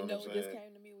 You know what I'm saying? What just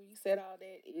came to me when you said all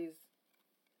that is,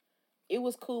 it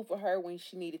was cool for her when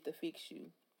she needed to fix you.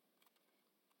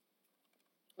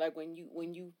 Like when you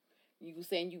were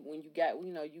saying when you got,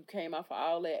 you came off of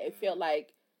all that, it felt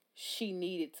like she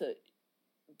needed to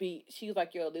be, she was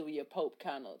like your Olivia Pope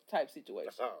kind of type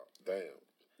situation. Oh, damn.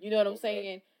 You know what I'm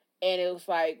saying? And it was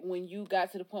like when you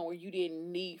got to the point where you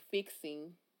didn't need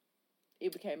fixing,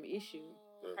 it became an issue.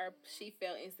 She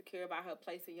felt insecure about her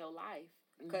place in your life.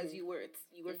 Because you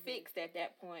were fixed at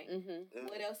that point.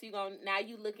 What else you gonna? Now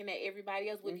you looking at everybody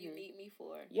else. What do you need me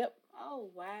for? Yep. Oh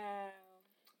wow.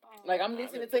 Oh, like I'm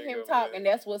listening to him talk, and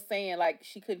that's what's saying like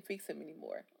she couldn't fix him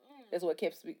anymore. That's what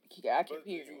kept I kept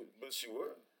hearing. But she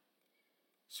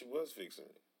was fixing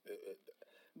it.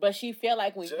 But she felt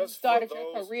like when you started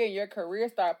your career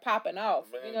started popping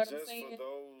off. Man, you know what I'm saying? For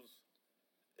those,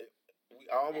 we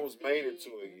almost made it to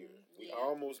a year. We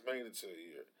almost made it to a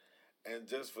year. And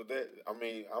just for that, I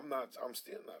mean, I'm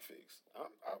still not fixed.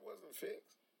 I wasn't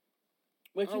fixed.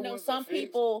 But some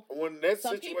people, when that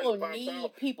some situation people need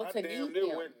out, people to need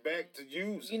them. Went back to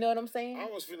use. You know what I'm saying? I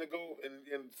was finna go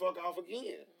and fuck off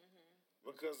again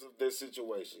because of that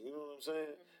situation. You know what I'm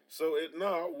saying? So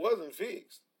I wasn't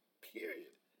fixed. Period.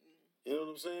 You know what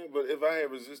I'm saying? But if I had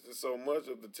resisted so much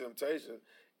of the temptation,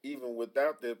 even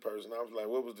without that person, I was like,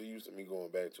 what was the use of me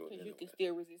going back to it? Because you can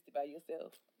still resist it by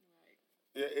yourself.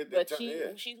 Yeah, but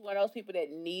she's one of those people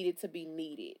that needed to be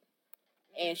needed.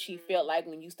 And she felt like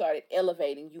when you started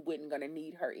elevating, you wasn't going to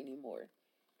need her anymore.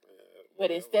 But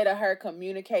instead of her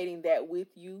communicating that with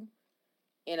you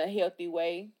in a healthy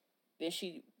way, then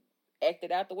she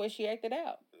acted out the way she acted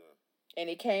out. And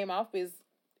it came off as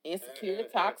insecure,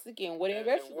 toxic, and whatever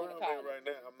else you want to call it. Right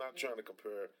now, I'm not trying to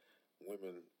compare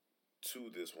women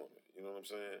to this woman. You know what I'm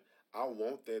saying? I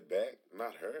want that back,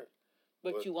 not her.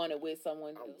 But you want it with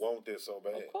someone else. I want that so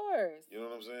bad. Of course. You know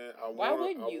what I'm saying? Why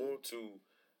wouldn't you? I want to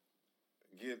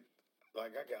get,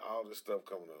 like, I got all this stuff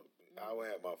coming up. I will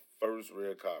have my first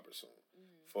red carpet soon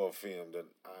for a film that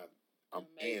I'm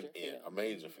in a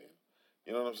major film.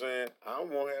 You know what I'm saying? I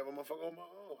won't have a motherfucker on my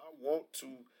own. I want to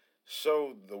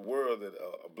show the world that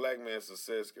a black man's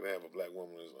success can have a black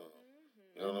woman as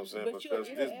you know what I'm saying? But because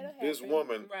it'll this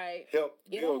woman right. helped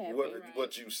It'll build happen,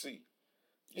 what you see.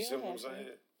 You see what I'm saying?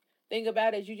 Thing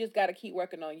about it is you just got to keep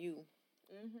working on you.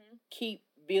 Mm-hmm. Keep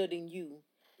building you.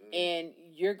 And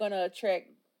you're going to attract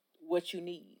what you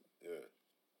need. Yeah.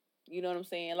 You know what I'm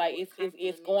saying? Like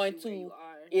it's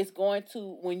going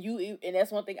to when you, and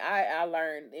that's one thing I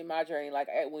learned in my journey. Like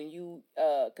when you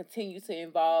continue to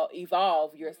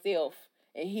evolve yourself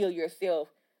and heal yourself,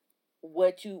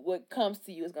 what comes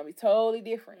to you is gonna be totally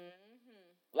different.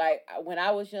 Mm-hmm. Like when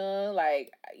I was young,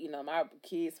 like my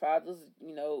kids' fathers,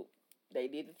 they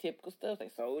did the typical stuff. They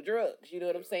sold drugs. You know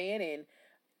what I'm saying? And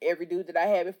every dude that I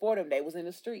had before them, they was in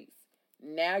the streets.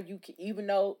 Now you can, even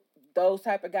though those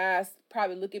type of guys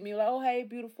probably look at me like, oh, hey,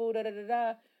 beautiful, da da da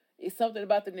da. It's something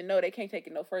about them to know they can't take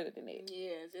it no further than that.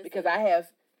 Yeah, because I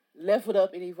have leveled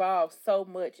up and evolved so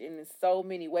much in so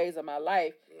many ways of my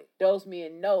life. Those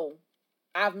men know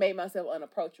I've made myself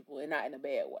unapproachable and not in a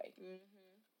bad way. Mm-hmm.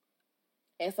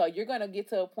 And so you're going to get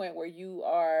to a point where you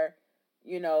are,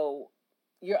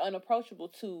 you're unapproachable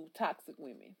to toxic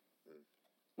women.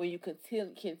 When you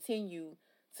continue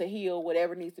to heal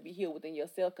whatever needs to be healed within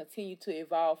yourself, continue to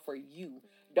evolve for you.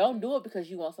 Mm-hmm. Don't do it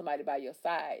because you want somebody by your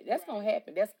side. That's going to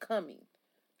happen. That's coming.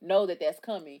 Know that that's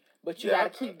coming, but you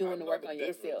got to keep doing the work on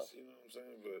yourself. You know what I'm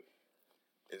saying? But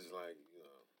it's like,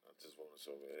 I just want to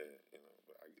show that, but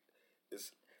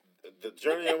it's the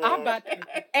journey I'm on.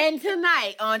 And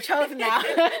tonight on Chosen now.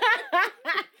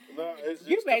 No, it's just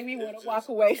you make me want to walk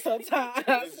away sometimes.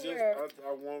 I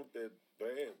want that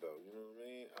bad though. You know what I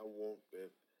mean? I want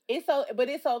that. But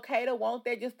it's okay to want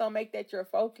that. Just don't make that your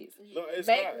focus. No, it's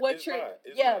make not. what it's you're not.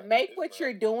 It's yeah. not. Make it's what not.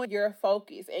 you're doing your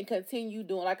focus and continue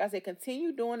doing. Like I said,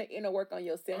 continue doing the inner work on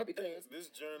yourself because this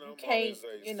journey I'm on is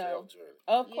a self journey.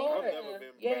 Of course, I've never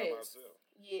been by myself.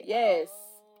 Yes.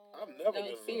 I've never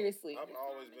been alone. Seriously. I've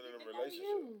always been in a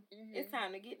relationship. Mm-hmm. It's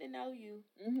time to get to know you.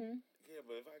 Mm-hmm. Yeah,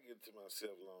 but if I get to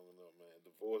myself long enough, man,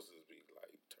 divorces be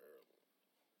like terrible.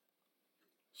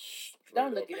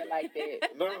 Don't look at it like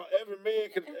that. No, every man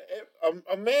can.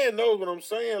 A man knows what I'm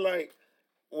saying. Like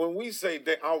when we say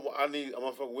that, I need a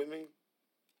motherfucker with me.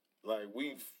 Like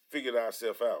we figured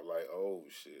ourselves out. Like oh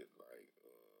shit. Like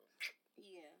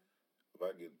if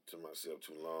I get to myself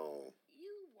too long, you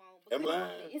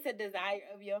won't. It's a desire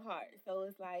of your heart. So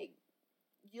it's like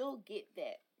you'll get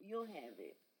that. You'll have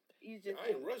it. I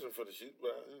ain't rushing for the shit,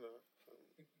 but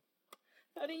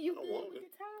So then you good with the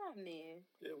time then.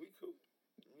 Yeah, we cool.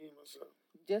 Me and myself.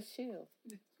 Just chill.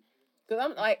 Cause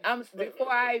I'm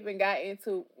before I even got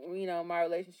into my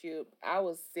relationship, I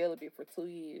was celibate for 2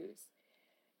 years,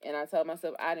 and I told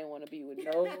myself I didn't want to be with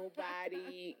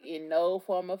nobody in no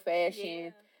form of fashion. Yeah.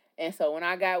 And so when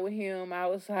I got with him, I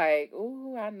was like,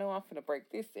 "Ooh, I know I'm finna break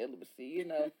this celibacy,"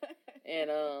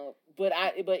 And but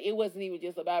it wasn't even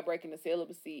just about breaking the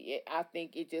celibacy. I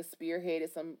think it just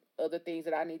spearheaded some other things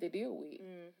that I need to deal with.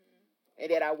 Mm-hmm. And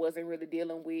that I wasn't really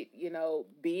dealing with,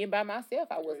 being by myself.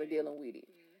 I wasn't dealing with it.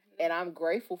 Mm-hmm. And I'm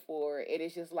grateful for it. And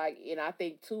it's just like, and I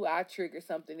think, too, I triggered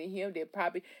something in him that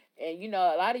probably, and,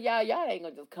 a lot of y'all ain't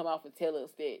going to just come off and tell us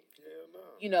that.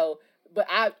 Hell no. But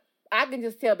I can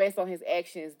just tell based on his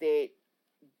actions that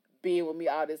being with me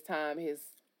all this time has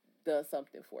done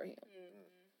something for him. Mm-hmm.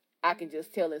 I can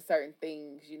just tell in certain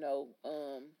things,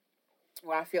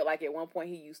 where I felt like at one point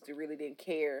he used to really didn't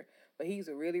care. But he's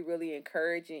really, really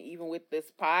encouraging, even with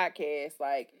this podcast.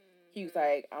 Like, he was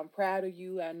like, I'm proud of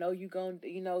you. I know you going to,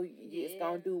 it's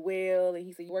going to do well. And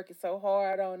he said, you're working so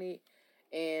hard on it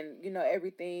and,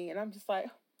 everything. And I'm just like,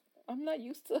 I'm not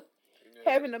used to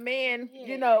having a man,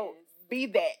 be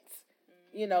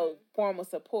that, form of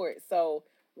support. So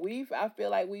I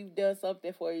feel like we've done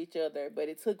something for each other. But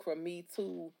it took for me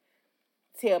to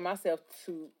tell myself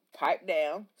to pipe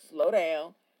down, slow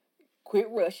down, quit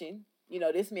rushing.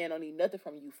 This man don't need nothing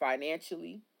from you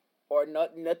financially or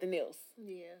nothing else.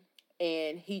 Yeah.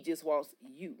 And he just wants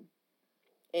you.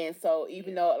 And so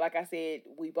even though, like I said,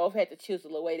 we both had to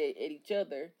chisel away at each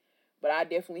other, but I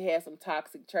definitely had some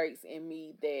toxic traits in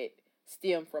me that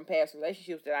stem from past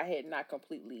relationships that I had not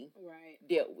completely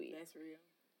dealt with. That's real.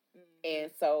 Mm-hmm.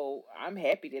 And so I'm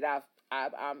happy that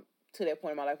I'm to that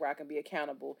point in my life where I can be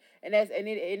accountable. And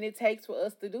it takes for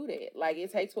us to do that. Like,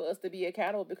 it takes for us to be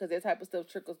accountable because that type of stuff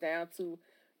trickles down to,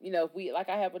 if we, like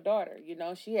I have a daughter,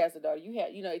 she has a daughter.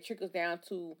 It trickles down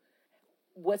to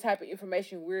what type of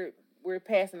information we're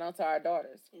passing on to our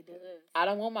daughters. It does. I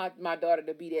don't want my daughter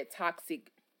to be that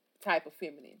toxic type of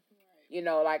feminine.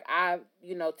 Right. Like I,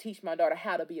 teach my daughter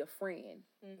how to be a friend,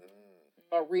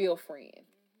 a real friend.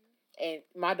 And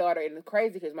my daughter, and it's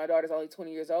crazy because my daughter's only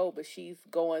 20 years old, but she's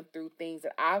going through things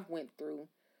that I've went through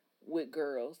with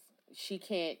girls. She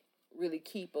can't really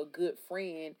keep a good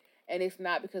friend, and it's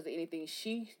not because of anything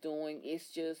she's doing. It's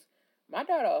just my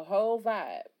daughter a whole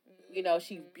vibe. You know,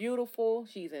 she's beautiful.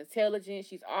 She's intelligent.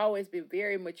 She's always been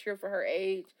very mature for her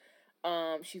age.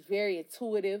 She's very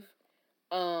intuitive.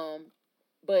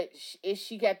 But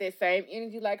she got that same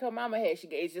energy like her mama had.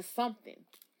 It's just something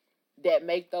that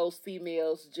make those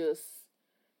females just,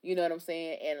 you know what I'm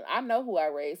saying? And I know who I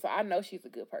raised, so I know she's a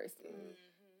good person.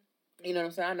 You know what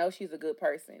I'm saying? I know she's a good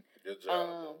person. Good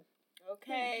job.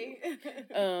 Okay.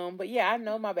 But yeah, I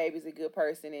know my baby's a good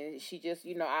person, and she just,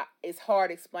 you know, it's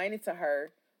hard explaining to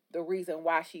her the reason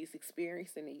why she's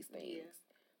experiencing these things. Yeah.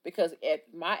 Because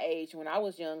at my age, when I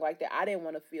was young like that, I didn't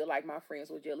want to feel like my friends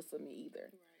were jealous of me either.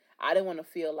 Right. I didn't want to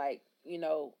feel like, you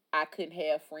know, I couldn't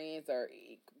have friends,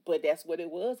 but that's what it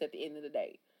was at the end of the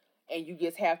day. And you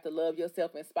just have to love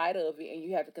yourself in spite of it, and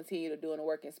you have to continue to doing the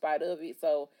work in spite of it.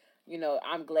 So, you know,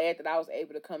 I'm glad that I was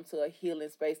able to come to a healing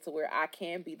space to where I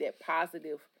can be that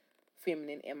positive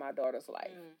feminine in my daughter's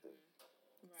life. Right.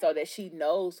 So that she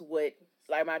knows what,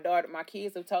 like my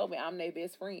kids have told me I'm their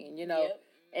best friend, you know. Yep.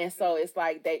 And so it's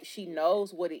like that she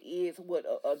knows what it is, what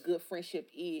a good friendship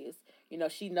is. You know,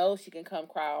 she knows she can come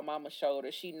cry on mama's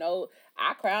shoulder. She knows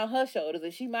I cry on her shoulders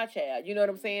and she my child. You know what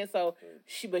I'm saying? So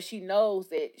she knows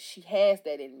that she has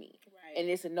that in me. Right. And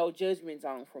it's a no judgment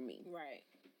zone for me. Right.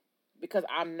 Because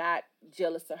I'm not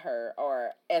jealous of her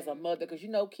or as a mother. Because, you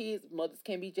know, mothers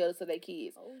can be jealous of their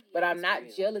kids. Oh, yeah, but I'm not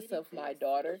jealous of my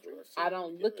daughter. I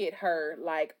don't look at her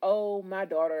like, oh, my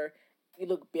daughter, you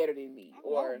look better than me.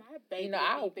 Or, you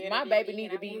know, my baby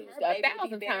need to be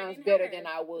 1,000 times better than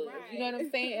I was. Right. You know what I'm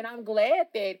saying? And I'm glad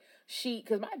that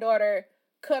because my daughter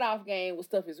cutoff game with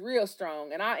stuff is real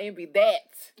strong, and I envy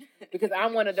that because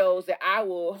I'm one of those that I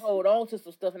will hold on to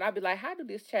some stuff, and I'll be like, how do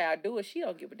this child do it? She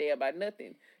don't give a damn about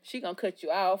nothing. She gonna cut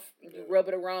you off, you rub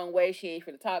it the wrong way, she ain't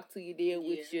finna talk to you, deal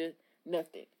with you,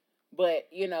 nothing. But,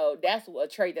 you know, that's a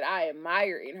trait that I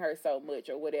admire in her so much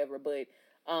or whatever. But,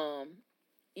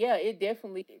 yeah, it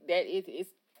definitely, it's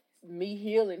me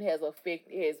healing has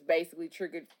basically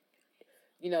triggered,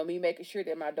 you know, me making sure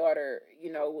that my daughter,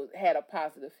 you know, had a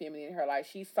positive feminine in her life.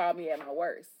 She saw me at my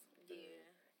worst.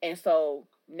 Yeah. And so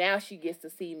now she gets to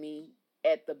see me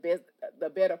at the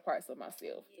better parts of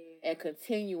myself, and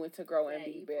continuing to grow and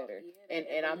be better.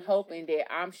 And I'm hoping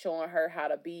that I'm showing her how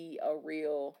to be a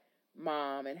real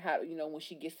mom, and how, you know, when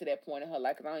she gets to that point in her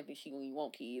life, because I don't think she really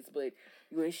want kids, but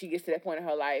when she gets to that point in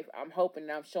her life, I'm hoping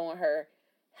that I'm showing her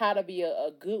how to be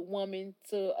a good woman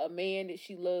to a man that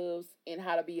she loves, and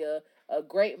how to be a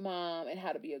great mom, and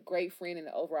how to be a great friend, and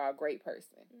an overall great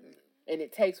person. Mm-hmm. And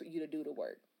it takes for you to do the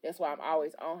work. That's why I'm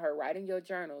always on her. Write in your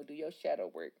journal, do your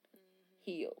shadow work,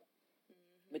 heal.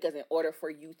 Because in order for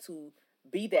you to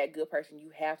be that good person,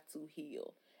 you have to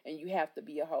heal, and you have to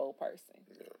be a whole person.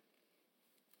 Yeah.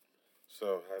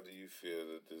 So how do you feel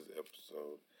that this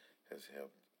episode has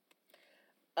helped?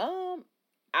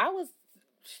 I was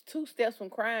 2 steps from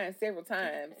crying several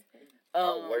times.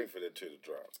 I'll wait for that tear to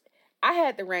drop. I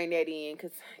had to rein that in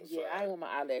because, I didn't want my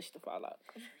eyelash to fall out.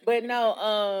 But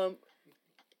no,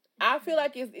 I feel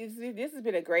like this has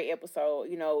been a great episode.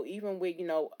 You know, even with, you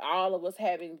know, all of us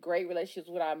having great relationships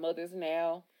with our mothers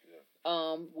now,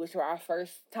 which were our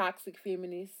first toxic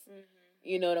feminists. Mm-hmm.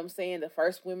 You know what I'm saying? The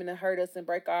first women to hurt us and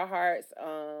break our hearts.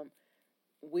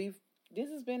 This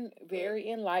has been very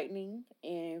enlightening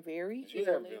and very healing.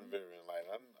 You have been very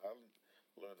enlightening. I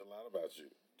learned a lot about you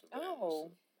today.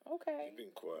 Oh, okay. You've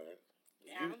been quiet.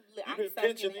 I'm been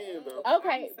pitching in, though.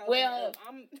 Okay, well,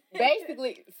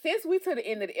 basically, since we to the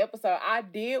end of the episode, I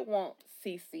did want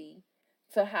Cece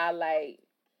to highlight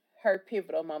her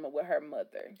pivotal moment with her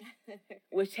mother,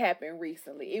 which happened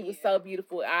recently. It was so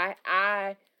beautiful.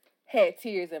 I had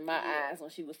tears in my eyes when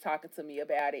she was talking to me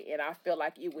about it, and I felt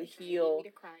like it would heal.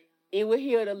 It would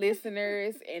heal the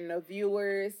listeners and the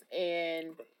viewers,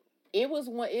 and it was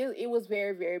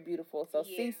very, very beautiful. So,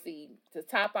 Cece, to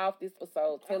top off this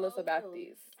episode, tell us about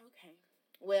this. Okay.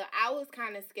 Well, I was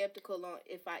kind of skeptical on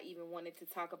if I even wanted to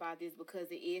talk about this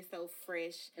because it is so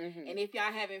fresh. Mm-hmm. And if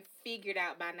y'all haven't figured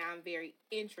out by now, I'm very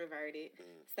introverted.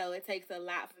 Mm-hmm. So it takes a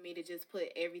lot for me to just put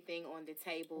everything on the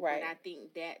table. Right. But I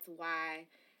think that's why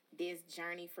this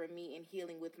journey for me in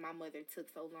healing with my mother took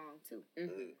so long, too.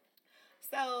 Mm-hmm.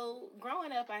 So,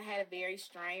 growing up, I had a very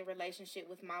strained relationship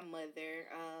with my mother.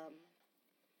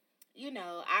 You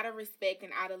know, out of respect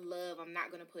and out of love, I'm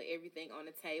not going to put everything on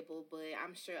the table, but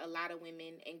I'm sure a lot of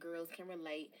women and girls can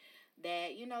relate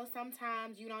that, you know,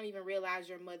 sometimes you don't even realize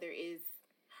your mother is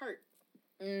hurt.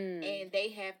 And they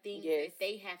have things that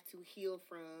they have to heal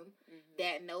from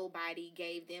that nobody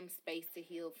gave them space to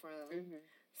heal from. Mm-hmm.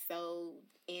 So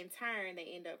in turn,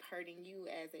 they end up hurting you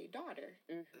as a daughter.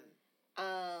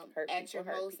 At your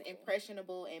most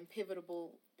impressionable and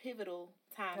pivotal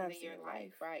times in your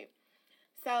life, right?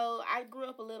 So I grew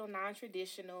up a little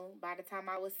non-traditional. By the time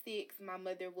I was 6, my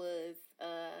mother was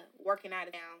working out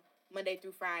of town Monday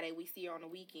through Friday. We see her on the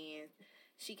weekends.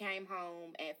 She came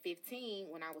home at 15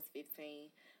 when I was 15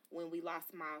 when we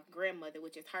lost my grandmother,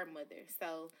 which is her mother.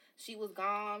 So she was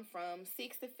gone from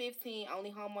 6 to 15, only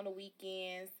home on the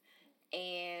weekends.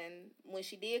 And when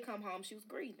she did come home, she was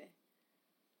grieving.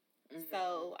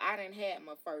 So I done had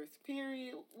my first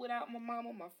period without my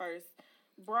mama, my first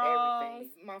bras,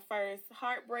 my first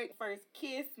heartbreak, first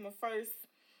kiss, my first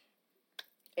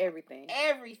everything,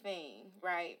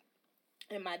 right?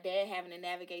 And my dad having to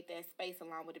navigate that space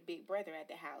along with a big brother at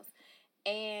the house.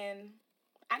 And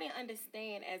I didn't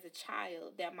understand as a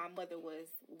child that my mother was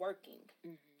working,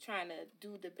 trying to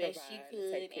do the best she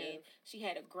could, and she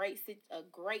had a great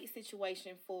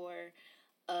situation for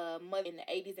a mother in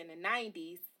the 80s and the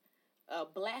 90s. A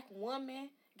black woman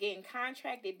getting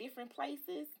contracted different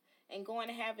places and going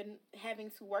to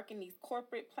having to work in these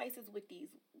corporate places with these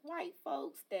white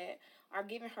folks that are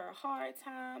giving her a hard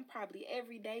time probably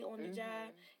every day on the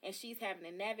job, and she's having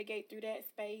to navigate through that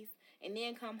space and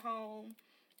then come home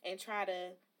and try to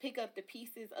pick up the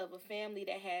pieces of a family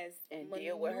that has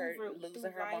maneuvered through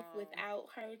life without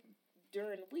her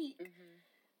during the week.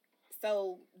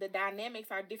 So the dynamics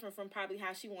are different from probably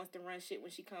how she wants to run shit when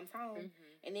she comes home.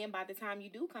 And then by the time you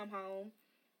do come home,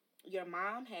 your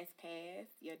mom has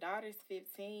passed, your daughter's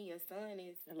 15, your son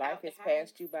is life has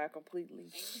passed you by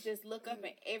completely. And you just look up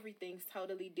and everything's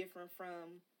totally different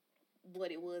from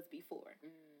what it was before.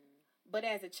 But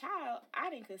as a child, I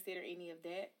didn't consider any of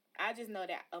that. I just know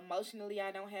that emotionally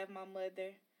I don't have my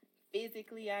mother.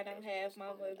 Physically, I don't have my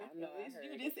mother. No, it's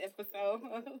you this episode.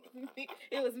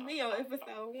 It was me on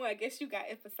episode 1. I guess you got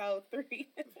episode 3.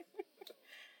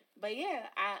 But yeah,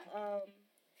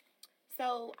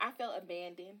 so I felt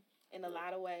abandoned in a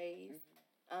lot of ways.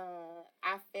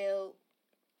 I felt,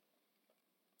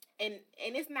 and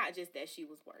it's not just that she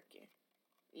was working.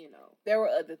 You know, there were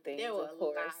other things. There were a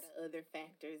lot of other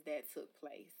factors that took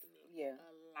place. Yeah,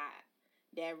 a lot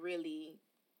that really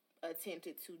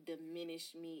attempted to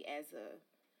diminish me as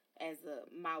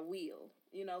my will.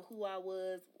 You know, who I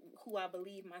was, who I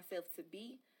believed myself to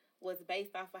be, was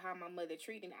based off of how my mother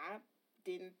treated me. I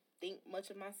didn't think much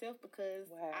of myself because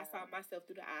I saw myself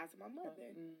through the eyes of my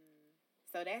mother.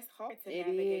 So that's hard to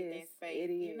navigate that space.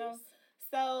 You know.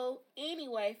 So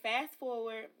anyway, fast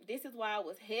forward. This is why I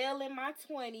was hell in my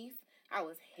 20s. I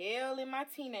was hell in my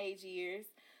teenage years.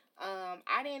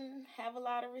 I didn't have a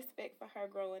lot of respect for her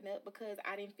growing up because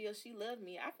I didn't feel she loved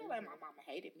me. I felt like my mama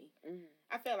hated me.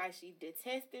 I felt like she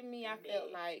detested me. I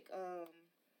felt like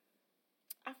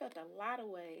I felt a lot of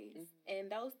ways,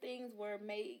 and those things were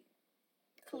made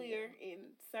clear in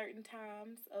certain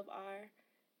times of our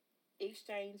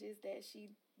exchanges that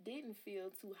she didn't feel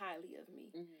too highly of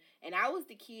me. And I was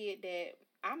the kid that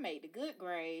I made the good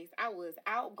grades. I was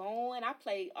outgoing. I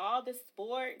played all the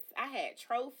sports. I had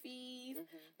trophies,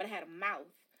 but I had a mouth.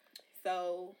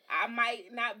 So I might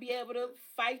not be able to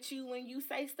fight you when you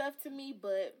say stuff to me,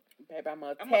 but babe, I'm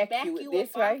gonna attack you with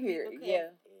this right here. Yeah,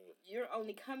 you're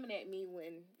only coming at me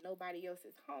when nobody else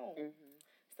is home.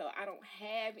 So I don't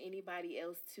have anybody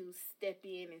else to step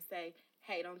in and say,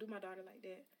 hey, don't do my daughter like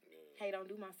that. Hey, don't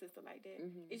do my sister like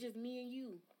that. It's just me and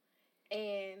you.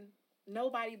 And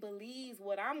nobody believes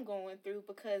what I'm going through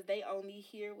because they only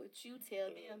hear what you tell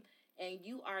them. And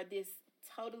you are this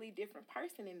totally different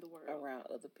person in the world. Around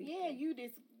other people. Yeah,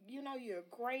 you're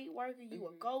a great worker. You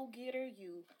a go-getter.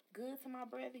 You good to my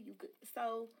brother. You good.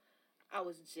 So I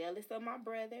was jealous of my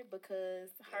brother because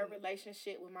her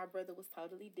relationship with my brother was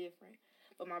totally different.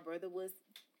 But my brother was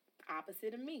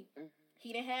opposite of me.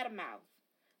 He didn't have a mouth,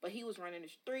 but he was running the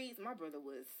streets. My brother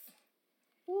was,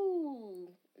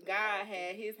 God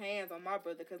had his hands on my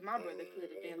brother because my brother could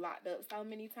have been locked up so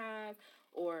many times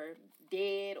or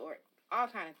dead or all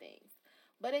kind of things.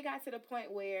 But it got to the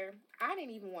point where I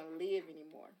didn't even want to live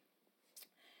anymore.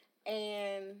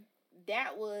 And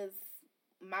that was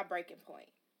my breaking point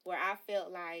where I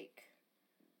felt like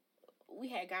we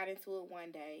had got into it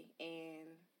one day and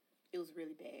it was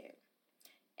really bad.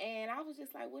 And I was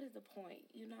just like, what is the point?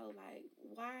 You know, like,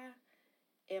 why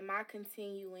am I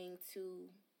continuing to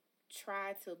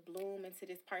try to bloom into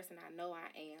this person I know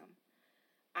I am?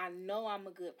 I know I'm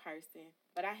a good person,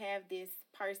 but I have this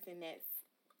person that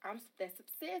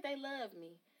says they love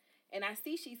me. And I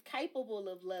see she's capable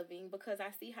of loving because I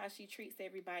see how she treats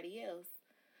everybody else.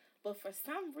 But for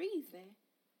some reason,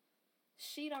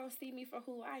 she don't see me for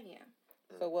who I am.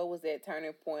 So what was that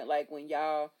turning point like when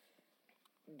y'all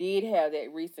did have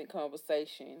that recent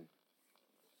conversation,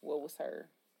 what was her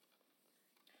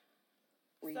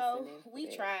reasoning? So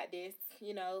we tried this,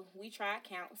 we tried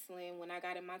counseling when I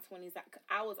got in my 20s.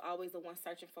 I was always the one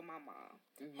searching for my mom.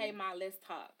 Mm-hmm. Hey, Ma, let's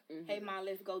talk. Mm-hmm. Hey, Ma,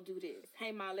 let's go do this.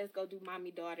 Hey, Ma, let's go do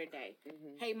mommy-daughter day.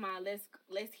 Mm-hmm. Hey, Ma,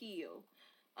 let's heal.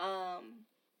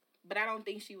 But I don't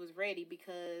think she was ready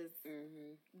because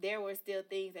there were still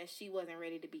things that she wasn't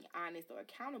ready to be honest or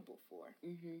accountable for.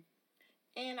 Mm-hmm.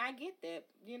 And I get that,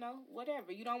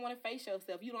 whatever. You don't want to face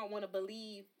yourself. You don't want to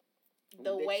believe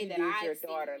the way that I your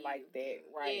daughter like that,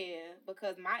 right? Yeah,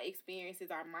 because my experiences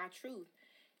are my truth,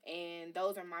 and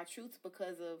those are my truths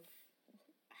because of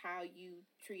how you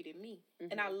treated me.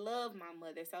 Mm-hmm. And I love my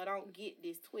mother, so don't get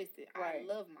this twisted. Right.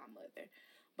 I love my mother,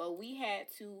 but we had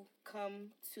to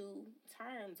come to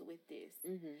terms with this.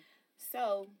 Mm-hmm.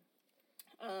 So,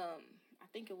 I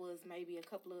think it was maybe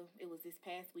it was this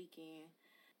past weekend.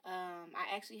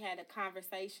 I actually had a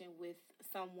conversation with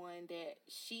someone that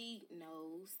she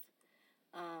knows.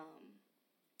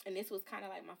 And this was kind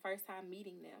of like my first time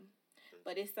meeting them.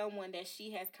 But it's someone that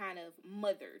she has kind of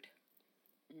mothered.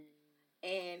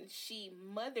 And she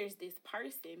mothers this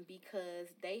person because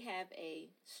they have a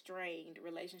strained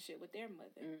relationship with their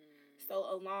mother. So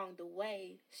along the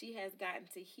way, she has gotten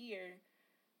to hear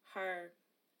her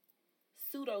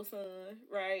pseudo-son,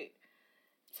 right,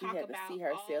 talk about see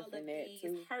herself all of these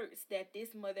hurts that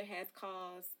this mother has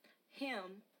caused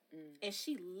him. And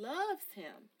she loves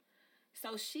him.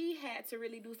 So she had to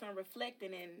really do some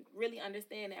reflecting and really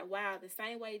understand that, wow, the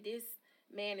same way this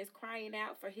man is crying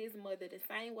out for his mother, the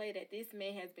same way that this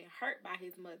man has been hurt by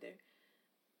his mother,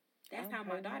 that's how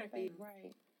my daughter feels.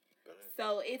 Right.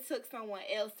 So it took someone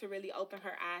else to really open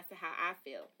her eyes to how I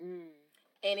felt.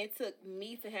 And it took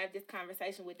me to have this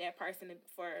conversation with that person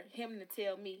for him to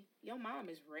tell me, your mom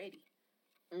is ready.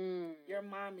 Your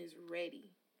mom is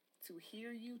ready to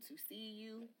hear you, to see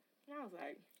you. And I was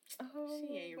like, oh,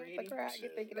 she ain't ready. You're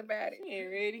thinking about it. She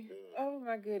ain't ready. Oh,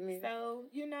 my goodness. So,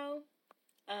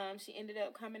 she ended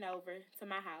up coming over to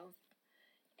my house.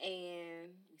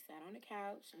 And we sat on the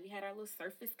couch. And we had our little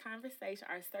surface conversation,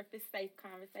 our surface safe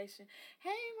conversation. Hey,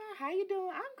 Ma, how you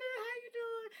doing? I'm good. How you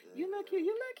doing? You look cute.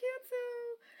 You look cute,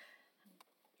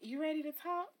 too. You ready to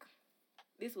talk?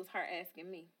 This was her asking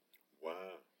me. Wow.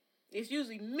 It's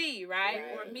usually me, right?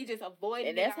 Or me just avoiding.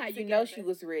 And that's how you know she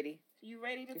was ready. You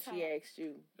ready to talk? She asked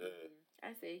you.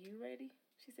 I said, you ready?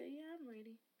 She said, yeah, I'm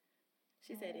ready.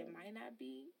 She said, it might not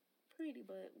be pretty,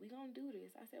 but we gonna do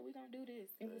this. I said, we gonna do this.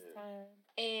 It was time.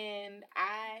 And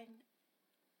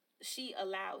she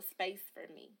allowed space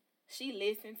for me. She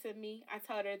listened to me. I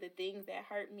told her the things that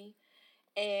hurt me.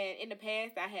 And in the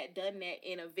past, I had done that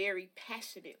in a very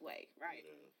passionate way, right?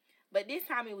 But this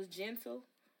time it was gentle.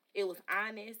 It was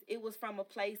honest. It was from a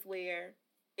place where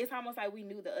it's almost like we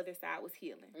knew the other side was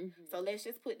healing. So let's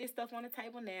just put this stuff on the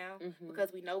table now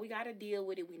because we know we got to deal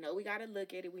with it. We know we got to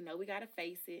look at it. We know we got to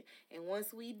face it. And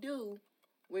once we do,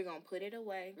 we're going to put it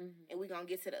away and we're going to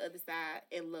get to the other side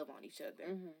and love on each other.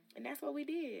 And that's what we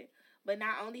did. But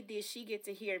not only did she get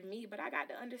to hear me, but I got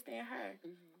to understand her.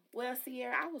 Well,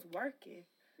 Ciera, I was working.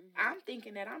 I'm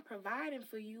thinking that I'm providing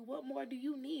for you. What more do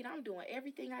you need? I'm doing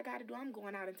everything I got to do. I'm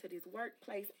going out into this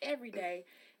workplace every day,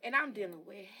 and I'm dealing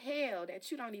with hell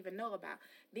that you don't even know about.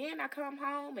 Then I come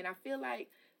home, and I feel like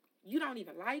you don't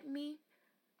even like me.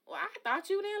 Well, I thought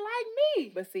you didn't like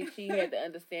me. But see, she had to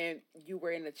understand you were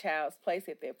in a child's place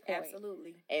at that point.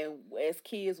 Absolutely. And as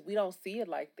kids, we don't see it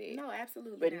like that. No,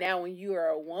 absolutely But not. Now when you are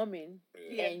a woman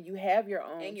and you have your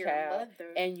own and child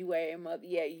and you are a mother,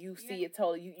 you see it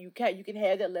totally. You can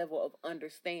have that level of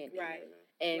understanding. Right.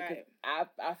 And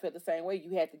I feel the same way.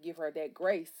 You had to give her that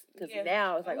grace because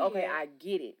now it's like, I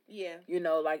get it. Yeah.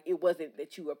 Like it wasn't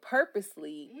that you were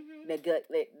purposely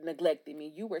neglecting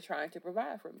me. You were trying to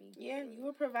provide for me. Yeah, you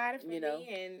were providing for me.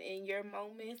 And in your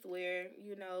moments where,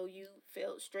 you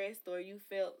felt stressed or you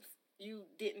felt you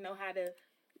didn't know how to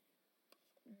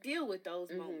deal with those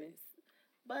moments.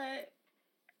 But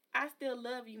I still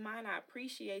love you, Ma, and I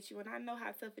appreciate you, and I know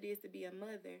how tough it is to be a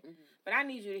mother. But I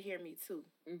need you to hear me, too.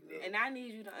 And I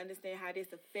need you to understand how this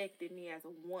affected me as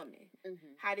a woman,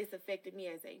 how this affected me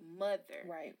as a mother,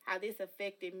 how this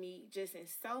affected me just in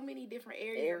so many different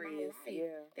areas of my life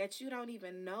that you don't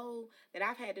even know, that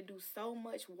I've had to do so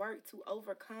much work to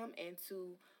overcome and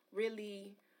to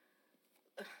really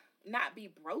not be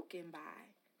broken by,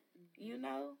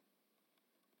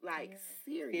 like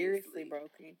seriously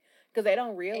broken. Because they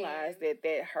don't realize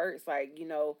that hurts. Like,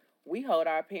 we hold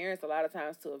our parents a lot of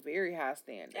times to a very high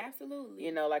standard.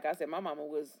 Absolutely. Like I said, my mama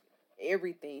was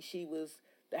everything. She was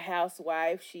the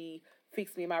housewife. She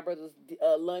fixed me and my brother's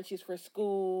lunches for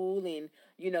school, and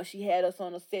she had us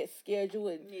on a set schedule,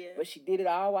 and but she did it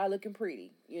all while looking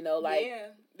pretty.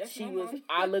 She was.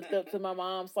 I looked up to my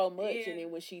mom so much, and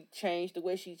then when she changed the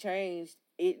way she changed,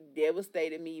 it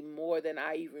devastated me more than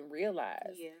I even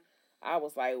realized. Yeah. I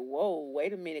was like, whoa,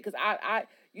 wait a minute. Because I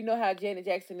how Janet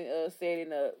Jackson said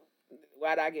in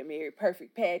Why Did I Get Married?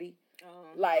 Perfect Patty.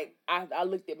 Like, I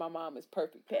looked at my mom as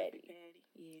perfect Patty.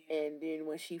 Yeah. And then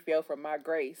when she fell from my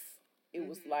grace, it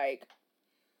was like,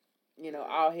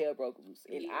 all hell broke loose.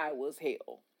 And I was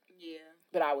hell. Yeah.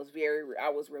 But I was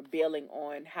rebelling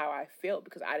on how I felt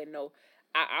because I didn't know.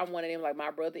 I'm one of them, like, my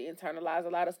brother internalized a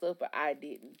lot of stuff, but I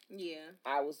didn't. Yeah.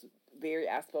 I was very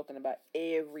outspoken about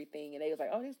everything, and they was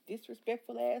like, oh, this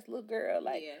disrespectful ass little girl.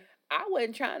 Like, I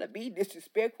wasn't trying to be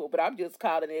disrespectful, but I'm just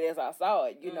calling it as I saw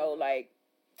it. It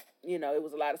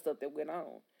was a lot of stuff that went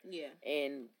on. Yeah.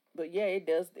 But yeah, it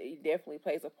definitely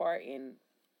plays a part in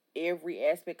every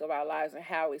aspect of our lives, and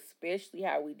especially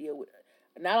how we deal with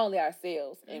not only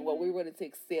ourselves and what we're willing to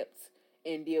accept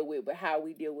and deal with, but how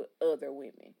we deal with other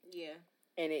women. Yeah.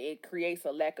 And it creates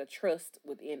a lack of trust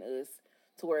within us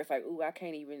to where it's like, ooh, I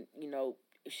can't even,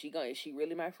 is she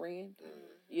really my friend?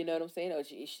 You know what I'm saying? Or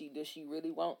does she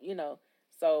really want,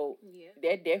 So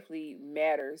that definitely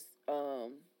matters.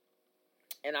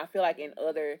 And I feel like in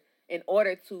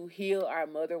order to heal our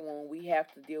mother wound, we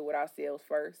have to deal with ourselves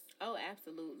first. Oh,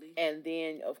 absolutely. And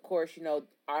then, of course,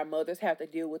 our mothers have to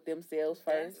deal with themselves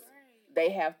first. That's right. They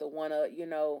have to want to,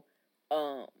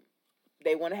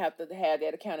 they want to have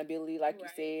that accountability, like you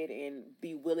said, and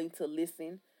be willing to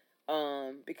listen,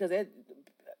 because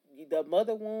the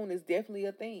mother wound is definitely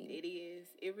a thing. It is.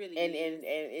 It really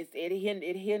is. And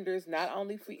it hinders not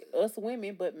only for us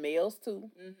women but males too,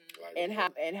 and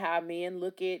how men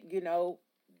look at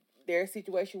their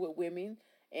situation with women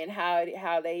and how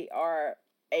they are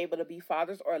able to be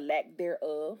fathers or lack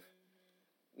thereof.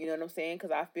 You know what I'm saying?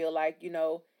 Because I feel like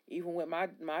even with my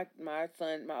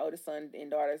son, my oldest son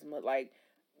and daughters, like,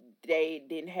 they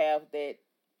didn't have that.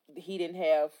 He didn't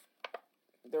have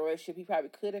the relationship he probably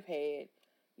could have had,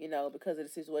 because of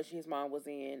the situation his mom was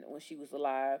in when she was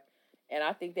alive. And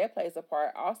I think that plays a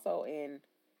part also in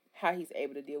how he's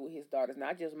able to deal with his daughters,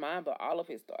 not just mine, but all of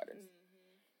his daughters.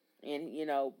 And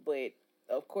but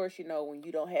of course, when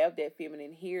you don't have that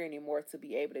feminine here anymore to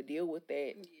be able to deal with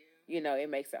that, it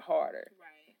makes it harder.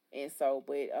 Right. And so,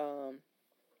 but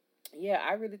yeah,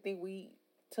 I really think we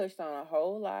touched on a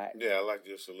whole lot. Yeah, I like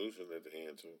your solution at the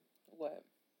end too. What?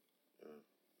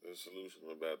 The solution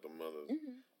about the mothers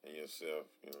and yourself.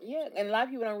 Yeah, and a lot of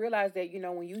people don't realize that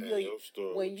when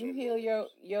you heal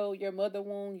your mother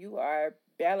wound, you are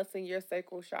balancing your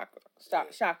sacral chakra.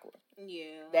 Chakra.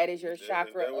 Yeah. That is your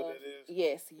chakra of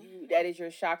yes. That is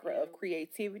your chakra of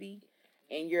creativity,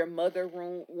 and your mother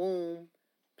womb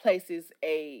places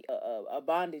a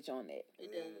bondage on that.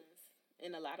 It does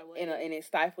in a lot of ways, and it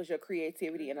stifles your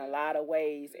creativity in a lot of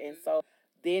ways, and so.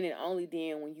 Then and only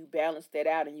then, when you balance that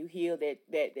out and you heal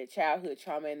that childhood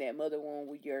trauma and that mother wound,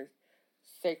 will your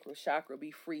sacral chakra be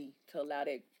free to allow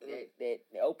that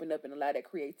open up and allow that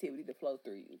creativity to flow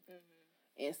through you.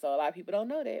 And so a lot of people don't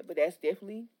know that, but that's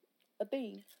definitely a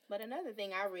thing. But another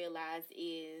thing I realized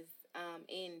is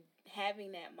in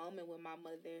having that moment with my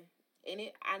mother, and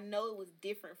I know it was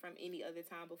different from any other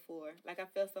time before. Like, I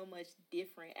felt so much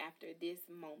different after this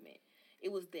moment.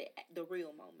 It was the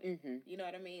real moment. You know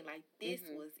what I mean? Like, this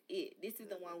was it. This is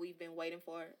the one we've been waiting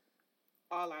for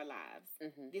all our lives.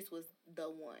 This was the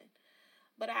one.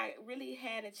 But I really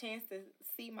had a chance to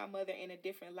see my mother in a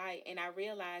different light, and I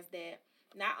realized that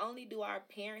not only do our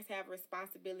parents have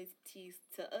responsibilities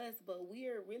to us, but we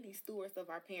are really stewards of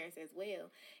our parents as well.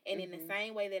 And in the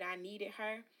same way that I needed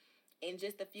her, in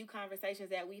just a few conversations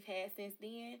that we've had since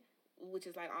then, which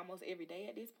is like almost every day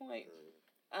at this point,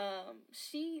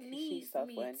 she needs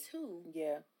me funny. Too.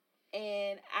 Yeah.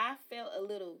 And I felt a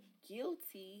little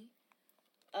guilty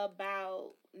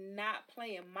about not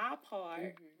playing my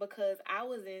part because I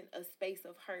was in a space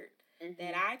of hurt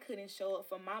that I couldn't show up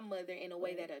for my mother in a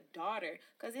way that a daughter,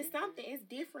 because it's something, it's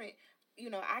different.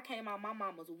 I came out my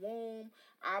mama's womb.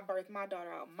 I birthed my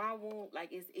daughter out my womb.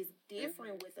 Like, it's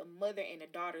different with a mother and a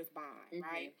daughter's bond,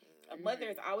 right? A mother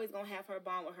is always going to have her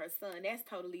bond with her son. That's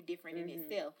totally different in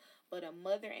itself. But a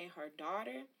mother and her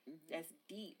daughter, that's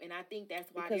deep. And I think that's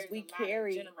why because there's a lot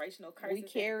of generational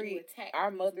curses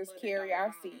our mothers carry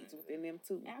our seeds within them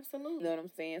too. Absolutely. You know what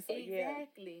I'm saying? So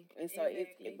exactly. Yeah. And so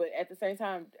but at the same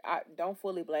time, I don't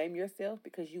fully blame yourself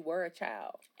because you were a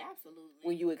child. Absolutely.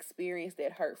 When you experienced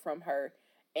that hurt from her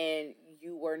and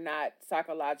you were not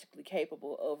psychologically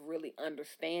capable of really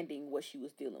understanding what she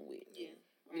was dealing with. Yeah.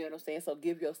 You know what I'm saying? So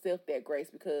give yourself that grace,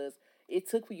 because it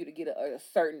took for you to get a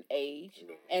certain age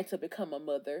and to become a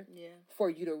mother for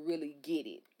you to really get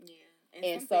it. Yeah.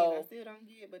 And so I still don't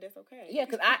get, but that's okay. Yeah,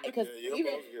 because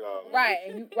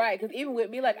even with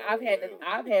me, like I've had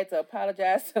to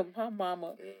apologize to my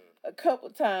mama a couple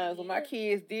times when my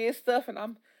kids did stuff, and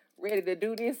I'm ready to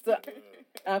do this stuff.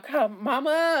 I call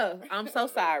Mama, I'm so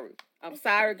sorry. I'm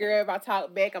sorry, girl, if I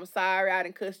talk back. I'm sorry I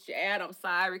done cussed you out. I'm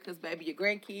sorry because, baby, your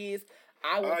grandkids,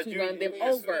 I want to run them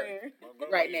over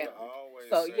right now.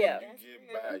 So, yeah. You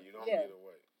get by, you don't get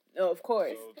away. No, of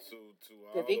course. So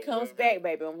if it comes back,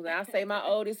 baby, when I say my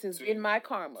oldest is in my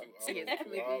karma. To all the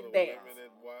women that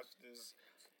watch this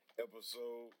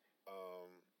episode,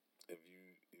 if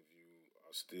you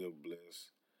are still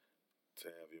blessed to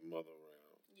have your mother around,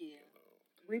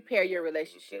 repair your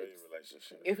relationships.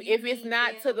 If it's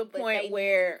not to the point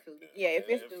where, if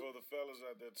it's and for the fellas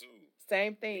out there too,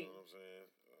 same thing. You know what I'm saying?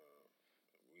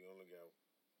 We only got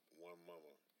one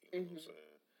mama. You know what I'm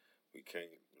saying? We can't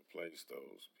replace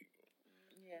those people.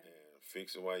 And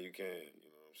fix it while you can. You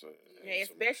know what I'm saying? Yeah,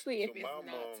 especially if it's my not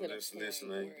mom to the that's point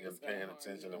listening where and paying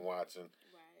attention and watching.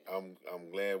 I'm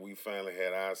glad we finally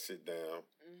had our sit down.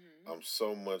 I'm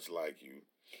so much like you.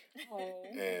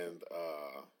 And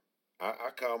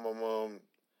I call my mom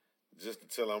just to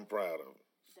tell her I'm proud of her.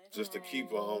 Just to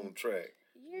keep her on track.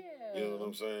 Yeah. You know what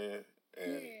I'm saying?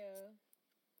 And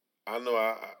I know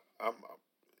I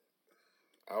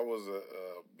was a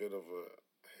bit of a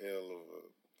hell of a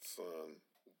son.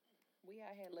 We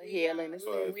out here a little hell in this.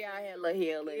 We out here a little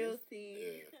hell in this.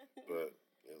 Yeah, but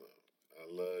I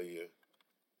love you,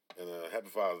 and happy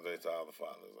Father's Day to all the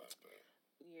fathers out there.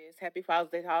 Yes, happy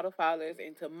Father's Day to all the fathers,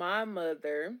 and to my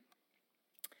mother.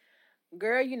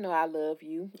 Girl, you know I love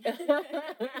you.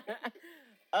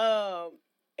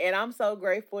 And I'm so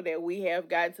grateful that we have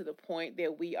gotten to the point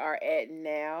that we are at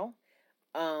now.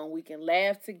 We can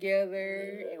laugh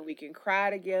together and we can cry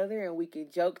together and we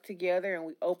can joke together and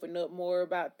we open up more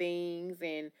about things.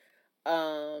 And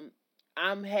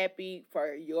I'm happy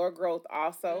for your growth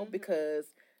also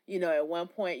because, at one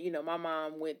point, my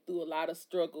mom went through a lot of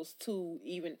struggles too,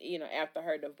 even, after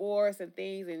her divorce and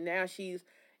things. And now she's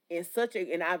in such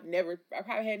a, and I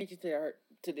probably hadn't mentioned to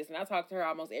this, and I talk to her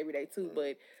almost every day too,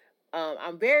 but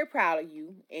I'm very proud of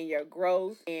you and your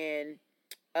growth and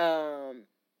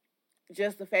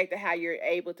just the fact that how you're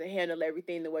able to handle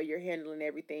everything the way you're handling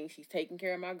everything. She's taking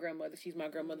care of my grandmother. She's my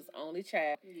grandmother's only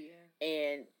child. Yeah.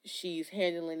 And she's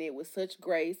handling it with such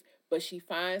grace, but she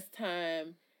finds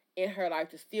time in her life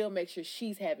to still make sure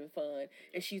she's having fun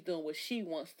and she's doing what she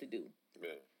wants to do.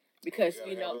 Yeah. Because,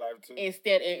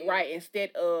 instead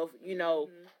of,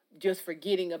 just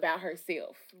forgetting about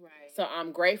herself. Right. So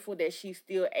I'm grateful that she's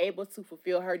still able to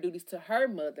fulfill her duties to her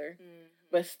mother,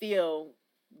 but still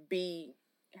be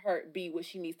what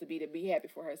she needs to be happy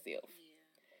for herself.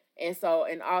 Yeah. And so,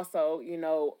 and also,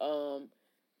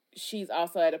 she's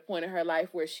also at a point in her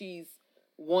life where she's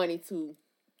wanting to,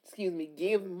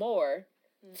 give more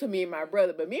to me and my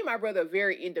brother. But me and my brother are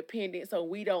very independent, so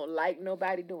we don't like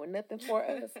nobody doing nothing for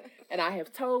us. And I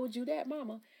have told you that,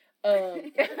 Mama.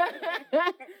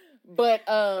 But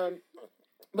my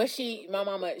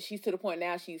mama, she's to the point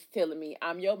now she's telling me,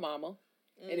 I'm your mama.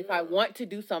 And if I want to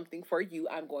do something for you,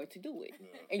 I'm going to do it.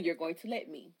 And you're going to let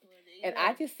me. And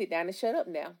I just sit down and shut up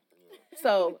now.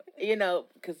 So,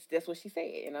 because that's what she said.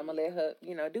 And I'm going to let her,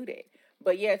 do that.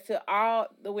 But yeah, to all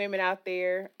the women out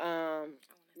there,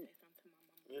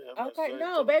 okay,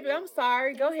 no, baby, I'm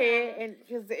sorry. Go ahead. And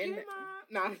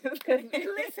no, because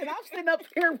listen, I'm sitting up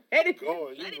here ready.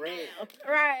 Go, you ready?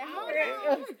 Right.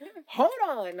 Hold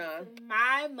on now.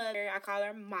 My mother, I call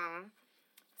her Ma.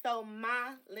 So,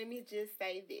 Ma, let me just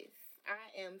say this.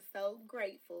 I am so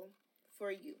grateful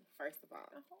for you, first of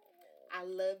all. I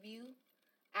love you.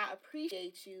 I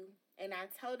appreciate you. And I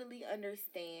totally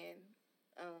understand.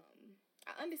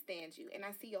 I understand you. And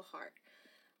I see your heart.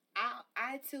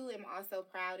 I too am also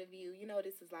proud of you.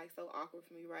 This is like so awkward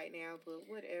for me right now, but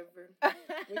whatever.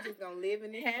 We're just gonna live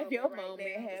in this moment. Have your moment.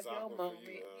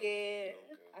 Yeah. Okay.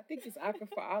 I think it's awkward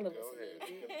for all of us.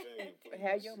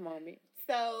 Have your moment.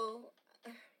 So,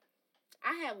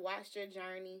 I have watched your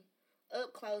journey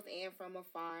up close and from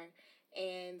afar,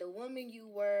 and the woman you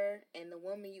were and the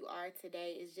woman you are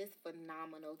today is just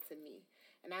phenomenal to me.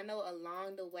 And I know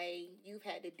along the way you've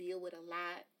had to deal with a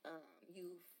lot.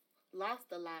 You've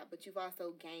lost a lot, but you've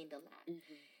also gained a lot.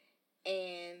 Mm-hmm.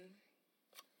 And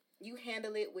you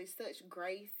handle it with such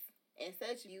grace and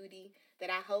such beauty that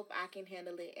I hope I can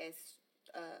handle it as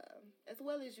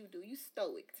well as you do. You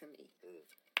stoic to me.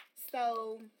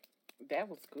 So that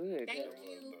was good. Thank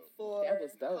you for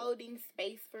holding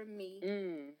space for me.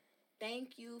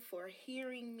 thank you for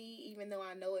hearing me, even though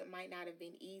I know it might not have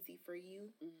been easy for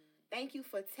you. Mm-hmm. Thank you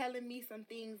for telling me some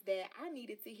things that I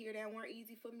needed to hear that weren't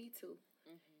easy for me too.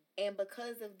 Mm-hmm. And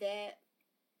because of that,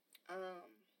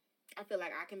 I feel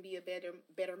like I can be a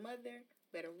better mother,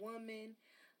 better woman.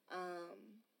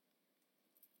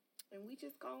 And we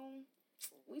just gonna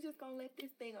let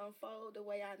this thing unfold the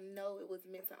way I know it was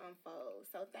meant to unfold.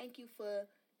 So thank you for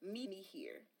meeting me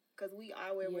here, because we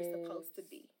are where we're supposed to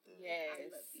be. Yes. I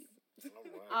love you.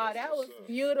 Oh, that was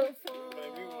beautiful.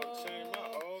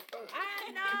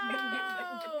 I know.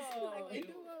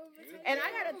 And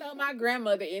I gotta throw my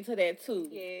grandmother into that too,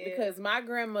 because my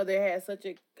grandmother had such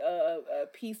a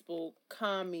peaceful,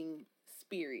 calming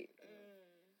spirit.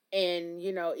 And,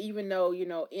 even though,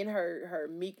 in her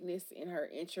meekness, in her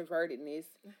introvertedness,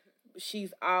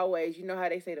 she's always, how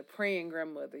they say, the praying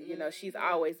grandmother. She's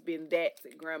always been that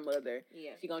grandmother.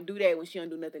 Yeah. She gonna do that when she don't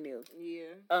do nothing else.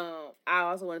 Yeah. I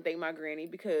also want to thank my granny,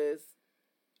 because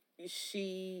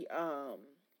she,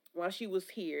 while she was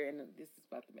here, and this is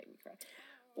about to make me cry.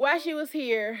 While she was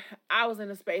here, I was in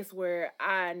a space where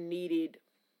I needed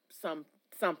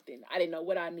something. I didn't know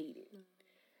what I needed.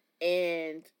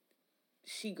 And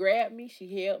she grabbed me,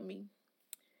 she held me.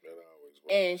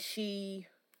 And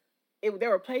there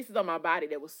were places on my body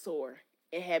that was sore.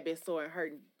 It had been sore and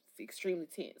hurting, extremely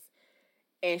tense.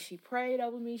 And she prayed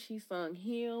over me. She sung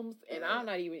hymns. And I'm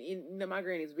not even, my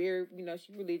granny is very,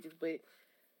 she's religious, but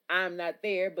I'm not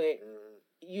there. But,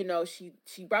 she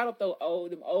brought up them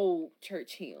old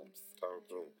church hymns.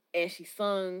 And she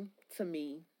sung to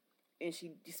me. And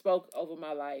she spoke over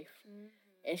my life. Mm-hmm.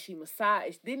 And she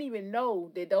massaged. Didn't even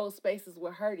know that those spaces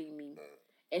were hurting me.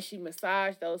 And she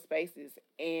massaged those spaces.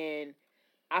 And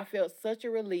I felt such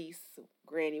a release,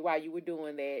 Granny, while you were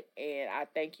doing that. And I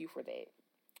thank you for that.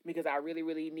 Because I really,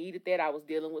 really needed that. I was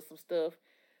dealing with some stuff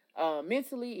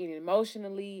mentally and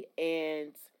emotionally.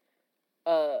 And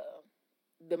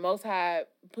the Most High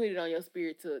put it on your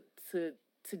spirit to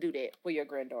do that for your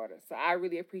granddaughter. So I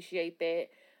really appreciate that.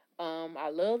 I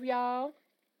love y'all.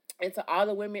 And to all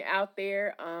the women out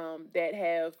there that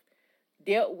have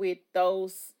dealt with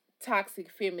those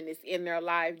toxic feminists in their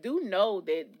life, do know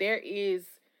that there is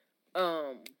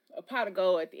a pot of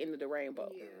gold at the end of the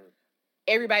rainbow. Yeah.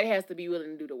 Everybody has to be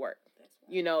willing to do the work. Right.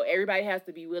 Everybody has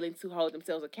to be willing to hold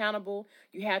themselves accountable.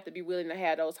 You have to be willing to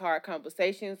have those hard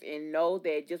conversations and know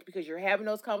that just because you're having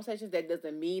those conversations, that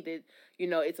doesn't mean that,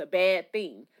 it's a bad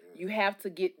thing. You have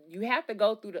to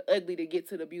go through the ugly to get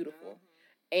to the beautiful.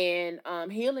 And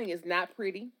healing is not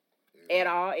pretty at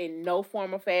all, in no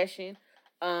form or fashion.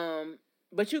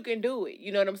 But you can do it.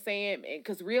 You know what I'm saying?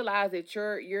 Because realize that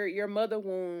your mother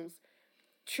wounds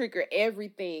trigger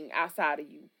everything outside of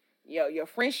you. Your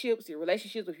friendships, your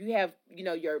relationships. If you have,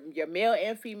 your male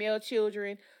and female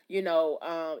children,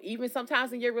 even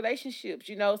sometimes in your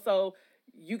relationships, so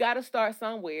you got to start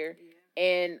somewhere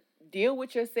and deal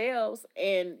with yourselves,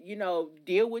 and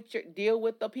deal with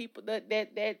the people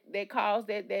that cause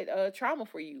that trauma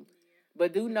for you.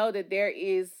 But do know that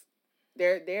there's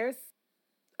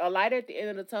a light at the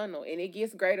end of the tunnel, and it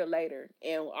gets greater later.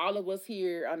 And all of us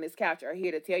here on this couch are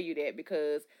here to tell you that,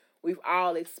 because we've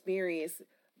all experienced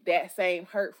that same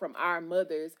hurt from our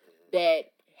mothers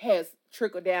that has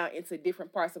trickled down into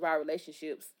different parts of our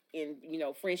relationships, and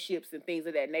friendships and things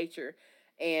of that nature.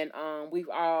 And we've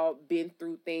all been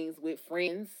through things with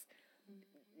friends,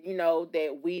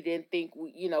 that we didn't think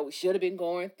we should have been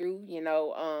going through.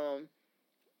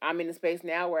 I'm in a space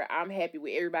now where I'm happy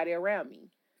with everybody around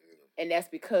me. And that's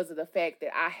because of the fact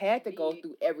that I had to go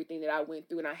through everything that I went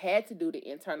through, and I had to do the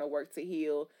internal work to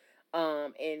heal,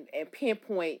 and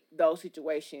pinpoint those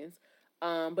situations.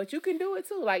 But you can do it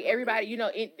too. Like everybody,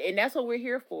 and that's what we're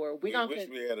here for. We wish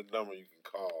we had a number you can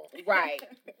call. Right.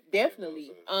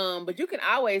 Definitely. But you can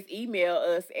always email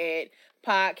us at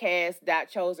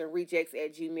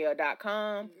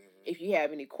podcast.chosenrejects@gmail.com. If you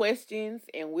have any questions,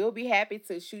 and we'll be happy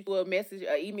to shoot you a message,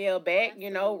 or email back,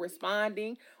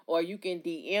 responding. Or you can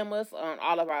DM us on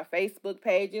all of our Facebook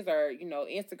pages, or,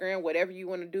 Instagram, whatever you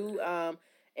want to do.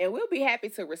 And we'll be happy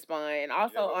to respond. And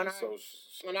also on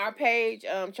our page,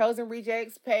 Chosen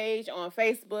Rejects page on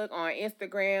Facebook, on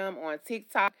Instagram, on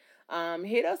TikTok.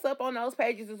 Hit us up on those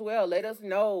pages as well. Let us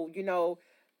know,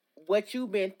 what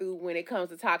you've been through when it comes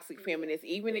to toxic feminists.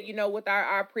 Even, with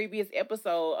our previous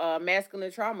episode,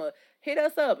 masculine trauma, hit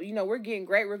us up. We're getting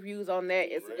great reviews on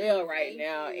that as well right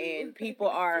now. And people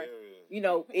are,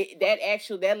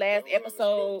 that last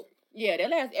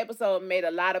episode made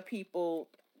a lot of people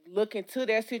look into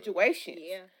their situations.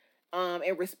 Yeah.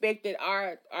 And respected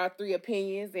our three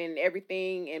opinions and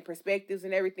everything, and perspectives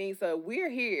and everything. So we're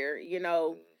here,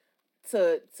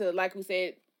 to like we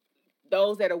said,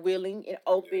 those that are willing and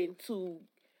open to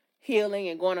healing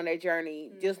and going on their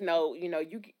journey, just know,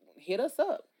 you hit us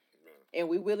up. And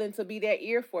we're willing to be that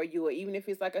ear for you. Or even if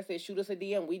it's, like I said, shoot us a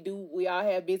DM. We all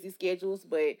have busy schedules,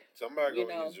 but somebody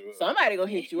gonna hit you up. Somebody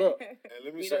gonna hit you up. And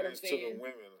let me say this to the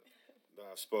women that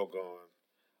I spoke on.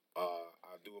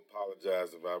 I do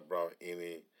apologize if I brought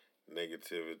any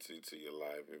negativity to your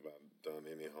life, if I've done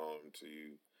any harm to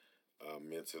you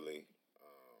mentally.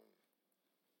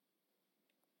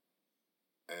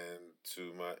 And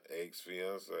to my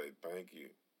ex-fiance, thank you.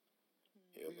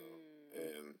 And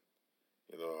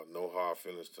no hard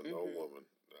feelings to no woman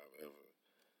that I've ever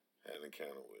had an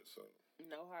encounter with. So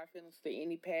no hard feelings to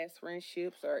any past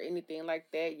friendships or anything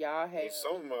like that. Y'all have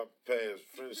some of my past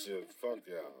friendships. Fuck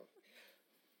y'all.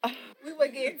 We were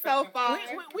getting so far.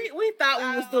 We thought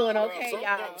we was doing okay,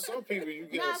 y'all. Some people you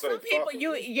can't say. Some people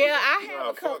I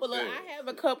have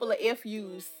a couple of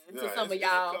FUs to some of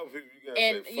y'all,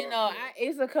 and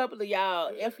it's a couple of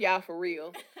y'all F y'all for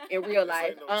real in real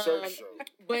life.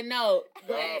 But no,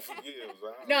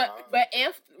 but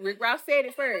F Rick Ross said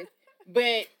it first,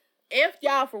 but F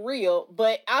y'all for real.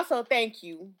 But also thank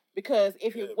you, because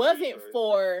if it wasn't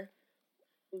for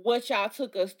what y'all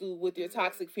took us through with your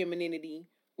toxic femininity,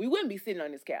 we wouldn't be sitting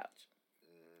on this couch.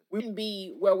 We wouldn't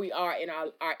be where we are in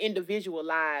our individual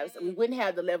lives. We wouldn't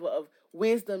have the level of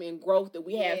wisdom and growth that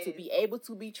we have to be able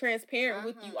to be transparent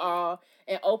with you all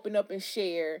and open up and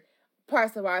share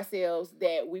parts of ourselves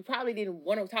that we probably didn't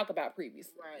want to talk about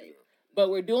previously. Right.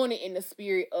 But we're doing it in the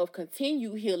spirit of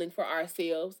continued healing for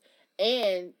ourselves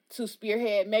and to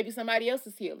spearhead maybe somebody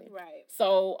else's healing. Right.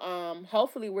 So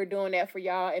hopefully we're doing that for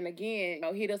y'all. And again,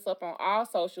 hit us up on all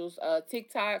socials,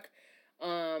 TikTok,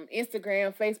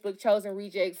 Instagram, Facebook, Chosen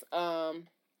Rejects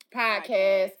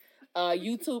podcast,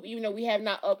 YouTube. Even though we have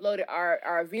not uploaded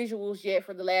our visuals yet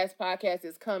for the last podcast,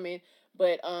 is coming.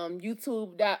 But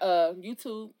YouTube,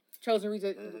 Chosen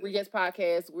Rejects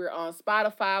podcast. We're on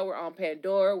Spotify. We're on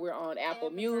Pandora. We're on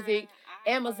Apple Music,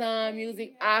 Amazon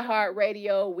Music,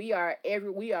 iHeartRadio. We are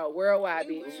worldwide,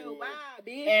 bitch.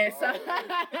 And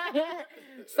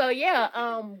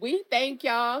so we thank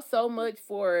y'all so much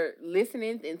for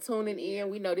listening and tuning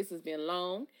in. We know this has been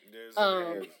long.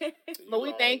 But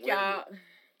we thank y'all.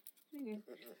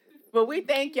 But we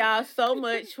thank y'all so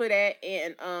much for that,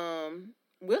 and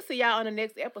we'll see y'all on the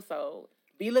next episode.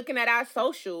 Be looking at our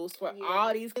socials for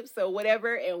all these clips or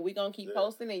whatever, and we're gonna keep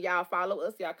posting, and y'all follow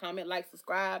us, y'all comment, like,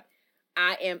 subscribe.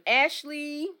 I am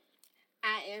Ashley.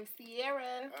 I am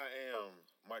Ciera. I am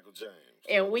Michael James.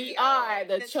 And we are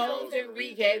the Chosen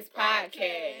Rejects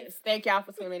Podcast. Thank y'all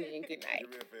for tuning in. Good night.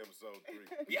 Get ready for episode 3.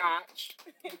 Hey, all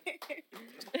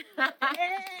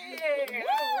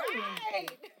right.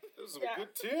 There's some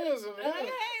good tears in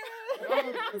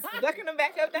there. Sucking them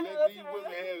back up the whole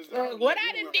time. What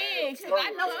I done did, because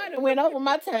I know I done went over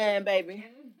my time, baby.